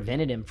it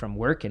prevented him from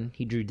working.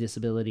 He drew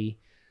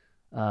disability.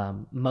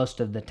 Most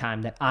of the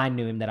time that I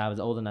knew him, that I was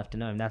old enough to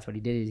know him, that's what he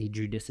did, is he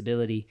drew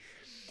disability.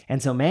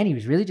 And so, man, he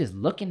was really just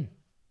looking,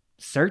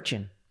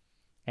 searching.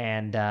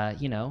 And,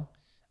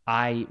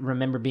 I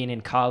remember being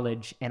in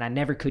college and I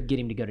never could get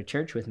him to go to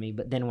church with me.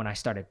 But then when I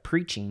started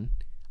preaching,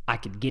 I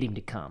could get him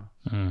to come.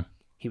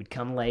 He would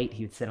come late.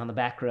 He would sit on the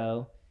back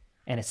row.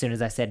 And as soon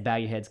as I said, bow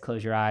your heads,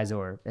 close your eyes,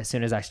 or as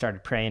soon as I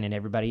started praying and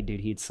everybody,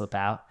 he'd slip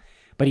out.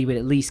 But he would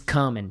at least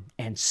come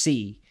and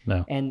see.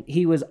 No. And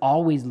he was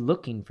always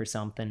looking for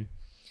something.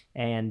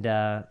 And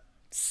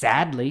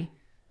sadly,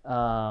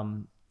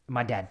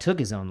 my dad took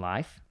his own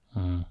life.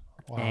 Wow.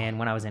 And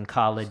when I was in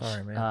college,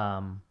 Sorry,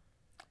 man.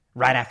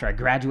 right after I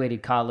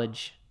graduated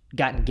college,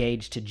 got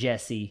engaged to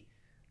Jessie,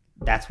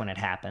 that's when it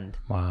happened.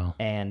 Wow.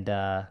 And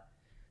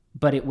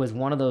but it was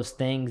one of those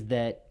things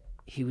that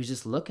he was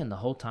just looking the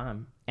whole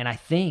time. And I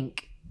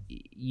think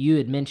you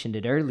had mentioned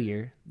it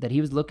earlier, that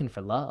he was looking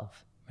for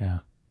love. Yeah.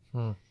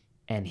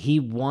 And he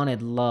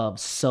wanted love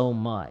so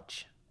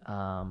much.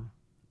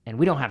 And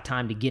we don't have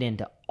time to get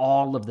into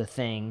all of the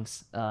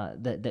things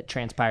that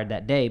transpired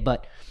that day,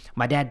 but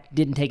my dad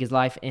didn't take his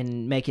life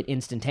and make it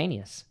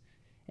instantaneous.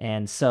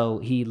 And so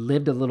he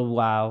lived a little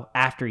while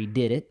after he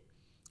did it,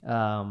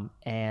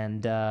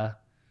 and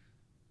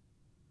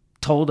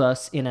told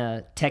us in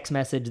a text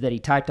message that he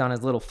typed on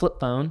his little flip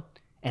phone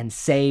and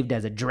saved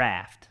as a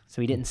draft.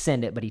 So he didn't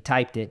send it, but he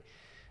typed it.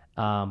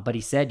 But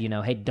he said,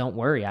 hey, don't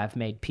worry, I've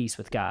made peace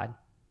with God.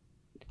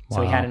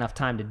 So he had enough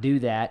time to do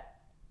that.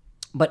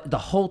 But the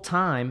whole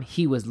time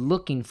he was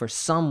looking for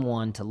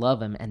someone to love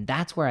him. And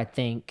that's where I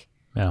think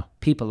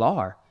people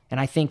are. And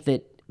I think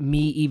that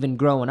me, even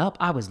growing up,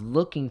 I was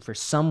looking for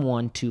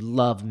someone to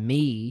love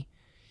me.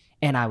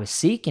 And I was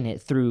seeking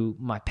it through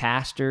my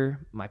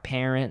pastor, my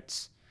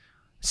parents,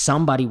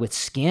 somebody with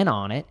skin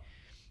on it.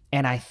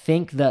 And I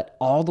think that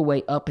all the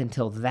way up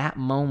until that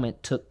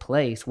moment took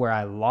place where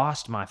I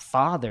lost my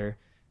father,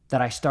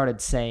 that I started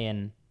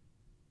saying,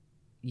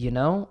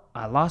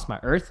 I lost my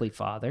earthly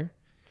father.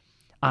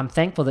 I'm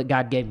thankful that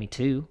God gave me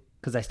 2,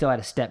 because I still had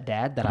a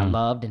stepdad that I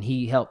loved, and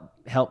he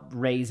helped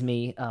raise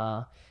me,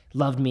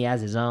 loved me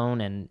as his own,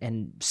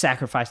 and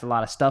sacrificed a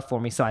lot of stuff for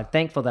me. So I'm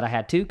thankful that I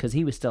had 2, because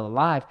he was still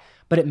alive.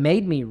 But it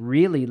made me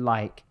really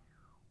like,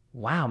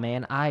 wow,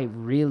 man, I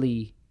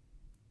really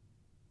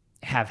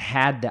have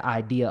had the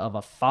idea of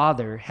a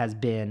father has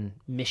been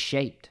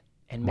misshaped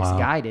and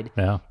misguided.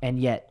 Yeah. And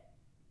yet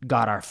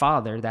God our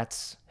Father,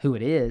 that's who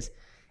it is.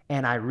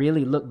 And I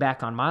really look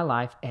back on my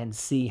life and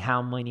see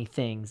how many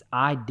things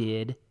I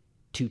did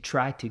to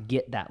try to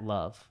get that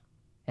love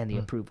and the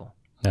approval,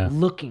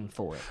 looking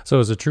for it. So it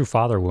was a true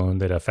father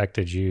wound that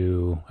affected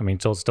you. I mean,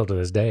 still to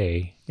this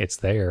day, it's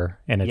there.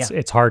 And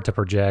it's hard to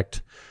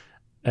project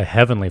a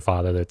heavenly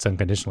father that's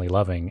unconditionally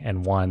loving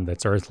and one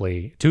that's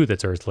earthly, 2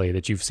 that's earthly,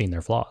 that you've seen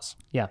their flaws.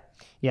 Yeah.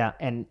 Yeah.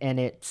 And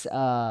it's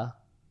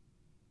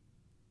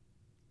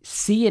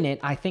seeing it,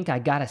 I think I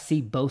got to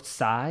see both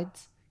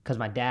sides, because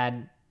my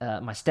dad,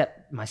 my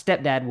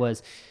stepdad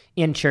was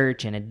in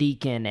church and a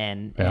deacon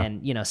and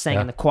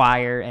sang in the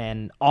choir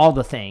and all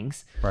the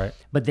things. Right.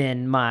 But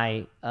then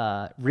my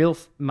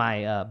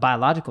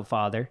biological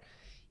father,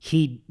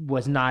 he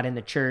was not in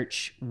the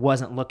church,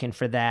 wasn't looking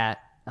for that,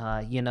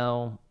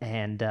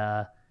 and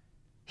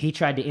he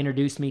tried to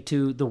introduce me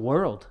to the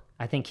world.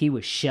 I think he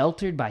was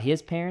sheltered by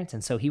his parents,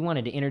 and so he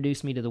wanted to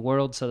introduce me to the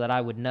world so that I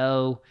would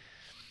know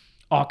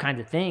all kinds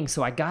of things.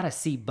 So I got to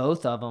see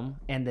both of them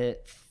and the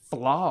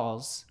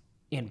flaws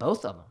in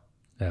both of them.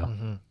 Yeah.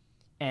 Mm-hmm.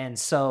 And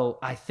so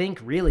I think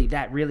really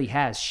that really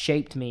has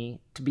shaped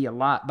me to be a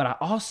lot. But I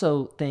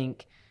also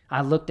think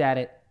I looked at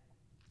it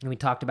and we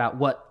talked about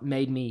what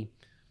made me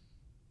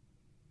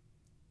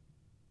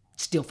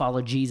still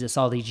follow Jesus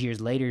all these years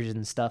later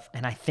and stuff.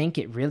 And I think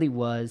it's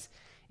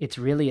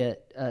really a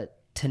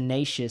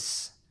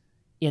tenacious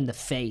in the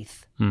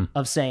faith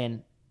of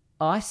saying,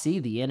 oh, I see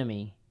the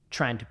enemy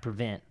trying to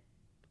prevent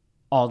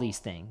all these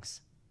things.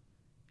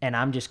 And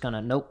I'm just going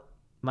to, nope,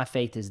 my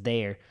faith is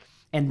there.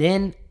 And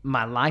then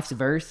my life's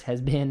verse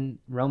has been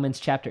Romans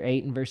chapter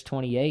 8 and verse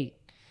 28.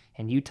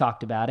 And you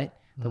talked about it,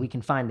 that we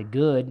can find the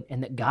good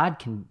and that God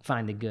can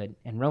find the good.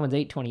 And Romans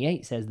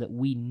 8:28 says that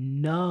we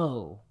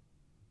know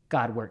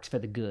God works for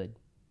the good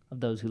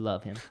of those who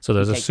love him. So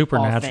there's a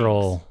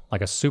supernatural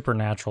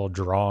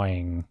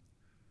drawing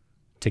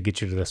to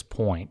get you to this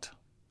point.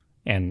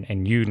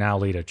 And you now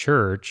lead a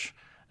church.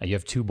 You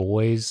have 2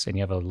 boys and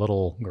you have a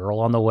little girl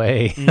on the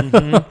way.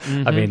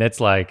 I mean, it's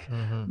like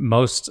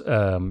most,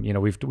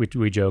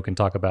 we joke and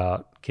talk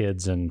about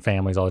kids and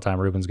families all the time.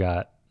 Ruben's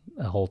got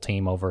a whole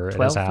team over at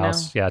his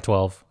house. Now? Yeah,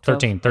 12,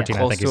 13, Yeah,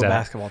 I think he said.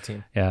 basketball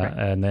team. Yeah,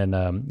 right. And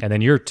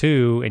then you're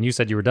 2, and you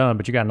said you were done,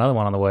 but you got another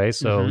one on the way,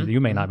 so you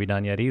may not be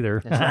done yet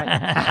either. That's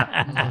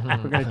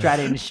right. We're going to try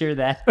to ensure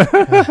that.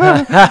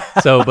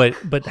 So,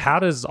 but how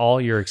does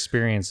all your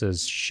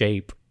experiences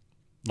shape,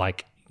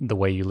 like, the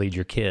way you lead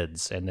your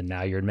kids, and then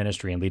now you're in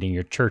ministry and leading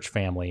your church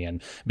family?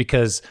 And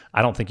because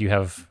I don't think you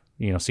have,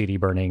 CD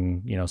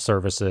burning,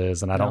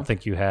 services, and I don't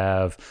think you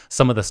have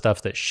some of the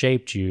stuff that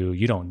shaped you.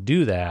 You don't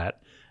do that.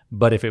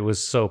 But if it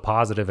was so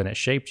positive and it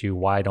shaped you,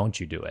 why don't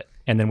you do it?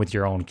 And then with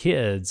your own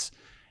kids,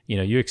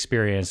 you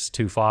experience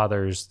 2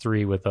 fathers,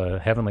 3 with a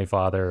heavenly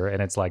father,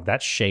 and it's like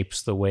that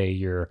shapes the way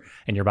you're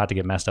about to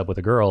get messed up with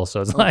a girl. So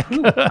it's like,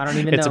 I don't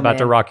even it's know, about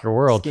to man. rock your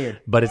world. Scared.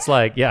 But it's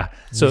like, yeah.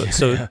 So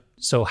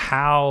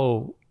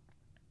how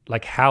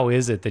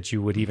is it that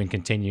you would even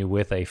continue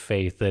with a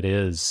faith that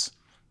is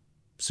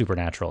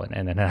supernatural,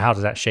 and how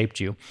does that shape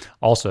you?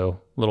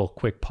 Also, little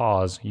quick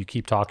pause. You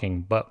keep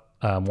talking, but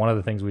one of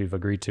the things we've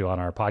agreed to on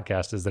our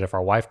podcast is that if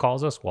our wife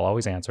calls us, we'll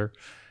always answer.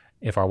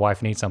 If our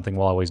wife needs something,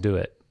 we'll always do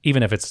it,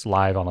 even if it's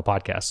live on the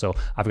podcast. So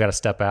I've got to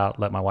step out,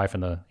 let my wife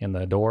in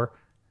the door.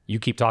 You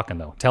keep talking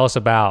though. Tell us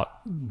about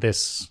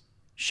this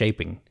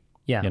shaping.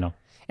 Yeah.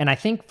 And I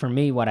think for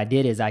me, what I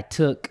did is I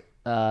took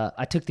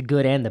the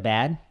good and the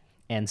bad.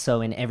 And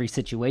so in every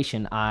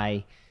situation,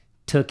 I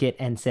took it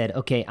and said,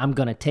 okay, I'm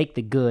going to take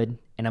the good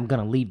and I'm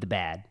going to leave the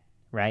bad.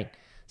 Right.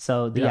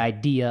 So the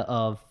idea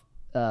of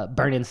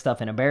burning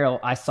stuff in a barrel,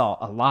 I saw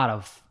a lot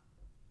of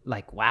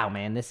like, wow,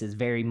 man, this is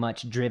very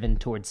much driven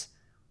towards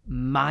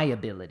my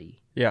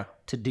ability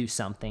to do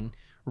something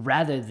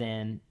rather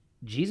than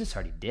Jesus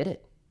already did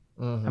it.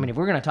 I mean, if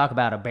we're going to talk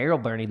about a barrel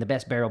burning, the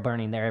best barrel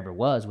burning there ever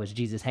was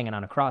Jesus hanging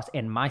on a cross,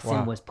 and my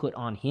sin was put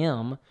on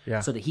him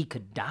so that he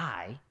could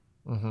die,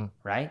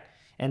 right?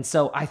 And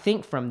so I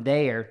think from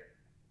there,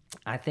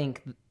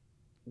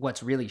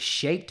 what's really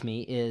shaped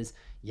me is,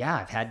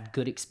 I've had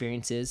good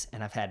experiences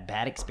and I've had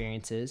bad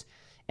experiences,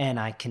 and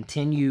I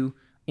continue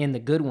in the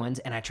good ones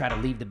and I try to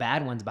leave the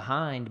bad ones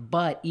behind.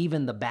 But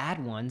even the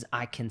bad ones,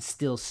 I can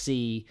still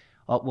see,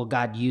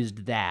 God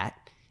used that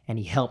and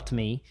he helped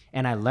me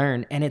and I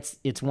learned. And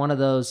it's one of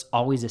those,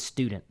 always a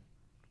student.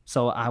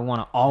 So I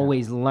want to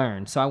always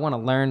learn. So I want to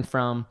learn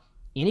from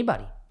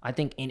anybody. I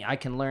think I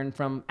can learn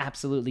from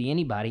absolutely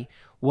anybody,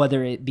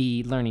 whether it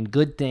be learning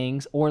good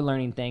things or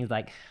learning things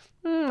like,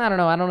 I don't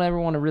know, I don't ever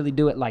want to really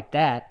do it like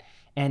that.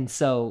 And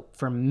so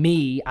for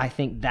me, I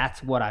think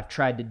that's what I've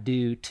tried to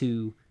do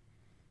to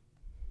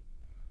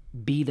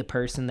be the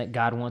person that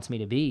God wants me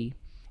to be,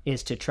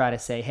 is to try to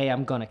say, hey,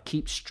 I'm going to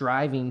keep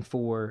striving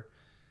for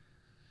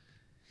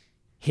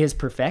his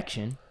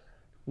perfection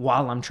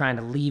while I'm trying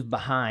to leave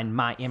behind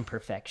my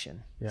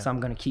imperfection. Yeah. So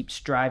I'm going to keep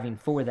striving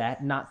for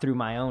that, not through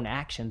my own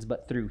actions,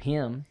 but through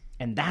him.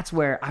 And that's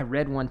where I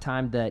read one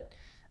time that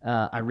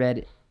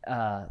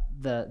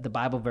the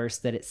Bible verse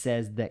that it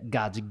says that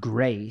God's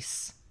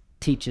grace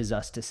teaches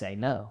us to say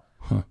no.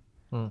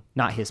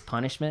 Not his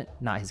punishment,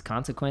 not his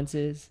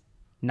consequences,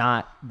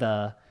 not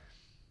the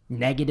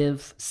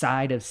negative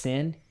side of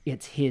sin.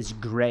 It's his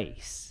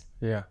grace.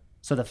 Yeah.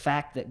 So the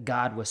fact that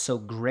God was so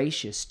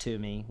gracious to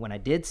me when I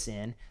did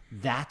sin,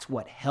 that's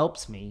what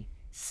helps me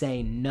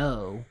say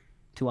no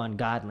to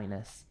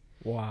ungodliness.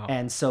 Wow.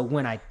 And so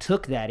when I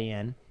took that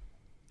in,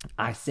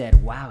 I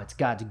said, wow, it's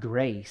God's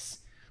grace.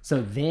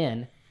 So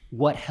then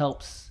what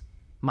helps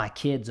my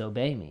kids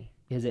obey me?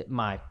 Is it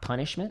my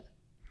punishment?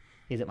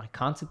 Is it my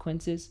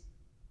consequences?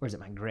 Or is it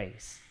my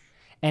grace?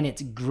 And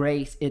it's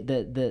grace.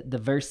 The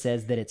verse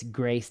says that it's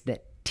grace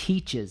that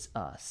teaches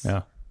us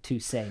to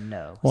say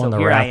no. Well, so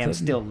here I am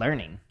still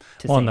learning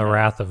to say no. The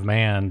wrath of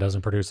man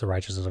doesn't produce the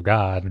righteousness of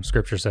God. And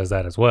Scripture says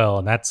that as well.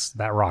 And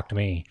that rocked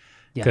me.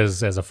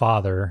 Because as a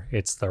father,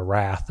 it's the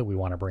wrath that we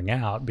want to bring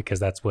out, because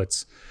that's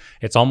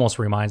it's almost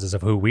reminds us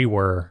of who we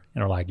were.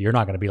 And we're like, you're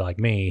not going to be like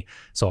me.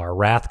 So our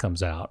wrath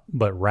comes out,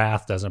 but man's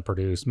wrath doesn't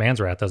produce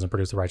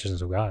the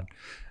righteousness of God.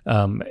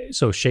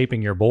 So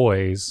shaping your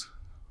boys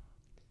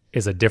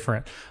is a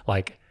different,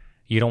 like,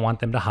 you don't want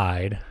them to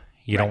hide.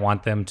 You don't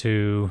want them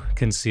to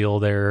conceal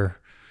their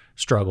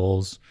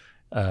struggles.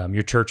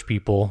 Your church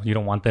people, you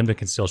don't want them to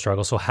conceal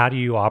struggles. So how do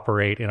you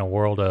operate in a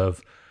world of,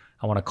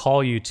 I want to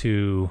call you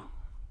to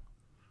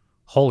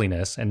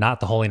holiness, and not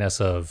the holiness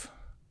of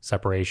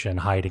separation,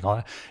 hiding, all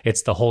that.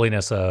 It's the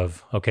holiness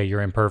of, okay,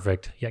 you're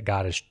imperfect, yet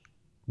God is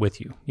with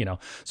you,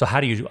 So how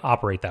do you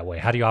operate that way?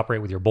 How do you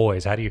operate with your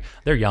boys?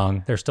 They're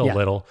young, they're still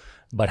little,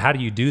 but how do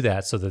you do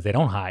that so that they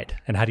don't hide?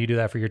 And how do you do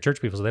that for your church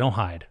people so they don't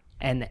hide?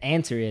 And the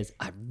answer is,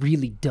 I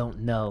really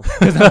don't know,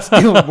 because I'm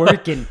still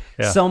working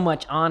so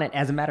much on it.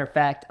 As a matter of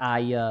fact,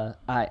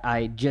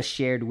 I just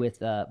shared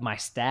with my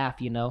staff,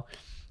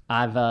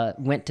 I've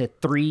went to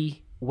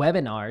 3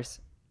 webinars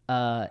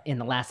in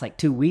the last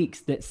 2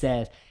 weeks that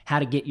says how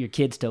to get your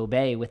kids to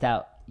obey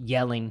without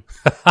yelling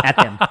at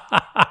them.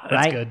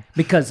 Right? Good.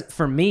 Because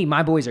for me,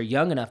 my boys are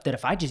young enough that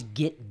if I just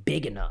get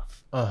big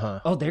enough,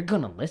 they're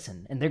going to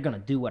listen and they're going to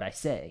do what I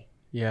say.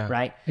 Yeah.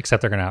 Right. Except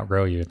they're going to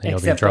outgrow you. And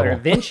you'll be in Except for trouble.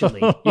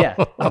 eventually,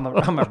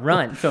 I'm a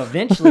run. So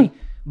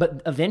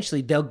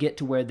eventually they'll get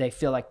to where they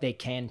feel like they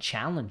can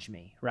challenge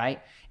me.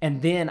 Right.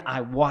 And then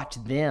I watch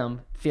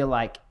them feel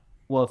like,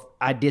 well, if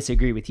I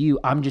disagree with you,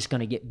 I'm just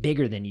going to get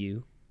bigger than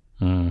you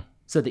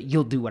so that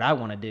you'll do what I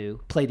want to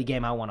do, play the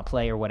game I want to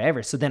play or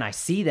whatever. So then I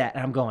see that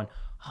and I'm going,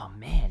 oh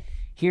man,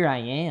 here I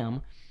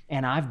am.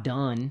 And I've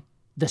done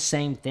the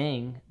same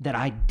thing that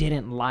I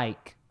didn't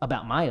like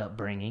about my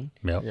upbringing.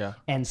 Yep. Yeah.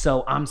 And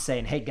so I'm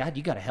saying, hey, God,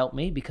 you got to help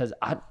me because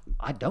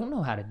I don't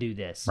know how to do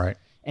this. Right.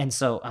 And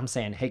so I'm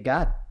saying, hey,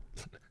 God,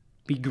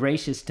 be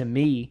gracious to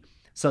me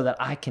so that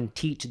I can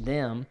teach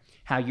them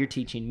how you're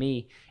teaching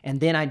me. And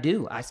then I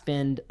do. I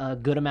spend a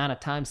good amount of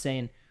time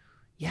saying,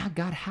 yeah,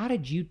 God, how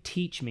did you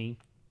teach me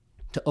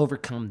to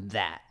overcome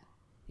that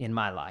in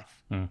my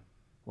life?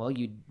 Well,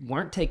 you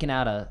weren't taking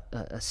out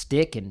a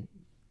stick and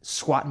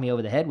swatting me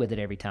over the head with it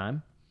every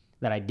time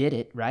that I did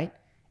it, right?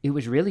 It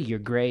was really your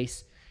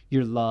grace,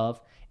 your love,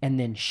 and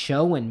then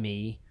showing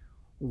me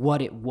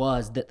what it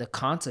was that the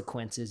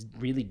consequences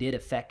really did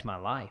affect my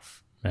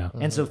life. Yeah.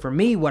 And so for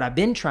me, what I've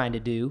been trying to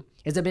do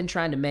is I've been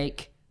trying to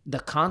make the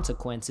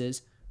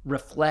consequences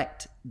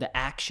reflect the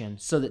action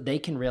so that they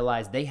can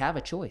realize they have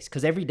a choice.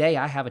 Because every day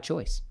I have a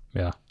choice.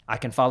 Yeah. I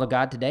can follow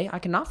God today. I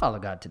cannot follow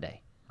God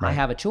today. Right. I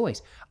have a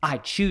choice. I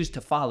choose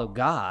to follow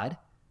God,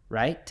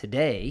 right,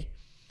 today,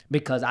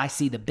 because I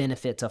see the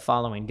benefits of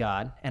following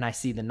God and I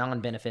see the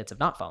non-benefits of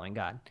not following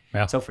God.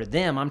 Yeah. So for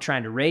them, I'm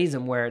trying to raise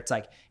them where it's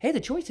like, hey, the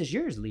choice is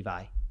yours,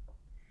 Levi.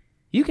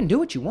 You can do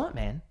what you want,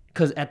 man.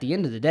 Because at the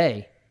end of the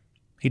day,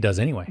 he does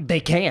anyway. They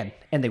can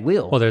and they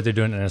will. Well, they're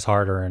doing it and it's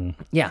harder and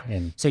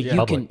So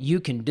public. you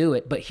can do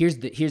it, but here's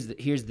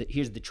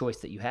the choice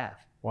that you have.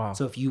 Wow.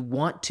 So if you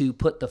want to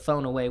put the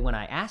phone away when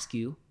I ask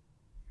you,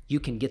 you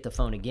can get the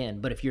phone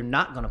again. But if you're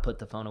not going to put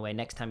the phone away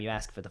next time you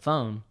ask for the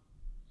phone,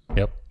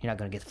 you're not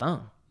going to get the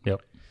phone.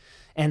 Yep.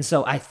 And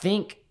so I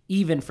think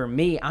even for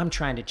me, I'm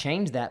trying to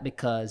change that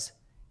because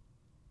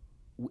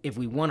if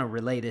we want to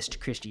relay this to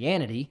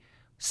Christianity,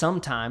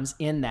 sometimes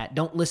in that,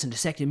 don't listen to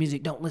secular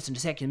music, don't listen to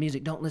secular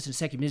music, don't listen to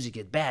secular music,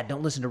 it's bad,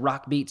 don't listen to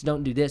rock beats,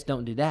 don't do this,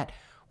 don't do that.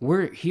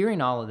 We're hearing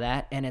all of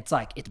that and it's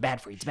like, it's bad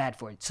for you, it's bad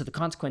for you. So the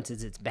consequence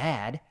is it's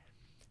bad,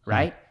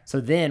 right?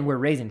 So then we're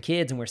raising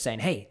kids and we're saying,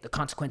 hey, the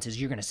consequences,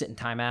 you're going to sit in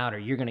timeout or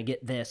you're going to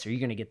get this or you're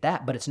going to get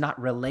that, but it's not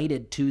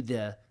related to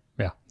the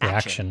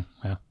action.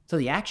 Yeah. So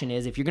the action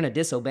is if you're going to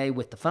disobey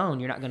with the phone,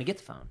 you're not going to get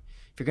the phone.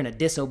 If you're going to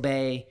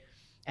disobey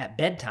at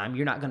bedtime,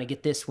 you're not going to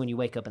get this when you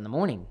wake up in the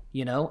morning,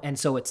 And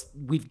so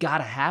we've got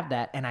to have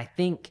that. And I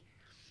think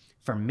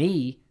for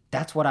me,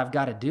 that's what I've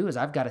got to do is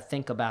I've got to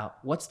think about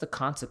what's the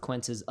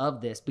consequences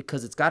of this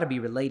because it's got to be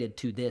related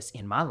to this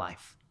in my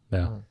life.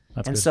 Yeah.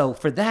 That's and good. so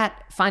for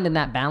that, finding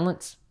that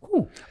balance.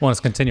 Well, it's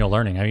continual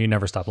learning. I mean, you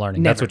never stop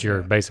learning. That's what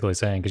you're basically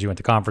saying because you went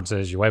to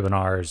conferences, your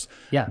webinars,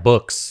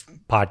 books,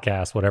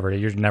 podcasts, whatever.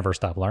 You never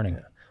stop learning.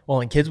 Yeah.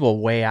 Well, and kids will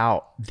weigh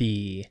out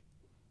the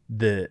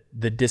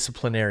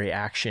disciplinary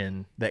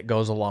action that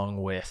goes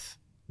along with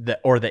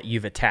that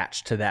you've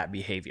attached to that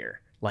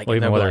behavior. Like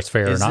even whether it's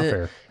fair or not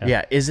fair.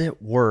 Yeah. Is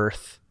it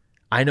worth?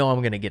 I know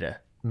I'm going to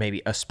get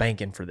maybe a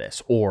spanking for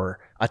this or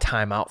a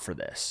timeout for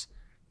this.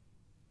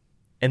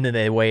 And then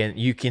they weigh in.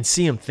 You can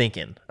see them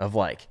thinking of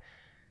like,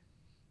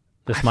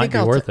 this might be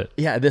worth it.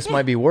 Yeah, this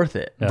might be worth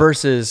it. Yeah.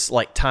 Versus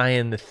like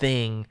tying the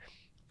thing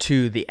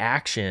to the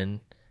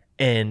action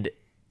and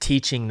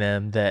teaching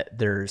them that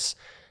there's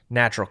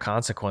natural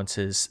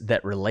consequences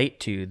that relate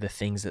to the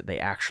things that they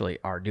actually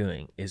are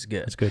doing is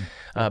good. That's good.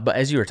 But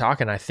as you were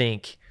talking, I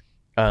think,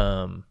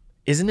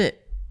 isn't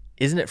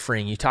it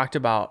freeing? You talked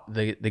about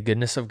the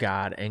goodness of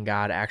God, and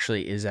God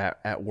actually is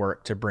at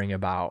work to bring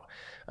about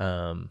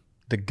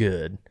the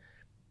good.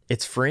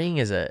 It's freeing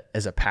as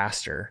a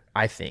pastor,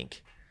 I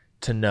think,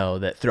 to know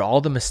that through all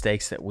the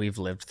mistakes that we've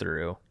lived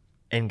through,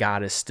 and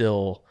God is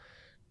still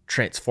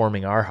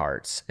transforming our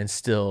hearts and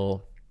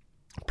still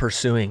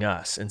pursuing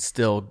us and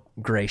still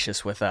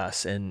gracious with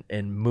us and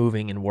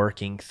moving and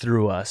working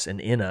through us and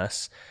in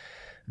us,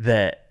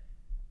 that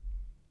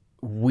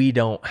we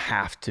don't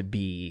have to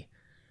be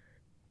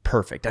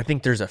perfect. I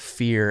think there's a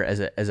fear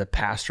as a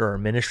pastor or a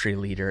ministry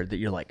leader that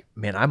you're like,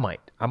 man, I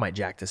might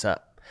jack this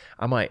up.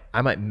 I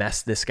might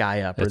mess this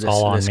guy up or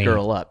this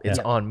girl up. It's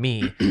on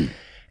me.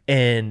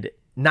 And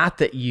not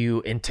that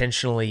you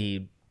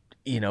intentionally,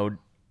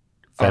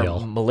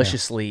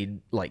 maliciously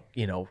like,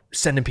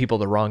 sending people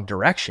the wrong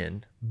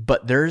direction.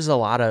 But there's a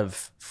lot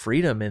of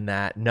freedom in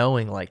that,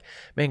 knowing like,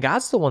 man,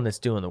 God's the one that's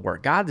doing the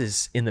work. God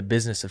is in the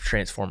business of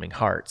transforming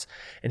hearts,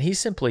 and he's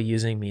simply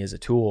using me as a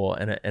tool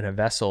and a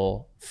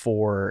vessel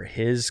for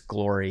his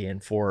glory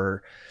and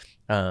for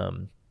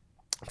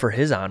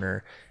his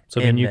honor. So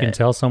then you can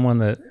tell someone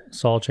that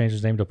Saul changed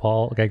his name to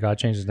Paul. Okay, God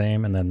changed his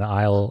name, and then the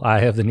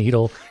eye of the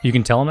needle. You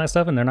can tell them that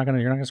stuff, and you're not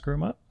gonna screw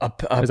them up.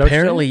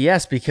 Apparently,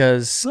 yes,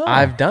 because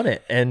I've done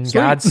it, and sweet.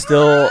 God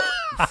still,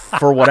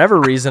 for whatever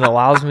reason,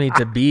 allows me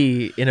to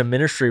be in a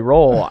ministry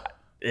role.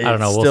 I don't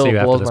know. We'll see you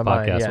after this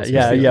podcast.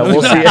 Yeah.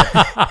 We'll see.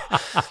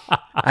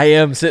 I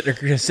am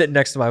sitting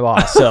next to my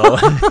boss, so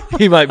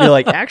he might be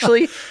like,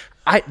 actually.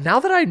 Now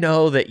that I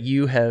know that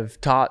you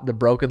have taught the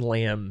broken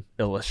leg of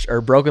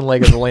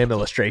the lamb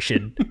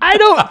illustration, I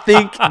don't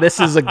think this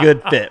is a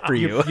good fit for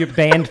you. You're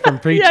banned from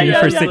preaching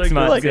for 6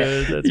 months.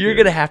 You're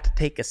going to have to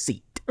take a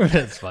seat.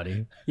 That's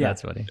funny. Yeah.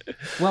 That's funny.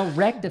 Well,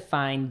 Rec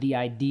defined the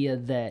idea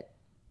that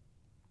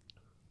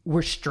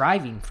we're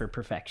striving for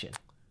perfection.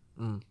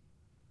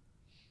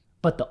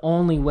 But the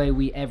only way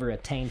we ever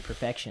attain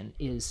perfection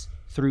is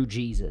through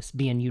Jesus,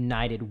 being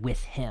united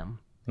with him.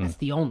 That's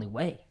the only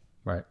way.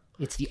 Right.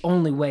 It's the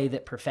only way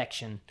that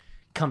perfection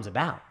comes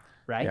about,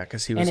 right? Yeah,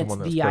 because he was the one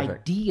that was perfect. And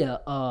it's the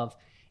idea of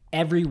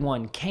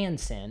everyone can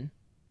sin,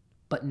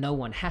 but no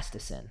one has to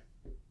sin,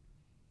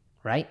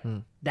 right?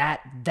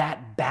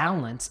 That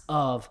balance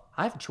of,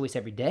 I have a choice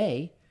every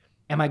day.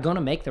 Am I going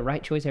to make the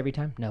right choice every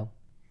time? No.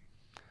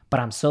 But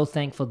I'm so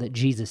thankful that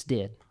Jesus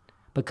did,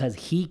 because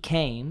he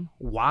came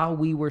while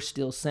we were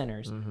still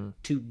sinners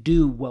to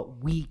do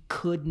what we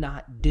could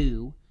not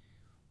do,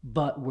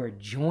 but we're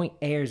joint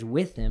heirs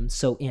with him.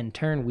 So in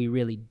turn, we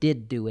really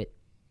did do it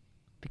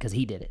because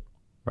he did it.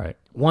 Right.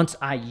 Once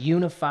I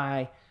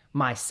unify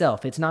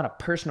myself, it's not a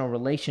personal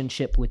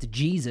relationship with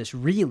Jesus,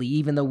 really,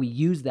 even though we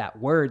use that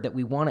word that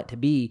we want it to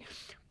be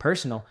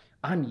personal.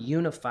 I'm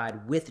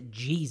unified with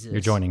Jesus.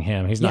 You're joining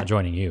him. He's not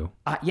joining you.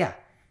 But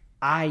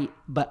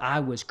I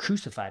was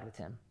crucified with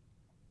him.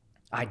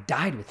 I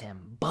died with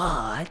him,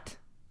 but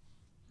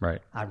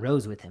I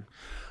rose with him.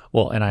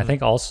 Well, and I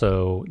think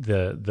also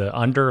the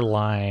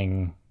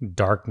underlying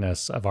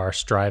darkness of our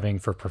striving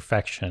for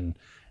perfection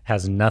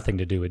has nothing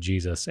to do with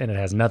Jesus, and it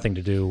has nothing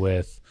to do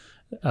with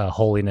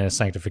holiness,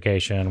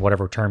 sanctification,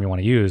 whatever term you want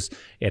to use.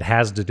 It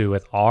has to do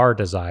with our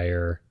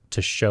desire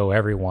to show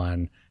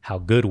everyone how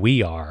good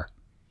we are.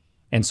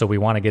 And so we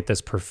want to get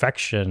this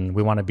perfection.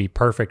 We want to be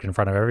perfect in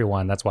front of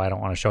everyone. That's why I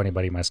don't want to show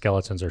anybody my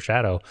skeletons or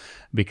shadow,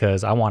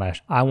 because I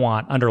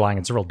want underlying,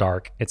 it's real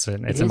dark. It's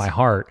in my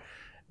heart,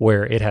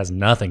 where it has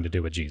nothing to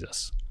do with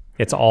Jesus.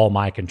 It's all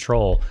my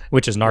control,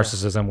 which is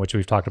narcissism, which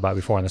we've talked about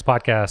before on this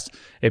podcast.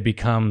 It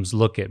becomes,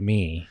 look at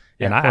me.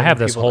 And I have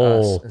this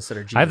whole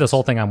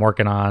thing I'm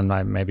working on.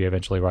 I maybe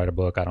eventually write a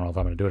book. I don't know if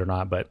I'm going to do it or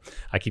not, but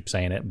I keep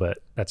saying it, but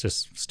that's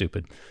just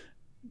stupid.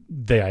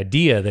 The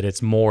idea that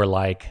it's more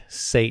like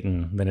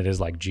Satan than it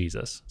is like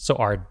Jesus. So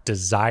our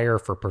desire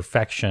for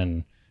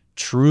perfection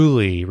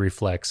truly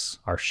reflects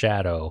our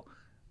shadow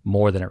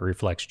more than it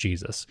reflects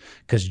Jesus.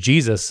 Because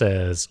Jesus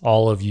says,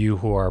 all of you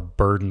who are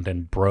burdened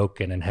and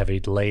broken and heavy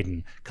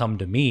laden, come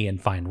to me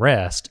and find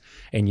rest.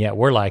 And yet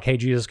we're like, hey,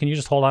 Jesus, can you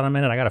just hold on a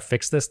minute? I got to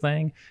fix this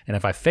thing. And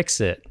if I fix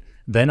it,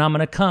 then I'm going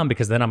to come,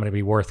 because then I'm going to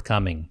be worth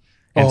coming.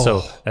 And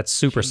so that's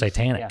super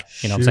satanic. Yeah.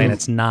 You know what I'm saying?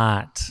 It's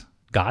not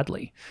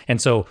godly. And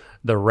so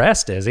the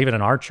rest is, even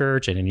in our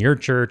church and in your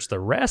church,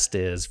 the rest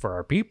is for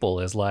our people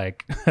is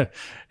like,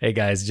 hey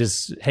guys,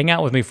 just hang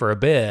out with me for a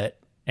bit,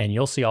 and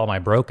you'll see all my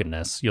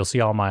brokenness. You'll see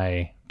all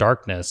my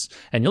darkness,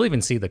 and you'll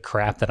even see the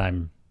crap that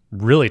I'm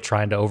really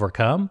trying to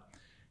overcome.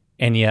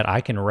 And yet I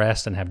can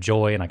rest and have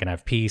joy, and I can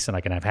have peace, and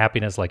I can have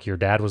happiness like your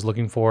dad was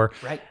looking for.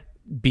 Right.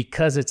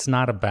 Because it's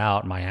not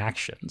about my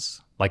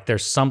actions. Like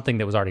there's something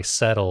that was already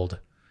settled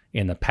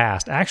in the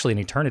past, actually in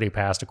eternity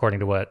past, according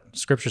to what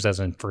Scripture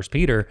says in 1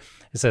 Peter.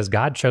 It says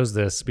God chose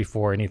this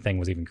before anything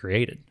was even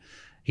created.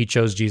 He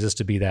chose Jesus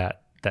to be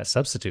that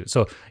substitute.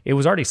 So it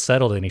was already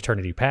settled in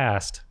eternity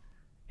past.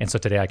 And so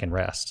today I can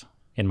rest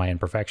in my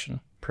imperfection.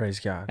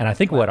 Praise God. And I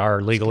think what our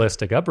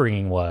legalistic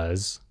upbringing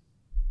was,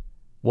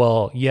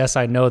 well, yes,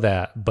 I know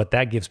that, but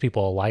that gives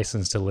people a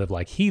license to live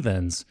like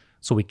heathens,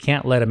 so we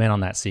can't let them in on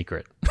that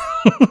secret.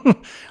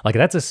 Like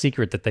that's a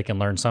secret that they can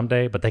learn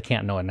someday, but they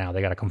can't know it now.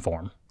 They got to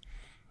conform.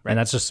 Right. And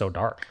that's just so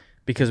dark.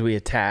 Because we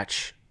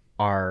attach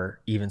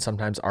even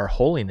sometimes our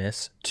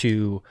holiness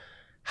to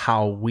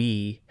how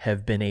we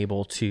have been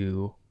able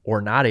to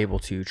or not able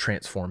to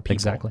transform people.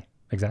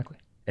 Exactly.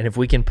 And if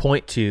we can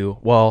point to,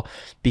 well,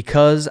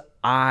 because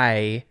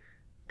I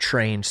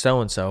trained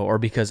so-and-so, or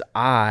because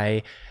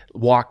I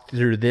walked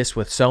through this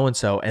with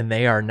so-and-so, and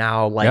they are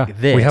now like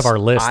this. We have our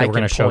list that we're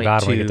going to show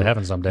God when we get to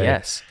heaven someday.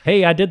 Yes.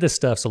 Hey, I did this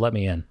stuff, so let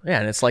me in. Yeah,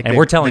 and it's like, and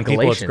we're telling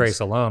people it's grace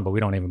alone, but we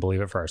don't even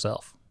believe it for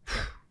ourselves.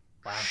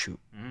 Wow. Shoot.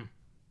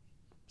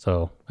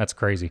 So that's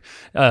crazy.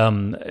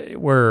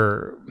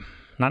 We're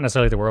Not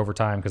necessarily that we're over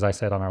time, because I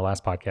said on our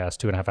last podcast,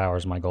 2.5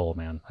 hours is my goal,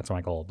 man. That's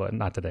my goal, but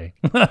not today.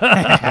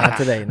 Not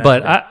today.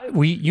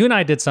 You and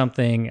I did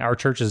something, our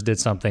churches did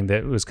something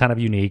that was kind of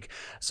unique.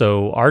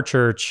 So our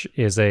church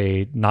is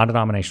a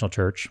non-denominational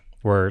church.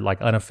 We're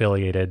like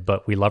unaffiliated,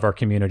 but we love our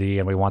community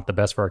and we want the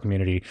best for our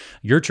community.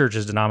 Your church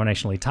is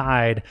denominationally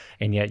tied,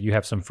 and yet you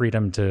have some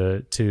freedom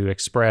to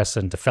express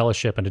and to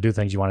fellowship and to do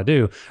things you want to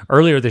do.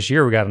 Earlier this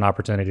year, we got an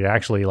opportunity to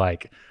actually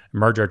like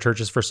merge our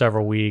churches for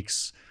several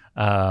weeks.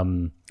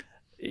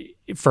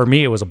 For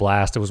me, it was a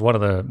blast. It was one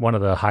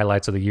of the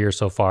highlights of the year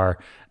so far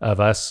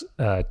of us,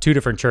 2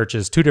 different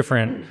churches, 2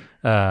 different,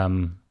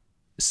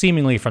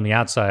 seemingly from the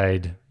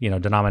outside,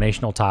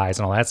 denominational ties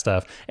and all that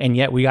stuff. And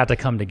yet we got to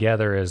come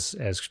together as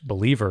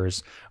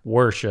believers,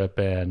 worship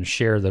and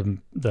share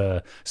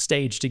the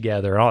stage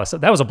together and all that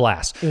stuff. That was a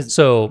blast.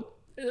 So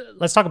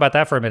let's talk about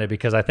that for a minute,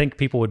 because I think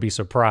people would be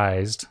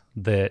surprised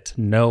that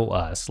know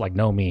us, like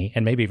know me,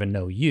 and maybe even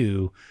know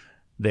you,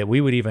 that we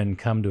would even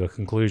come to a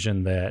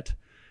conclusion that,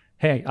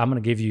 hey, I'm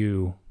going to give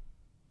you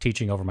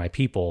teaching over my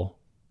people,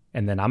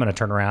 and then I'm going to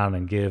turn around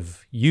and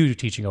give you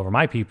teaching over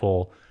my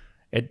people.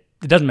 It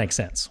doesn't make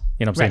sense.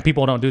 You know what I'm saying? Right.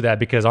 People don't do that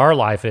because our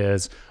life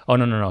is, oh,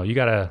 no. You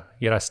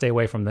gotta stay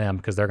away from them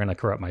because they're going to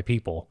corrupt my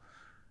people.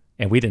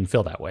 And we didn't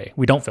feel that way.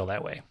 We don't feel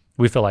that way.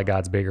 We feel like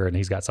God's bigger and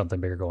he's got something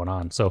bigger going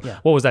on. So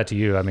What was that to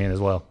you? I mean, as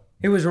well.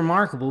 It was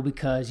remarkable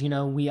because,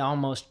 we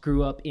almost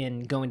grew up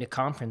in going to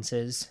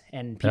conferences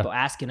and people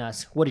asking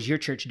us, what is your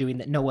church doing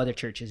that no other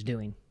church is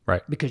doing?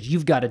 Right. Because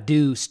you've got to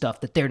do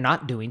stuff that they're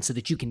not doing so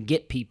that you can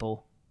get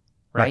people.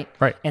 Right.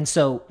 And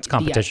so it's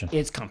competition.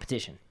 It's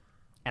competition.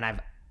 And I've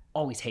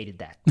always hated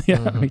that. Yeah,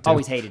 me too.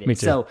 Always hated it. Me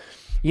too.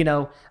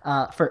 So,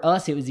 for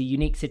us, it was a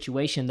unique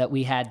situation that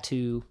we had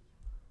to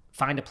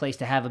find a place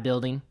to have a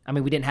building. I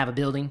mean, we didn't have a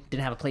building,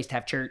 didn't have a place to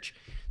have church.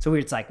 So we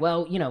were just like,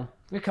 well,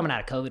 we're coming out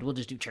of COVID. We'll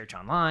just do church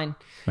online.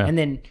 Yeah. And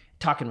then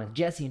talking with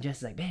Jesse, and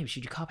Jesse's like, babe,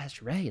 should you call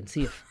Pastor Ray and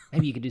see if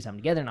maybe you could do something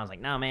together? And I was like,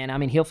 no, man. I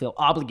mean, he'll feel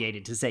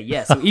obligated to say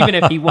yes. So even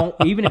if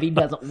he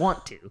doesn't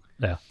want to,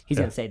 he's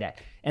going to say that.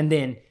 And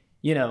then,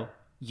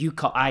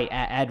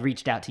 I'd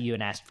reached out to you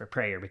and asked for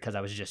prayer because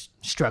I was just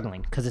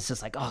struggling, because it's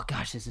just like, oh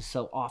gosh, this is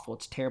so awful.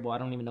 It's terrible. I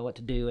don't even know what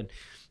to do. And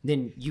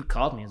then you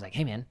called me and was like,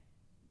 hey man,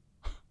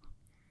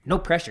 no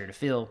pressure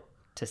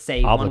to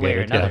say obligated, one way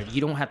or another. Yeah.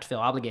 You don't have to feel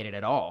obligated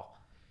at all.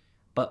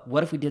 But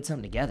what if we did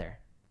something together?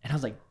 And I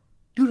was like,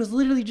 dude, I was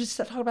literally just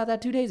talking about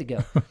that 2 days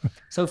ago.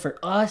 So for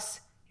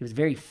us, it was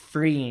very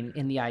freeing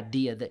in the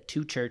idea that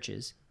 2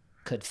 churches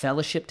could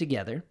fellowship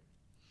together,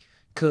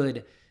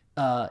 could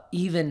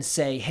even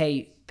say,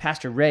 hey,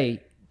 Pastor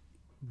Ray,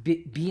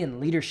 be in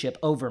leadership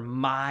over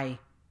my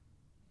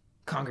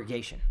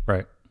congregation.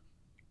 Right.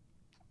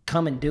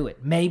 Come and do it.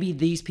 Maybe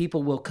these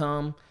people will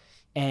come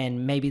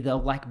and maybe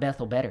they'll like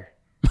Bethel better.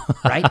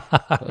 Right?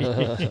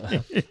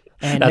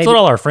 And that's what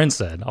all our friends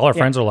said. All our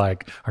friends are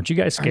like, aren't you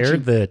guys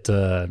scared that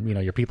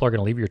your people are going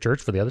to leave your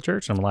church for the other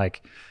church? And I'm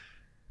like,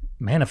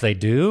 man, if they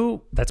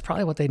do, that's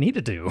probably what they need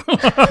to do.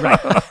 Right.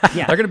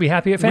 Yeah. They're going to be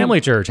happy at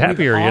family church,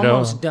 happier, We've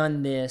almost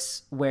done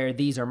this where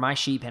these are my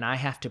sheep and I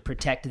have to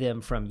protect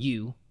them from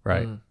you.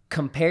 Right.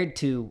 Compared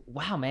to,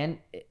 wow, man,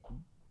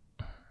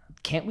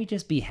 can't we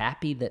just be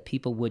happy that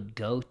people would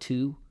go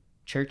to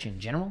church in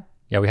general?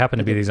 Yeah, we happen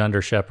to be these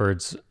under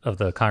shepherds of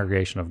the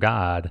congregation of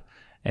God,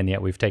 and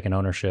yet we've taken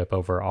ownership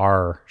over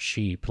our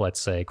sheep,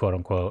 let's say, quote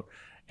unquote,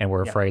 and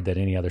we're afraid that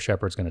any other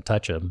shepherd's going to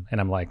touch them.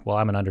 And I'm like, well,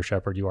 I'm an under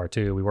shepherd, you are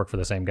too. We work for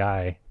the same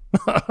guy.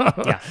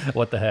 Yeah.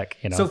 What the heck,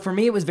 So for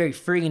me, it was very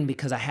freeing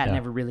because I had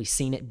never really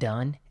seen it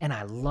done, and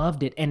I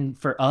loved it. And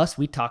for us,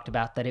 we talked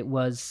about that it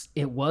was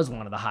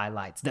one of the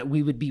highlights, that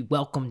we would be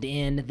welcomed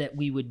in, that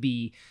we would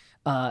be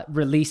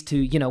released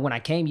to, when I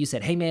came, you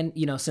said, hey man,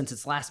 since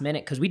it's last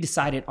minute, because we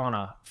decided on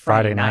a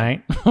Friday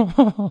night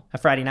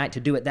to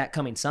do it that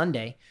coming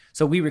Sunday.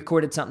 So we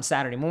recorded something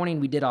Saturday morning.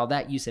 We did all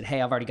that. You said, hey,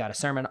 I've already got a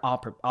sermon.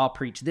 I'll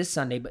preach this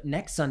Sunday, but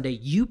next Sunday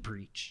you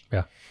preach.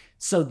 Yeah.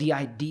 So the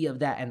idea of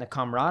that and the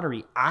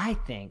camaraderie, I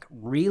think,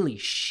 really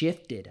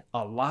shifted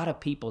a lot of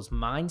people's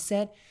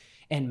mindset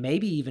and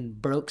maybe even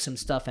broke some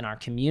stuff in our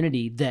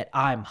community that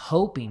I'm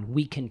hoping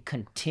we can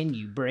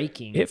continue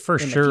breaking. It for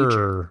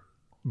sure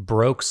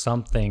broke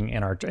something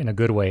in a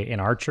good way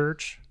in our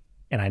church,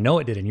 and I know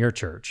it did in your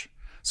church.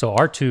 So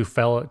our two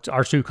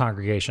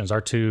congregations, our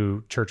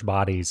 2 church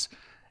bodies,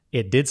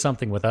 it did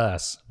something with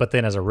us, but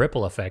then as a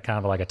ripple effect, kind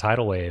of like a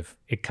tidal wave,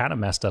 it kind of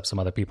messed up some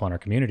other people in our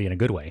community in a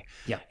good way.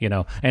 Yeah.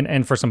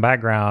 And for some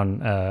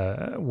background,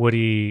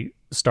 Woody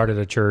started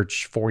a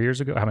church 4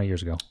 years ago. How many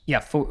years ago?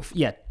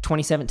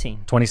 2017.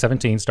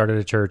 2017 started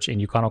a church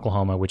in Yukon,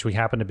 Oklahoma, which we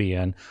happened to be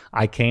in.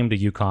 I came to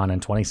Yukon in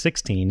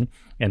 2016,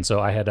 and so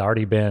I had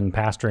already been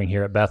pastoring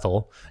here at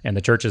Bethel, and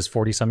the church is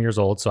 40-some years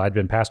old, so I'd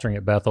been pastoring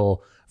at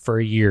Bethel for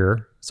a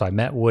year. So I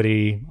met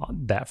Woody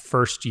that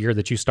first year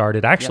that you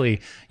started. Actually,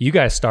 you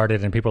guys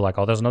started, and people were like,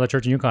 oh, there's another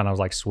church in Yukon. I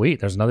was like, sweet,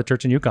 there's another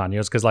church in Yukon.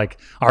 It's because like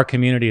our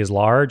community is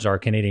large, our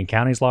Canadian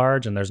county is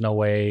large, and there's no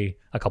way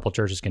a couple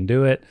churches can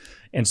do it.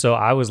 And so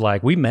I was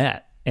like, we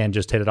met and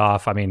just hit it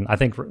off. I mean, I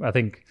think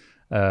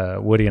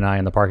Woody and I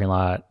in the parking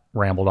lot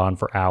rambled on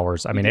for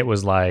hours. I mean, it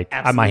was like my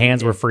Absolutely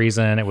hands were did.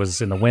 freezing. It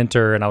was in the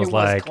winter, and I was was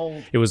like,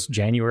 cold. it was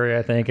January,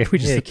 I think. We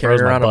just carry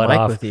froze my around a butt mic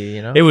off. with you,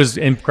 you know? It was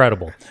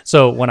incredible.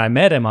 So when I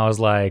met him, I was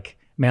like,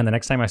 man, the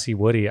next time I see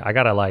Woody, I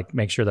gotta like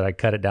make sure that I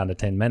cut it down to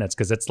 10 minutes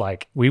because it's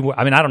like I mean,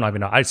 I don't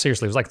even know. I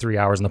seriously, it was like 3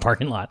 hours in the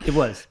parking lot. It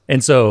was.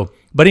 And so,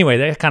 but anyway,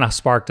 that kind of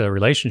sparked a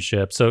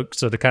relationship. So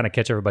to kind of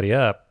catch everybody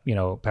up, you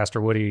know,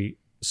 Pastor Woody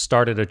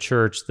started a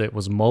church that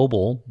was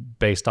mobile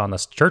based on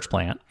this church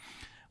plant.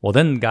 Well,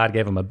 then God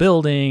gave him a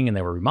building and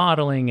they were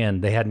remodeling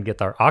and they hadn't get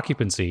their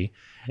occupancy.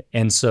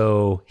 And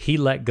so he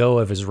let go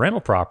of his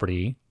rental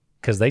property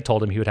because they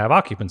told him he would have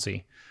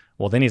occupancy.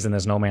 Well, then he's in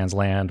this no man's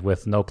land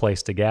with no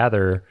place to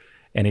gather.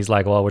 And he's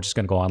like, well, we're just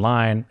going to go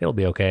online. It'll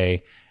be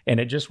okay. And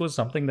it just was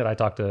something that I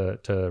talked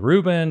to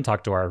Ruben,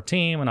 talked to our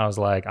team. And I was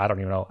like, I don't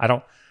even know. I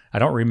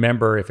don't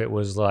remember if it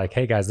was like,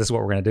 hey guys, this is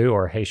what we're going to do,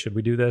 or hey, should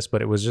we do this?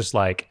 But it was just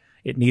like,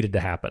 it needed to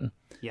happen.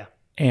 Yeah.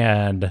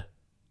 And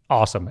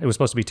awesome. It was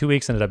supposed to be 2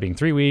 weeks, ended up being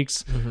 3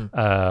 weeks.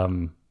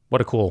 What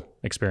a cool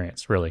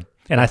experience, really.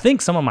 And I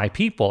think some of my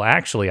people,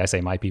 actually, I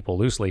say my people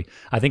loosely,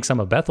 I think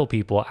some of Bethel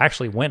people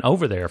actually went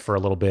over there for a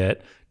little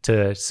bit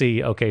to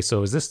see, okay,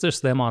 so is this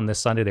just them on this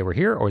Sunday they were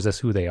here, or is this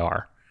who they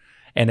are?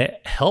 And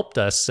it helped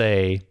us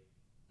say,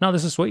 no,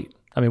 this is sweet.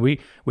 I mean, we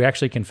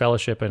actually can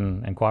fellowship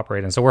and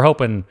cooperate. And so we're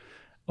hoping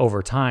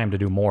over time to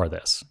do more of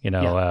this. You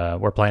know,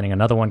 we're planning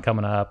another one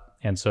coming up.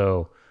 And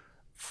so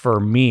for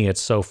me,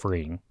 it's so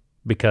freeing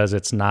because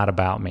it's not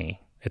about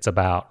me. It's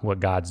about what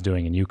God's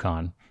doing in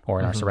Yukon or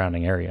in our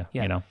surrounding area,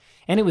 you know?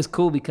 And it was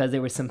cool because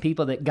there were some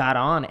people that got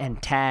on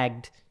and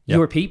tagged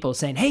your people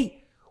saying, hey,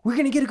 we're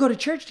going to get to go to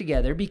church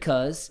together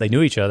because they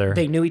knew each other.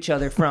 They knew each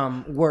other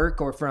from work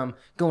or from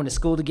going to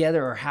school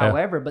together or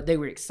however, but they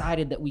were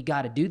excited that we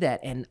got to do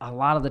that. And a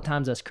lot of the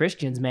times us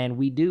Christians, man,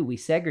 we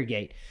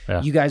segregate.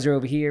 Yeah. You guys are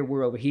over here,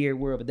 we're over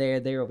there,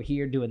 they're over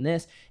here doing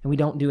this, and we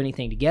don't do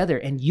anything together.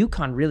 And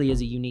Yukon really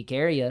is a unique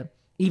area,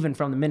 even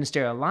from the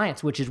Ministerial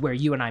Alliance, which is where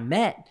you and I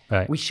met.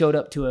 Right. We showed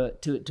up to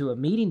a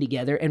meeting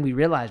together and we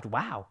realized,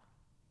 wow,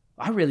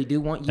 I really do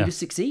want you to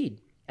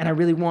succeed. And I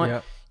really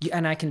want you,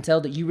 and I can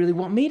tell that you really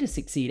want me to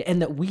succeed,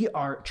 and that we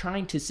are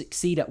trying to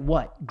succeed at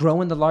what?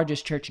 Growing the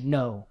largest church?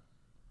 No.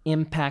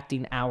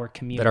 Impacting our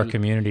community. That our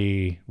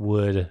community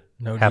would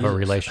No have a Jesus.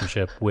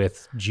 relationship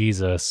with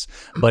Jesus,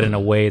 but in a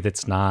way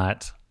that's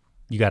not,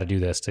 you got to do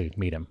this to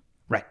meet him.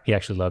 Right. He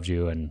actually loves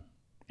you, and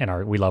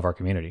we love our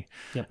community.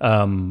 Yep.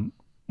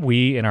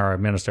 We, in our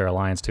Ministerial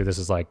Alliance too, this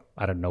is like,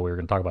 I didn't know we were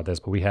going to talk about this,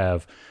 but we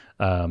have,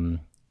 you're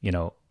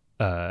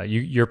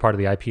part of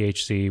the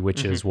IPHC,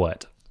 which is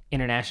what?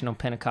 International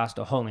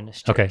Pentecostal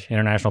Holiness Church. Okay,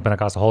 International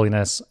Pentecostal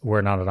Holiness. We're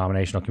a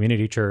non-denominational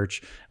community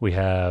church. We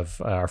have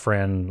our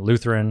friend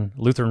Lutheran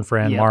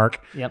friend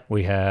Mark. Yep.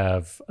 We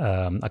have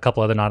a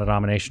couple other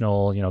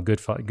non-denominational,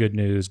 Good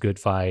News, Good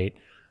Fight.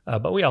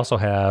 But we also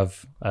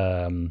have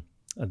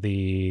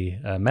the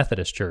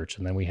Methodist Church,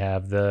 and then we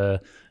have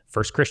the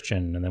First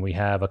Christian, and then we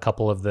have a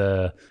couple of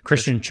the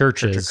Christian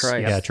churches. Church of Christ.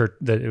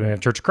 We have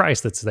Church of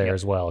Christ that's there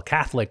as well.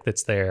 Catholic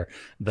that's there.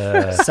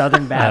 The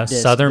Southern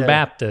Baptist. Southern the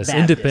Baptist.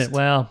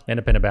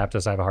 Independent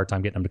Baptists. I have a hard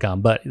time getting them to come,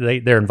 but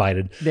they're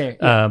invited.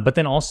 But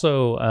then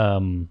also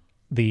I'm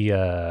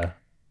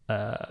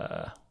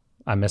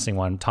missing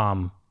one.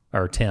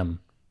 Tim.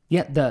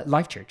 Yeah, the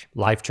Life Church.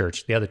 Life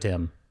Church. The other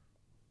Tim.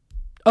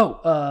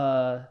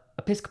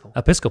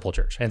 Episcopal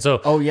Church. And so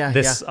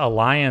this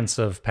alliance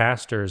of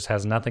pastors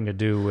has nothing to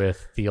do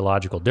with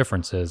theological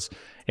differences.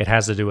 It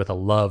has to do with a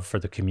love for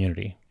the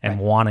community and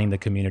wanting the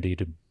community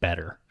to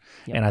better.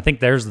 Yep. And I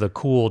think there's the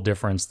cool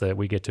difference that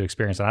we get to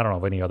experience. And I don't know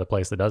of any other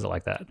place that does it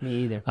like that.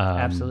 Me either.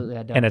 Absolutely,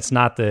 I don't. And it's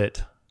not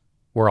that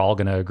we're all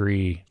going to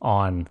agree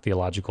on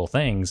theological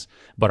things,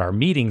 but our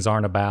meetings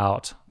aren't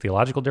about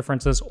theological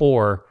differences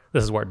or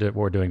this is what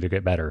we're doing to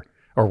get better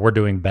or we're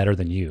doing better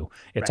than you.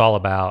 It's all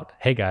about,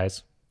 hey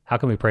guys, how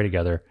can we pray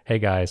together? Hey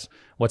guys,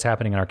 what's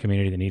happening in our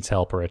community that needs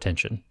help or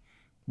attention?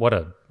 What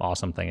an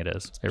awesome thing it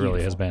is. It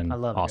really has been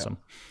awesome.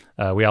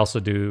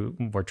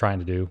 We're trying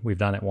to do, we've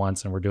done it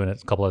once and we're doing it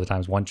a couple other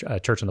times, one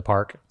church in the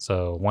park.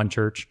 So one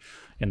church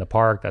in the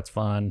park, that's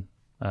fun.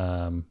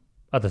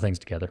 Other things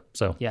together.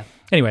 So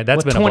anyway,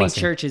 that's been 20 a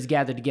blessing. churches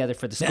gathered together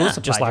for the school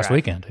supply just last drive.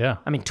 weekend. Yeah.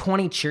 I mean,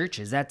 20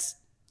 churches, that's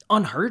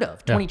unheard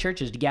of. 20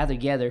 churches to gather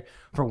together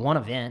for one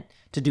event,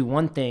 to do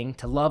one thing,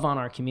 to love on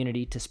our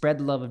community, to spread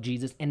the love of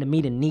Jesus, and to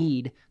meet a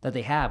need that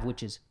they have,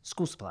 which is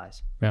school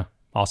supplies. Yeah,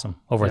 awesome.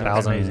 Over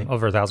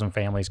 1,000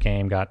 families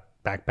came, got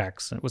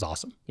backpacks, and it was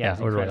awesome. Yeah,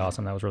 it was really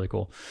awesome. That was really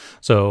cool.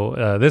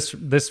 So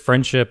this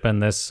friendship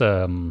and this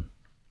kind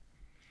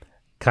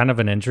of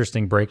an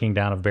interesting breaking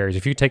down of barriers.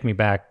 If you take me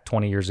back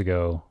 20 years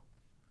ago,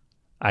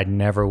 I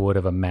never would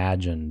have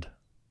imagined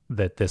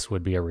that this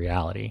would be a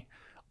reality,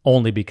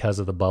 only because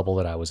of the bubble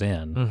that I was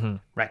in. Mm-hmm.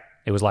 Right.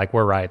 It was like,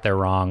 we're right, they're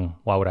wrong.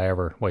 Why would I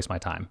ever waste my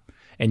time?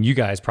 And you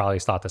guys probably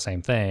thought the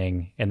same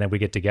thing. And then we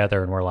get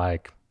together and we're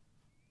like,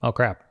 oh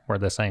crap, we're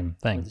the same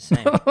thing. We're the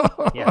same.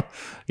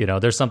 Yeah.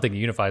 There's something that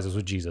unifies us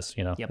with Jesus,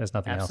 there's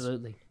nothing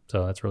absolutely. else.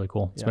 So that's really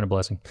cool. It's been a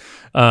blessing.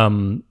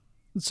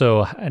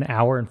 So an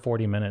hour and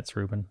 40 minutes,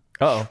 Ruben.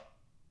 Uh-oh.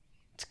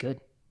 It's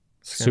good.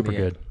 Super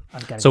good.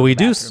 I've got to So go we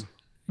to the do. bathroom.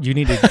 You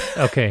need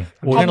to. Okay,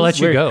 we're gonna let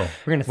you go.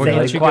 We're gonna We're say gonna the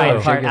let you quiet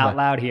go. part out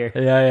loud here.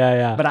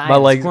 Yeah. But I my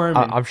am legs, squirming.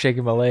 I'm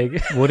shaking my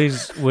leg.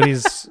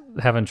 Woody's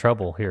having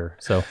trouble here.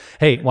 So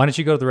hey, why don't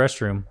you go to the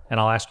restroom and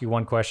I'll ask you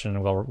one question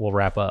and we'll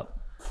wrap up.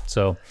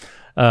 So,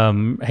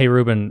 hey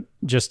Ruben,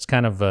 just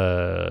kind of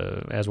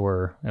as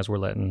we're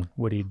letting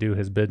Woody do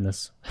his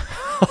business.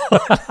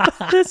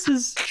 This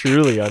is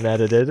truly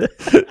unedited.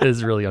 It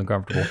is really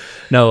uncomfortable.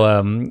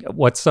 No,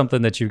 what's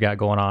something that you got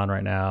going on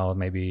right now?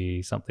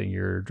 Maybe something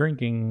you're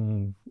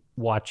drinking,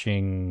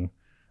 watching,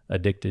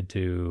 addicted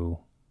to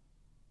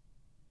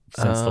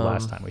since the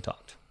last time we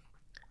talked.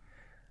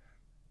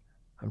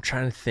 I'm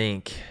trying to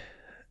think.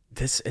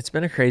 It's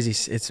been a crazy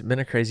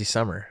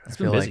summer. I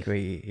feel busy. like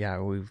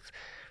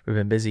we've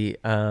been busy.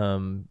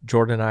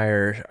 Jordan and I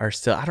are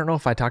still, I don't know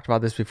if I talked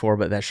about this before,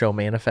 but that show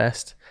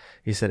Manifest,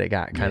 he said it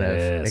got kind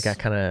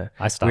of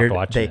I stopped weird.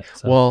 watching it.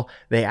 So. Well,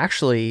 they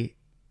actually,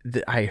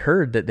 I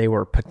heard that they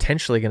were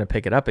potentially going to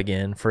pick it up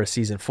again for a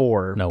season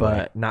 4, No but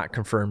way. not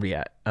confirmed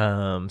yet.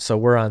 So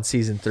we're on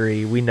season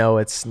 3. We know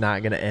it's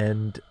not going to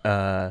end.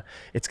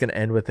 It's going to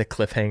end with a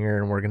cliffhanger,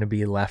 and we're going to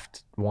be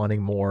left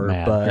wanting more.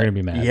 Mad. But You're gonna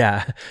be mad.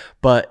 Yeah,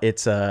 but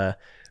it's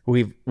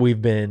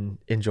we've been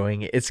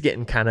enjoying it. It's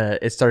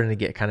starting to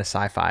get kind of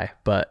sci-fi,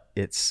 but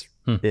it's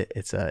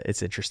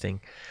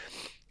interesting.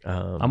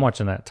 I'm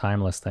watching that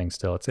Timeless thing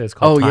still. It's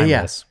called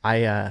Timeless.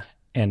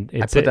 And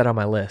I put that on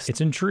my list.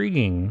 It's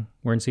intriguing.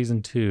 We're in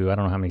season 2. I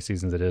don't know how many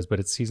seasons it is, but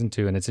it's season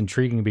 2, and it's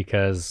intriguing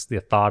because the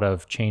thought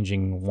of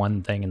changing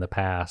one thing in the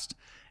past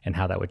and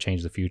how that would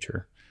change the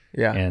future.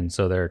 Yeah. And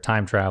so they're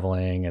time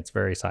traveling. It's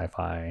very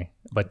sci-fi,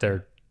 but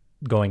they're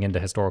going into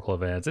historical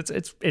events.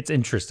 It's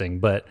interesting,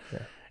 but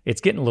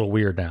it's getting a little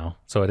weird now.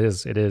 So it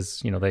is.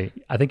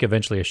 I think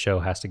eventually a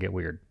show has to get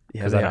weird.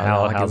 Because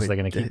how else are they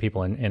going to keep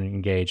people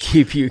engaged?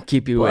 Keep you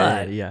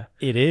But yeah.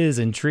 It is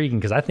intriguing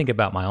because I think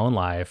about my own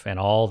life and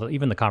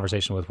even the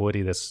conversation with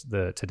Woody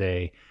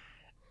today.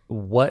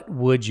 What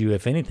would you,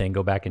 if anything,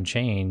 go back and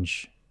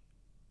change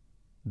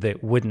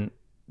that wouldn't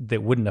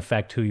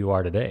affect who you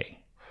are today?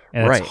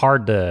 And it's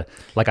hard to,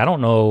 I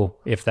don't know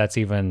if that's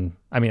even,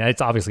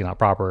 it's obviously not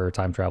proper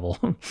time travel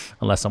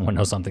unless someone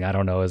knows something I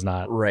don't know is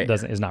not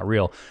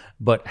real.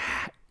 But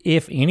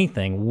if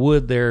anything,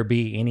 would there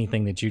be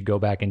anything that you'd go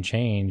back and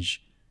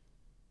change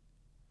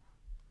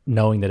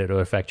knowing that it would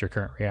affect your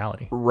current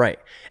reality? Right.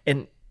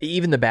 And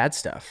even the bad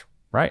stuff.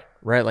 Right.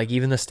 Right. Like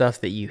even the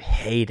stuff that you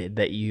hated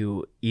that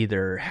you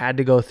either had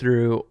to go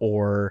through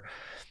or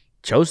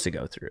chose to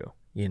go through,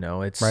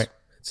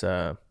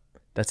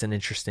 that's an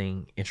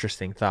interesting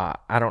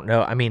thought. I don't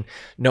know.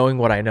 Knowing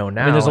what I know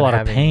now. There's a lot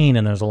of pain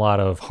and there's a lot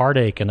of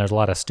heartache and there's a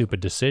lot of stupid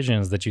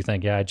decisions that you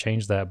think, I'd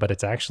change that. But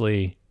it's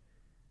actually,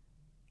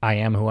 I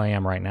am who I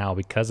am right now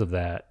because of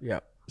that.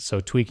 Yeah. So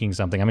tweaking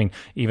something.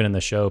 Even in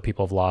the show,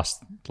 people have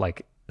lost,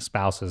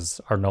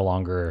 spouses are no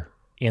longer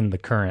in the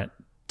current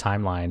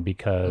timeline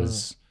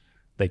because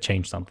they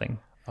changed something.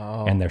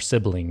 Oh. And their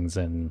siblings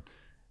and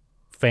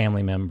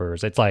family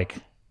members. It's like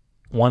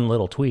one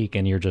little tweak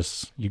and you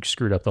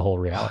screwed up the whole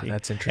reality. Oh,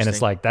 that's interesting. And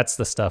it's that's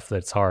the stuff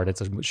that's hard.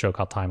 It's a show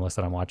called Timeless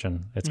that I'm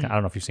watching. I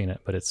don't know if you've seen it,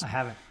 but I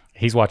haven't.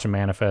 He's watching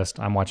Manifest.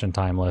 I'm watching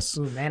Timeless.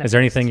 Ooh, Manifest. Is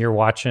there anything you're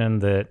watching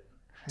that?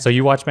 So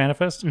you watched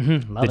Manifest?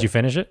 Mm-hmm. Did you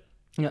finish it?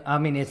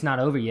 It's not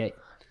over yet.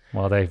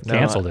 Well, they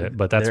canceled it,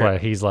 but that's why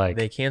he's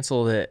they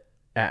canceled it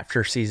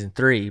after season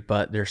 3,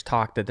 but there's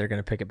talk that they're going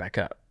to pick it back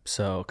up.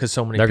 So, because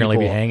so many they're people, going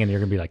to leave you hanging, you're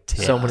going to be like,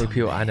 so many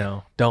people. I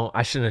know.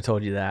 I shouldn't have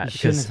told you that. You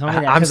shouldn't have told me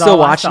that. I'm still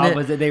watching it.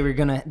 Was that they were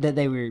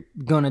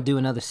gonna do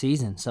another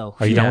season. So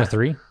are you done with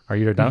 3? Are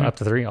you done up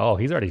to 3? Oh,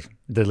 he's already. Did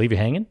they leave you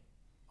hanging?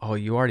 Oh,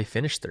 you already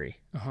finished 3.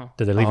 Uh-huh.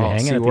 Did they leave you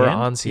hanging? So at we're the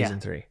end? on season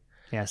 3.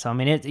 Yeah. So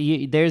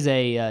there's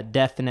a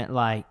definite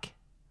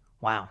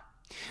wow,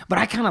 but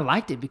I kind of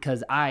liked it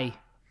because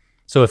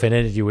So if it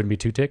ended, you wouldn't be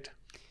too ticked?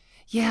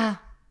 Yeah.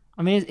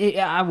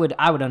 I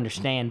would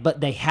understand, but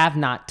they have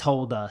not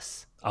told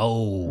us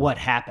what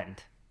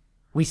happened.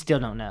 We still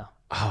don't know.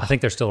 I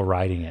think they're still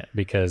writing it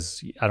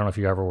because I don't know if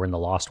you ever were in the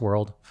Lost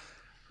world,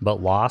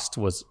 but Lost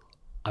was,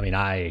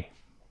 I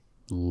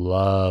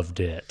loved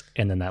it.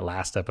 And then that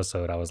last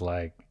episode, I was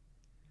like,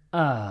 you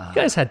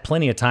guys had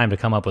plenty of time to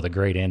come up with a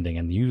great ending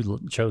and you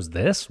chose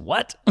this?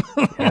 What?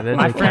 Yeah,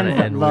 my friends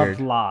that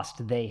loved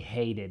Lost, they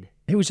hated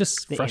it. Was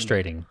just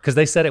frustrating because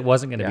they said it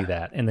wasn't going to be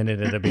that. And then it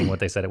ended up being what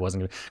they said it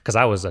wasn't going to be. Because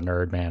I was a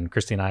nerd, man.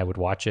 Christy and I would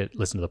watch it,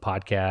 listen to the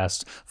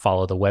podcast,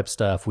 follow the web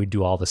stuff. We'd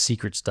do all the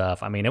secret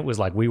stuff. It was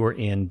like we were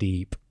in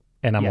deep.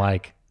 And I'm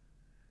like,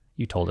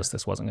 you told us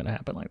this wasn't going to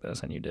happen like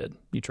this. And you did.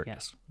 You tricked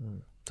us.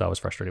 So I was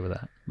frustrated with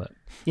that. But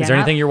is there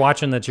anything you're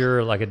watching that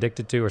you're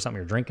addicted to or something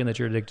you're drinking that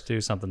you're addicted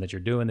to, something that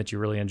you're doing that you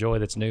really enjoy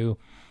that's new?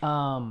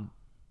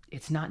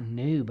 It's not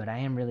new, but I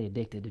am really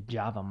addicted to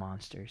Java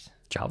Monsters.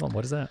 Java?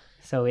 What is that?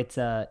 So it's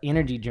a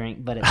energy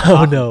drink, but it's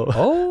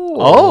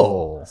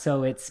no.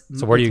 So it's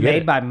where do you get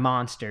made it? by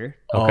Monster.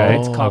 Okay.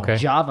 It's called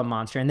Java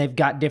Monster, and they've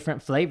got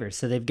different flavors.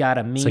 So they've got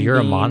a mean So you're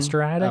a bean,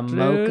 Monster addict, a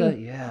mocha,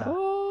 dude? yeah.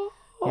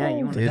 Yeah,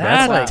 you want Dude,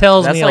 that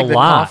tells me a the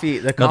lot. Coffee,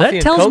 the No, coffee that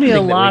and tells Coke me a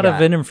thing that we lot of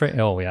got. information.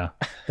 Oh yeah,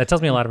 that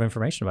tells me a lot of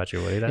information about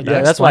you, Woody. That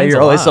That's why explains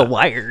you're a always so lot.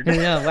 wired.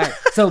 Yeah, right.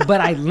 So, but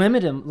I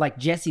limit them. Like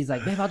Jesse's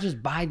like, babe, I'll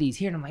just buy these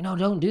here. And I'm like, no,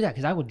 don't do that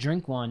because I will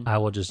drink one I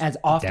will just as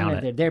often down as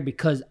it. they're there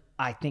because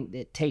I think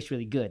it tastes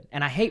really good.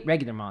 And I hate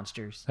regular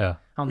Monsters. Yeah, I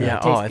don't think Yeah,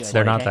 it tastes oh, it's- good,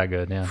 they're not okay? that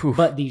good. Yeah.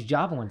 But these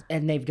Java ones,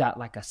 and they've got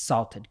like a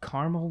salted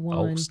caramel one.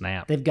 Oh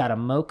snap! They've got a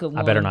mocha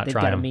one. better not They've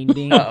try got 'em. a mean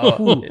bean.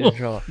 Oh,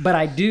 Ooh. But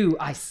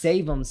I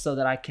save them so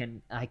that I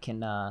can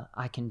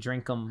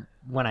drink them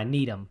when I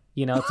need them.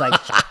 You know, it's like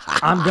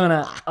I'm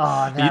gonna.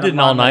 Oh, You did an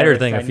all-nighter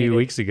thing a few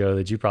weeks ago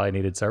that you probably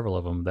needed several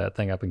of them. That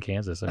thing up in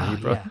Kansas. I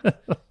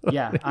mean,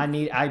 Yeah,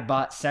 I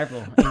bought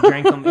several and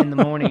drank them in the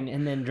morning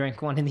and then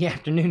drank one in the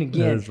afternoon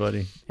again. That's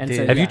funny. And Dude.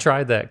 so, Have yeah, you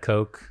tried that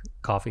Coke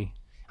coffee?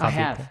 I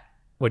have.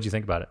 What'd you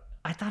think about it?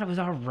 I thought it was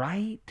all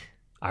right.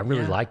 I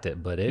really Yeah. liked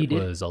it, but You it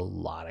did? was a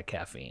lot of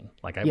caffeine.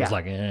 Like I Yeah. was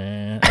like,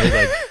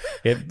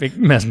 it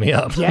messed me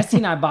up. Jesse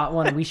and I bought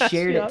one. We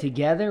shared it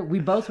together. We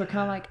both were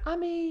kind of like, I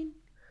mean,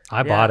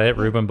 I bought it.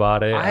 Ruben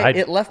bought it.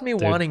 It left me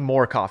wanting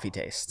more coffee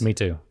taste. Me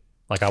too.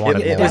 Like I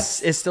wanted It more.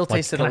 still Like,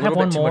 tasted can a I have little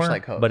one bit too more? much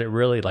like Coke. But it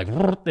really like it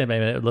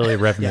literally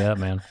revved me up,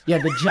 man. yeah,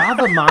 the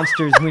Java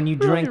Monsters when you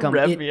drink them,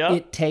 Rev me up.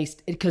 it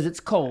tastes because it's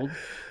cold,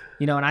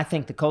 you know, and I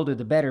think the colder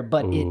the better.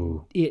 But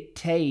Ooh. it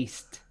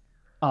tastes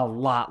a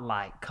lot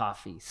like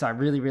coffee, so I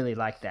really really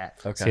like that.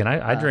 Okay. See, and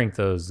I drink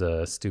those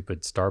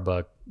stupid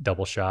Starbucks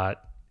double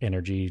shot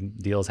energy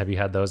deals. Have you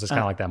had those? It's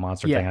kind of like that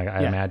Monster yeah, thing.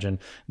 I yeah. imagine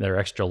they're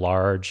extra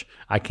large.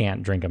 I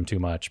can't drink them too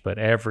much, but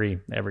every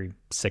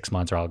 6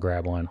 months I'll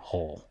grab one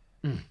whole.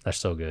 That's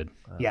so good.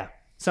 Yeah.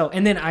 So,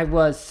 and then I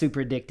was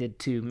super addicted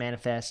to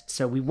Manifest.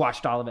 So we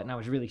watched all of it and I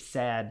was really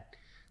sad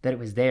that it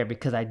was there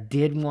because I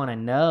did want to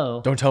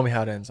know. Don't tell me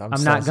how it ends. I'm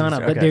not so- gonna,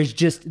 okay. but there's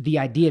just the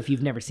idea. If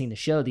you've never seen the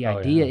show, the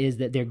idea is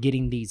that they're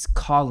getting these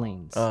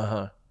callings.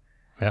 Uh-huh.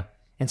 Yeah.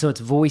 And so it's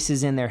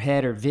voices in their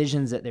head or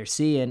visions that they're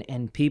seeing,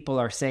 and people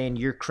are saying,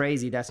 you're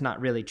crazy. That's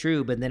not really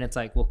true. But then it's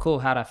like, well, cool.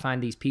 How'd I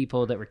find these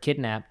people that were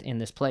kidnapped in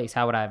this place?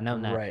 How would I have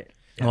known that? Right.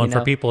 Well, and You for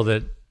know? people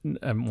that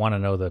want to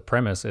know the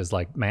premise is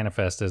like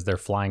Manifest is they're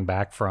flying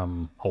back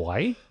from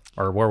Hawaii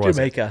or where was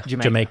Jamaica. it?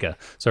 Jamaica.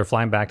 So they're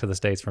flying back to the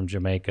States from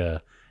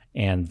Jamaica.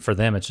 And for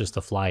them, it's just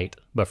a flight.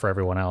 But for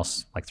everyone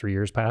else, like 3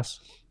 years pass?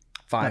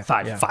 5.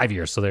 Five. Yeah. 5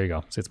 years. So there you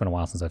go. See, it's been a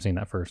while since I've seen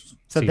that first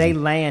So season. they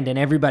land and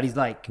everybody's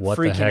like What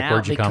the freaking heck? out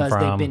Where'd you come because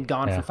they've from? been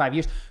gone Yeah. for 5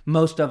 years.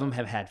 Most of them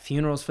have had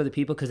funerals for the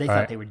people because they Right.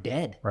 thought they were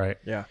dead. Right.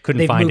 Yeah. Couldn't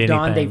They've find moved anything.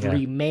 on. They've yeah.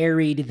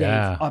 remarried. They've,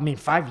 Yeah.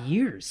 5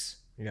 years.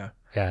 Yeah.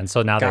 Yeah, and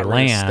so now Got they rid of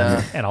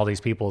land, stuff. and all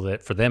these people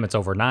that for them it's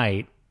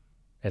overnight.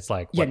 It's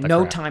like Yeah, what the no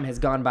crap? time has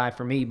gone by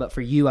for me, but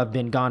for you, I've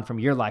been gone from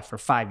your life for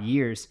 5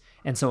 years,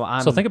 and so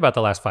I'm. So think about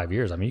the last 5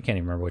 years. I mean, you can't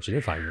even remember what you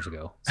did 5 years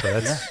ago.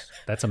 So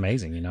that's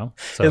amazing, you know.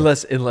 So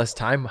Unless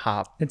Time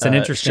Hop it's an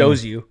interesting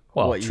shows you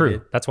Well, what true. you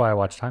did. That's why I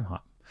watch Time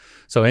Hop.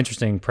 So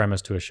interesting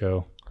premise to a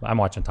show. I'm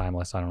watching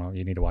Timeless. I don't know.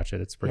 You need to watch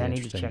it. It's pretty Yeah, I need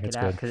to interesting. check it It's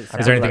out good. 'cause it Is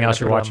sounds there anything like- else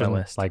you're put it on my watching,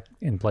 list. like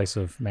in place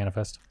of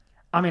Manifest?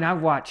 I mean, I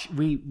watch.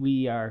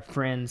 We are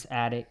Friends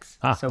addicts,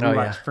 so we Oh,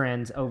 watch yeah.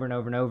 Friends over and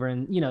over and over,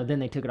 and then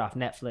they took it off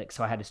Netflix,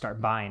 so I had to start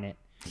buying it.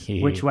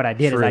 Yeah. Which what I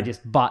did is I Free.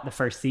 just bought the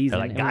first season They're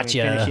like, and we're gonna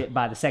 "Gotcha." finish it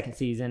by the second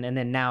season, and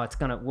then now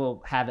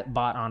we'll have it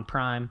bought on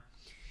Prime.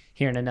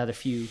 Here in another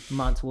few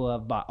months, we'll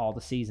have bought all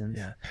the seasons.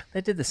 Yeah.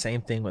 They did the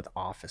same thing with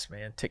Office,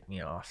 man. Ticked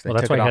me off. They Well,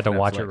 that's took why you it had to off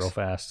watch it Netflix. real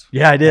fast.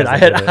 Yeah, I did. As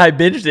they did it. I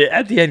binged it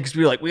at the end because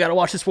we were like, we got to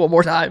watch this one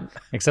more time.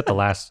 Except the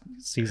last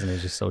season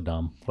is just so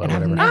dumb. But And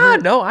I've whatever.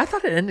 never- No, I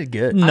thought it ended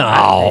good. No.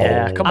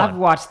 Yeah, come I've on.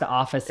 watched The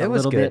Office a It was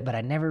little good. bit, but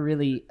I never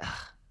really.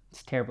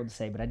 It's terrible to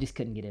say, but I just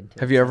couldn't get into it.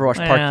 Have you ever watched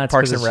Yeah, it's 'cause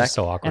Parks it's and Rec? just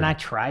so awkward. And I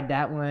tried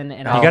that one,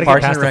 and Oh, I you got to get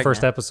Parks past and the Rec,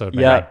 first man. episode,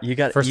 man. Yeah, you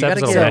got- first you gotta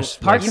episode. get- So was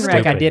Parks and Rec, I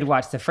stupid. did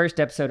watch the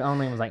first episode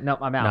only and was like, nope,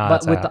 I'm out. No, but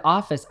it's with out. The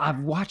Office, I've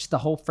watched the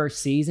whole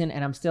first season,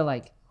 and I'm still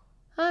like,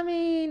 I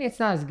mean, it's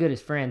not as good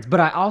as Friends. But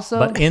I also,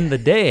 But in the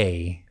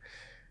day,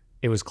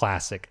 it was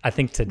classic. I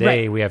think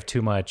today Right. we have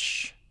too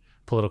much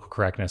political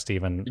correctness to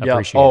even Yeah.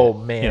 appreciate Oh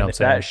it. man, You know what I'm if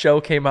saying? that show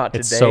came out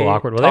today, It's so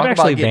awkward. Well, talk they've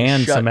about actually getting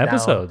banned shut some down.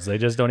 episodes. They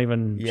just don't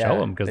even show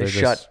them because they they're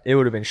shut. just. It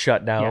would have been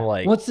shut down. yeah.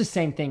 Like, Well, it's the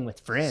same thing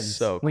with Friends.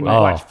 So when cool. you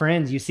Oh. watch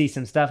Friends, you see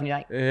some stuff, and you're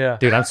like, yeah,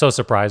 Dude, I'm so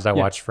surprised I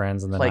watched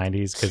Friends in the Like,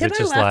 90s because can it's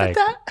I just laugh like, at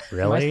that?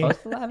 really?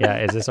 supposed to laugh at Yeah,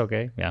 is this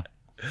okay? Yeah.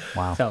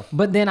 Wow. so.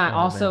 But then I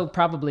also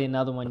probably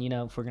another one.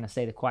 If we're gonna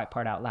say the quiet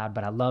part out loud,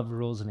 but I love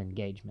Rules of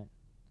Engagement.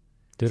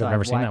 Dude, So I've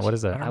never I've seen that. watched- What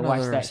is that? I I don't know watched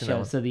if I've that seen show. that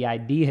one. So the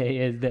idea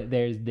is that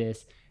there's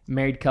this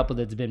married couple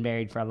that's been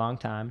married for a long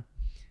time.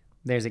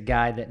 There's a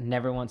guy that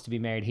never wants to be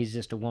married. He's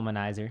just a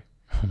womanizer.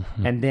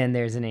 And then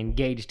there's an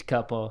engaged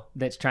couple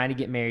that's trying to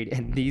get married.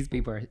 And these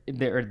people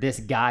or this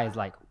guy is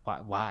like,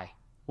 why?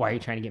 Why are you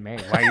trying to get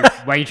married?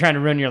 Why are you trying to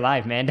ruin your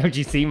life, man? Don't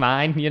you see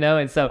mine?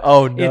 And so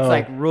Oh, no. it's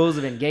like Rules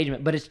of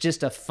Engagement, but it's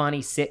just a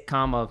funny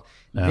sitcom of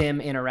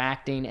them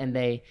interacting, and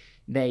they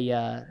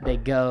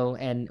go,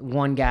 and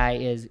one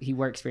guy he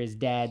works for his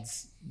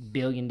dad's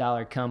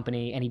billion-dollar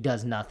company, and he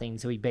does nothing.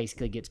 So he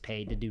basically gets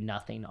paid to do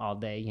nothing all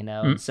day, you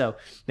know? And so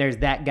there's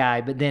that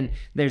guy, but then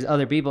there's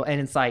other people, and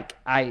it's like,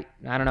 I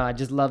don't know, I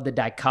just love the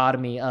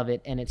dichotomy of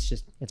it, and it's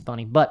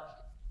funny. But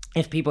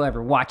if people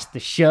ever watched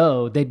the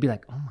show, they'd be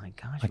like, "Oh my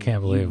gosh, I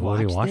can't believe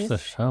Woody watched the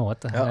show. What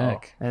the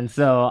heck?" And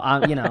so,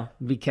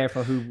 be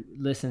careful who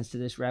listens to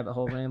this rabbit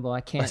hole ramble.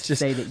 I can't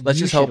say that. Let's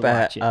you just should hope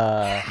watch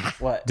at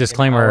it. what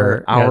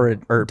Disclaimer: hour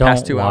or don't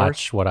past 2 hours.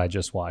 watch what I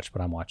just watched,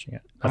 but I'm watching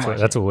it.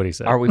 That's what Woody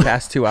said. Are we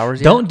past 2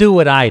 hours yet? Don't do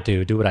what I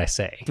do. Do what I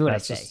say. Do what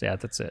that's I say.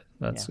 That's it.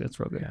 That's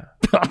real good.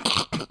 Yeah.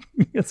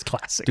 It's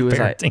classic. Do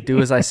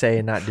parenting. as I say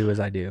and not do as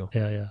I do.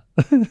 Yeah.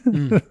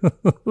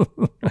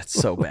 That's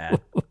so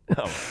bad.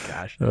 Oh my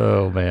gosh.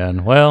 Oh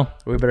man. Well,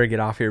 We better get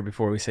off here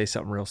before we say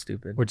something real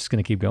stupid. we're just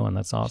gonna keep going.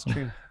 That's awesome.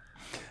 True.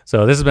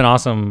 So this has been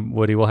awesome,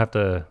 Woody. We'll have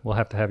to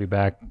have you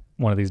back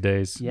one of these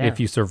days Yeah. if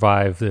you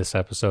survive this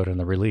episode and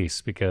the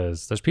release,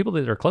 because there's people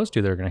that are close to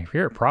you that are going to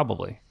hear it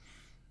probably.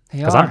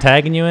 Because I'm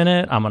tagging you in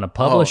it. I'm going to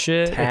publish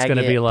it. It's Tag going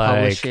to be like,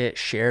 publish it,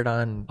 share it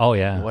on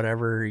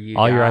whatever you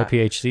all your got.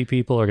 IPHC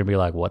people are going to be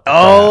like, what the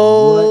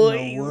Oh, What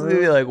in the he's world?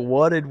 gonna be like,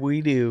 what did we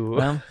do?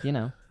 Well,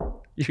 You're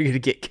going to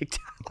get kicked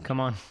out.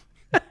 come on.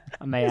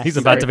 I may ask He's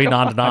you about for- to be I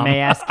non-denom. may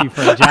ask you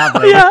for a job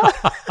later. Yeah.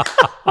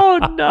 Oh,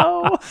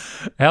 no.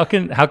 How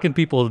can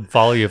people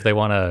follow you if they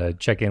want to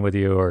check in with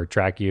you or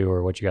track you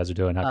or what you guys are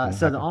doing?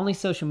 So the only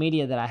social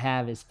media that I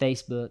have is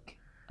Facebook.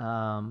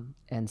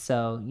 And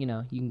so, you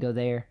can go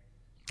there.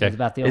 Okay. It's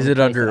about the Is only it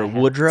place under that I have.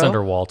 Woodrow? It's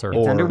under Walter.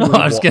 It's under No, Woody.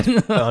 I'm just kidding.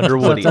 Under So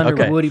Woody. it's under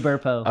Okay. Woody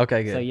Burpo.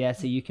 Okay, good.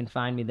 So you can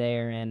find me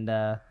there, and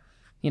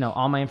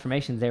all my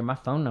information's there. My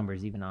phone number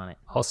is even on it.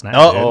 Oh, snap.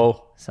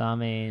 Uh-oh. So I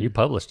mean, dude. You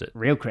published it.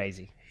 real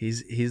crazy.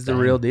 He's the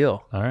real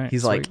deal. All right,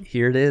 He's sweet. like,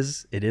 here it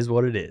is. It is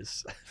what it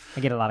is. I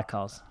get a lot of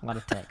calls, a lot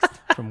of texts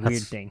from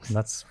weird things.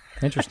 That's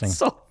interesting.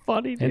 So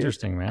funny, dude.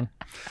 Interesting, man.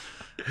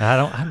 It's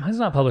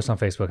not published on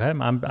Facebook.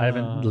 I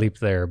haven't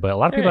leaped there, but a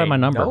lot of people there have my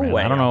ain't number, no man.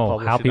 way I don't I'm know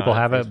how publishing people on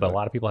have it, Facebook. but a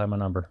lot of people have my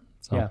number.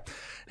 So, Yeah.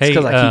 hey,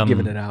 Because I keep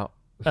giving it out.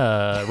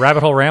 Rabbit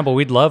Hole Ramble,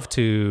 we'd love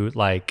to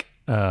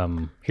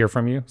hear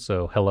from you.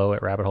 So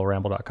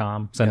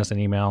hello@rabbitholeramble.com. Send us an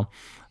email.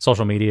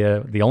 Social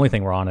media. The only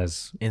thing we're on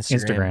is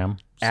Instagram.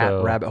 At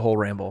So Rabbit Hole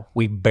Ramble.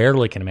 we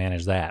barely can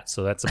manage that.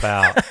 So that's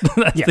about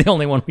that's the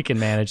only one we can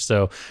manage.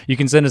 So you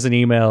can send us an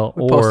email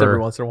or Post every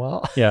once in a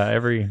while. yeah,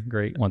 every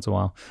great once in a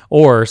while,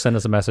 or send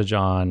us a message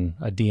on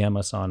DM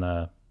us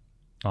on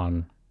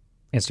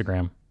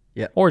Instagram.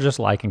 Yeah. Or just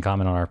like and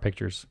comment on our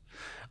pictures.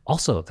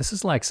 Also, this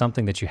is like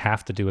something that you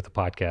have to do with the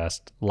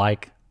podcast.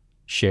 Like,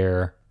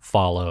 share,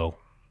 follow.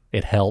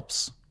 It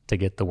helps to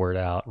get the word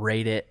out.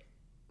 Rate it.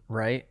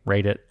 Right?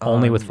 Rate it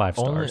only with 5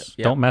 only- stars.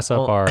 yeah. Don't mess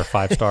up our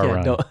 5-star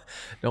Yeah,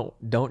 run.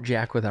 don't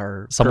jack with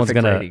our Someone's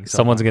perfect gonna rating.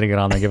 someone's gonna get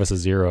on there and give us a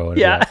 0. And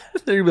be Yeah.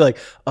 like, They're gonna be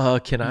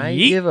like, can I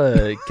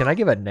Yeet.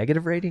 give a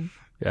negative rating?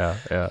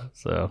 yeah.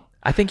 So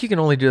I think you can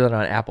only do that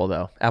on Apple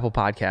though. Apple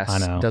Podcasts I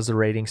know. does the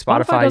rating.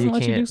 Spotify Spotify doesn't you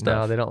let you do can't. stuff.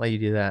 No, they don't let you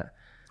do that.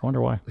 I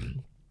wonder why.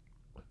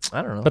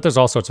 I don't know. But there's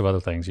all sorts of other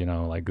things,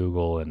 like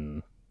Google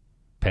and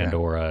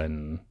Pandora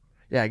and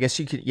Yeah, I guess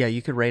you could. Yeah,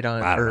 you could rate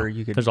on, I don't know. or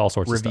you could There's all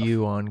sorts of stuff.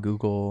 review on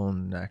Google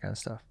and that kind of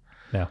stuff.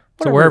 yeah. So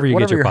Whatever- wherever you get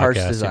whatever your your heart's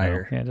podcast,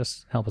 desire. yeah,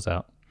 just help us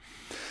out.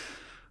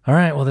 All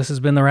right. Well, this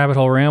has been the Rabbit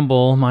Hole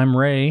Ramble. I'm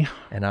Ray.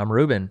 And I'm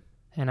Ruben.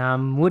 And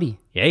I'm Woody.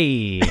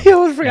 Yay! He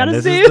almost forgot And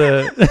his this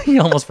name. is he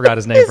almost forgot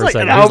his name for a like,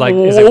 second. "I'm He's like,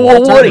 is it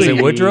Walter? Is it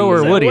Woody." Woodrow or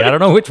Is it Woody? Woody? I don't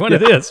know which one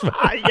it is.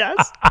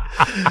 Yes.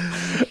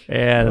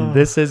 And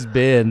this has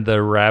been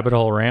the Rabbit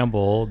Hole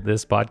Ramble,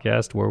 this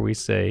podcast where we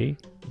say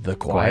The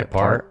quiet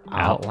part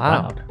out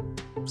loud.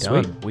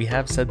 Sweet. Done. We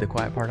have said the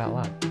quiet part out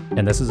loud.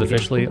 And this is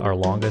officially our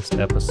longest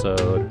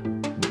episode.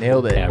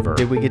 Nailed it. Ever.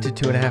 Did we get to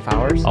 2.5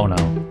 hours? Oh no,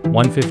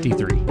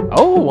 153.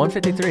 Oh,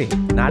 153.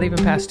 Not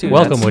even past 2.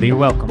 Welcome, That's- Woody. You're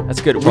welcome.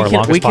 That's good. It's our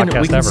longest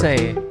podcast we can ever.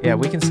 say, yeah,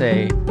 we can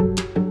say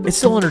it's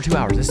still under 2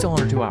 hours. It's still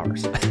under 2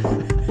 hours.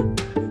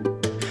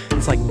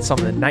 It's like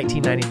something in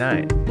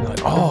 1999. You're like,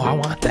 oh, I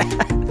want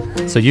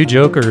that. So you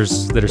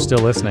jokers that are still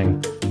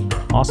listening,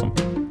 awesome.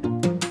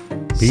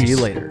 See you Peace.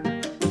 later.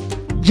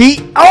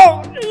 Yeet.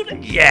 Oh,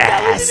 dude.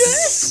 Yes.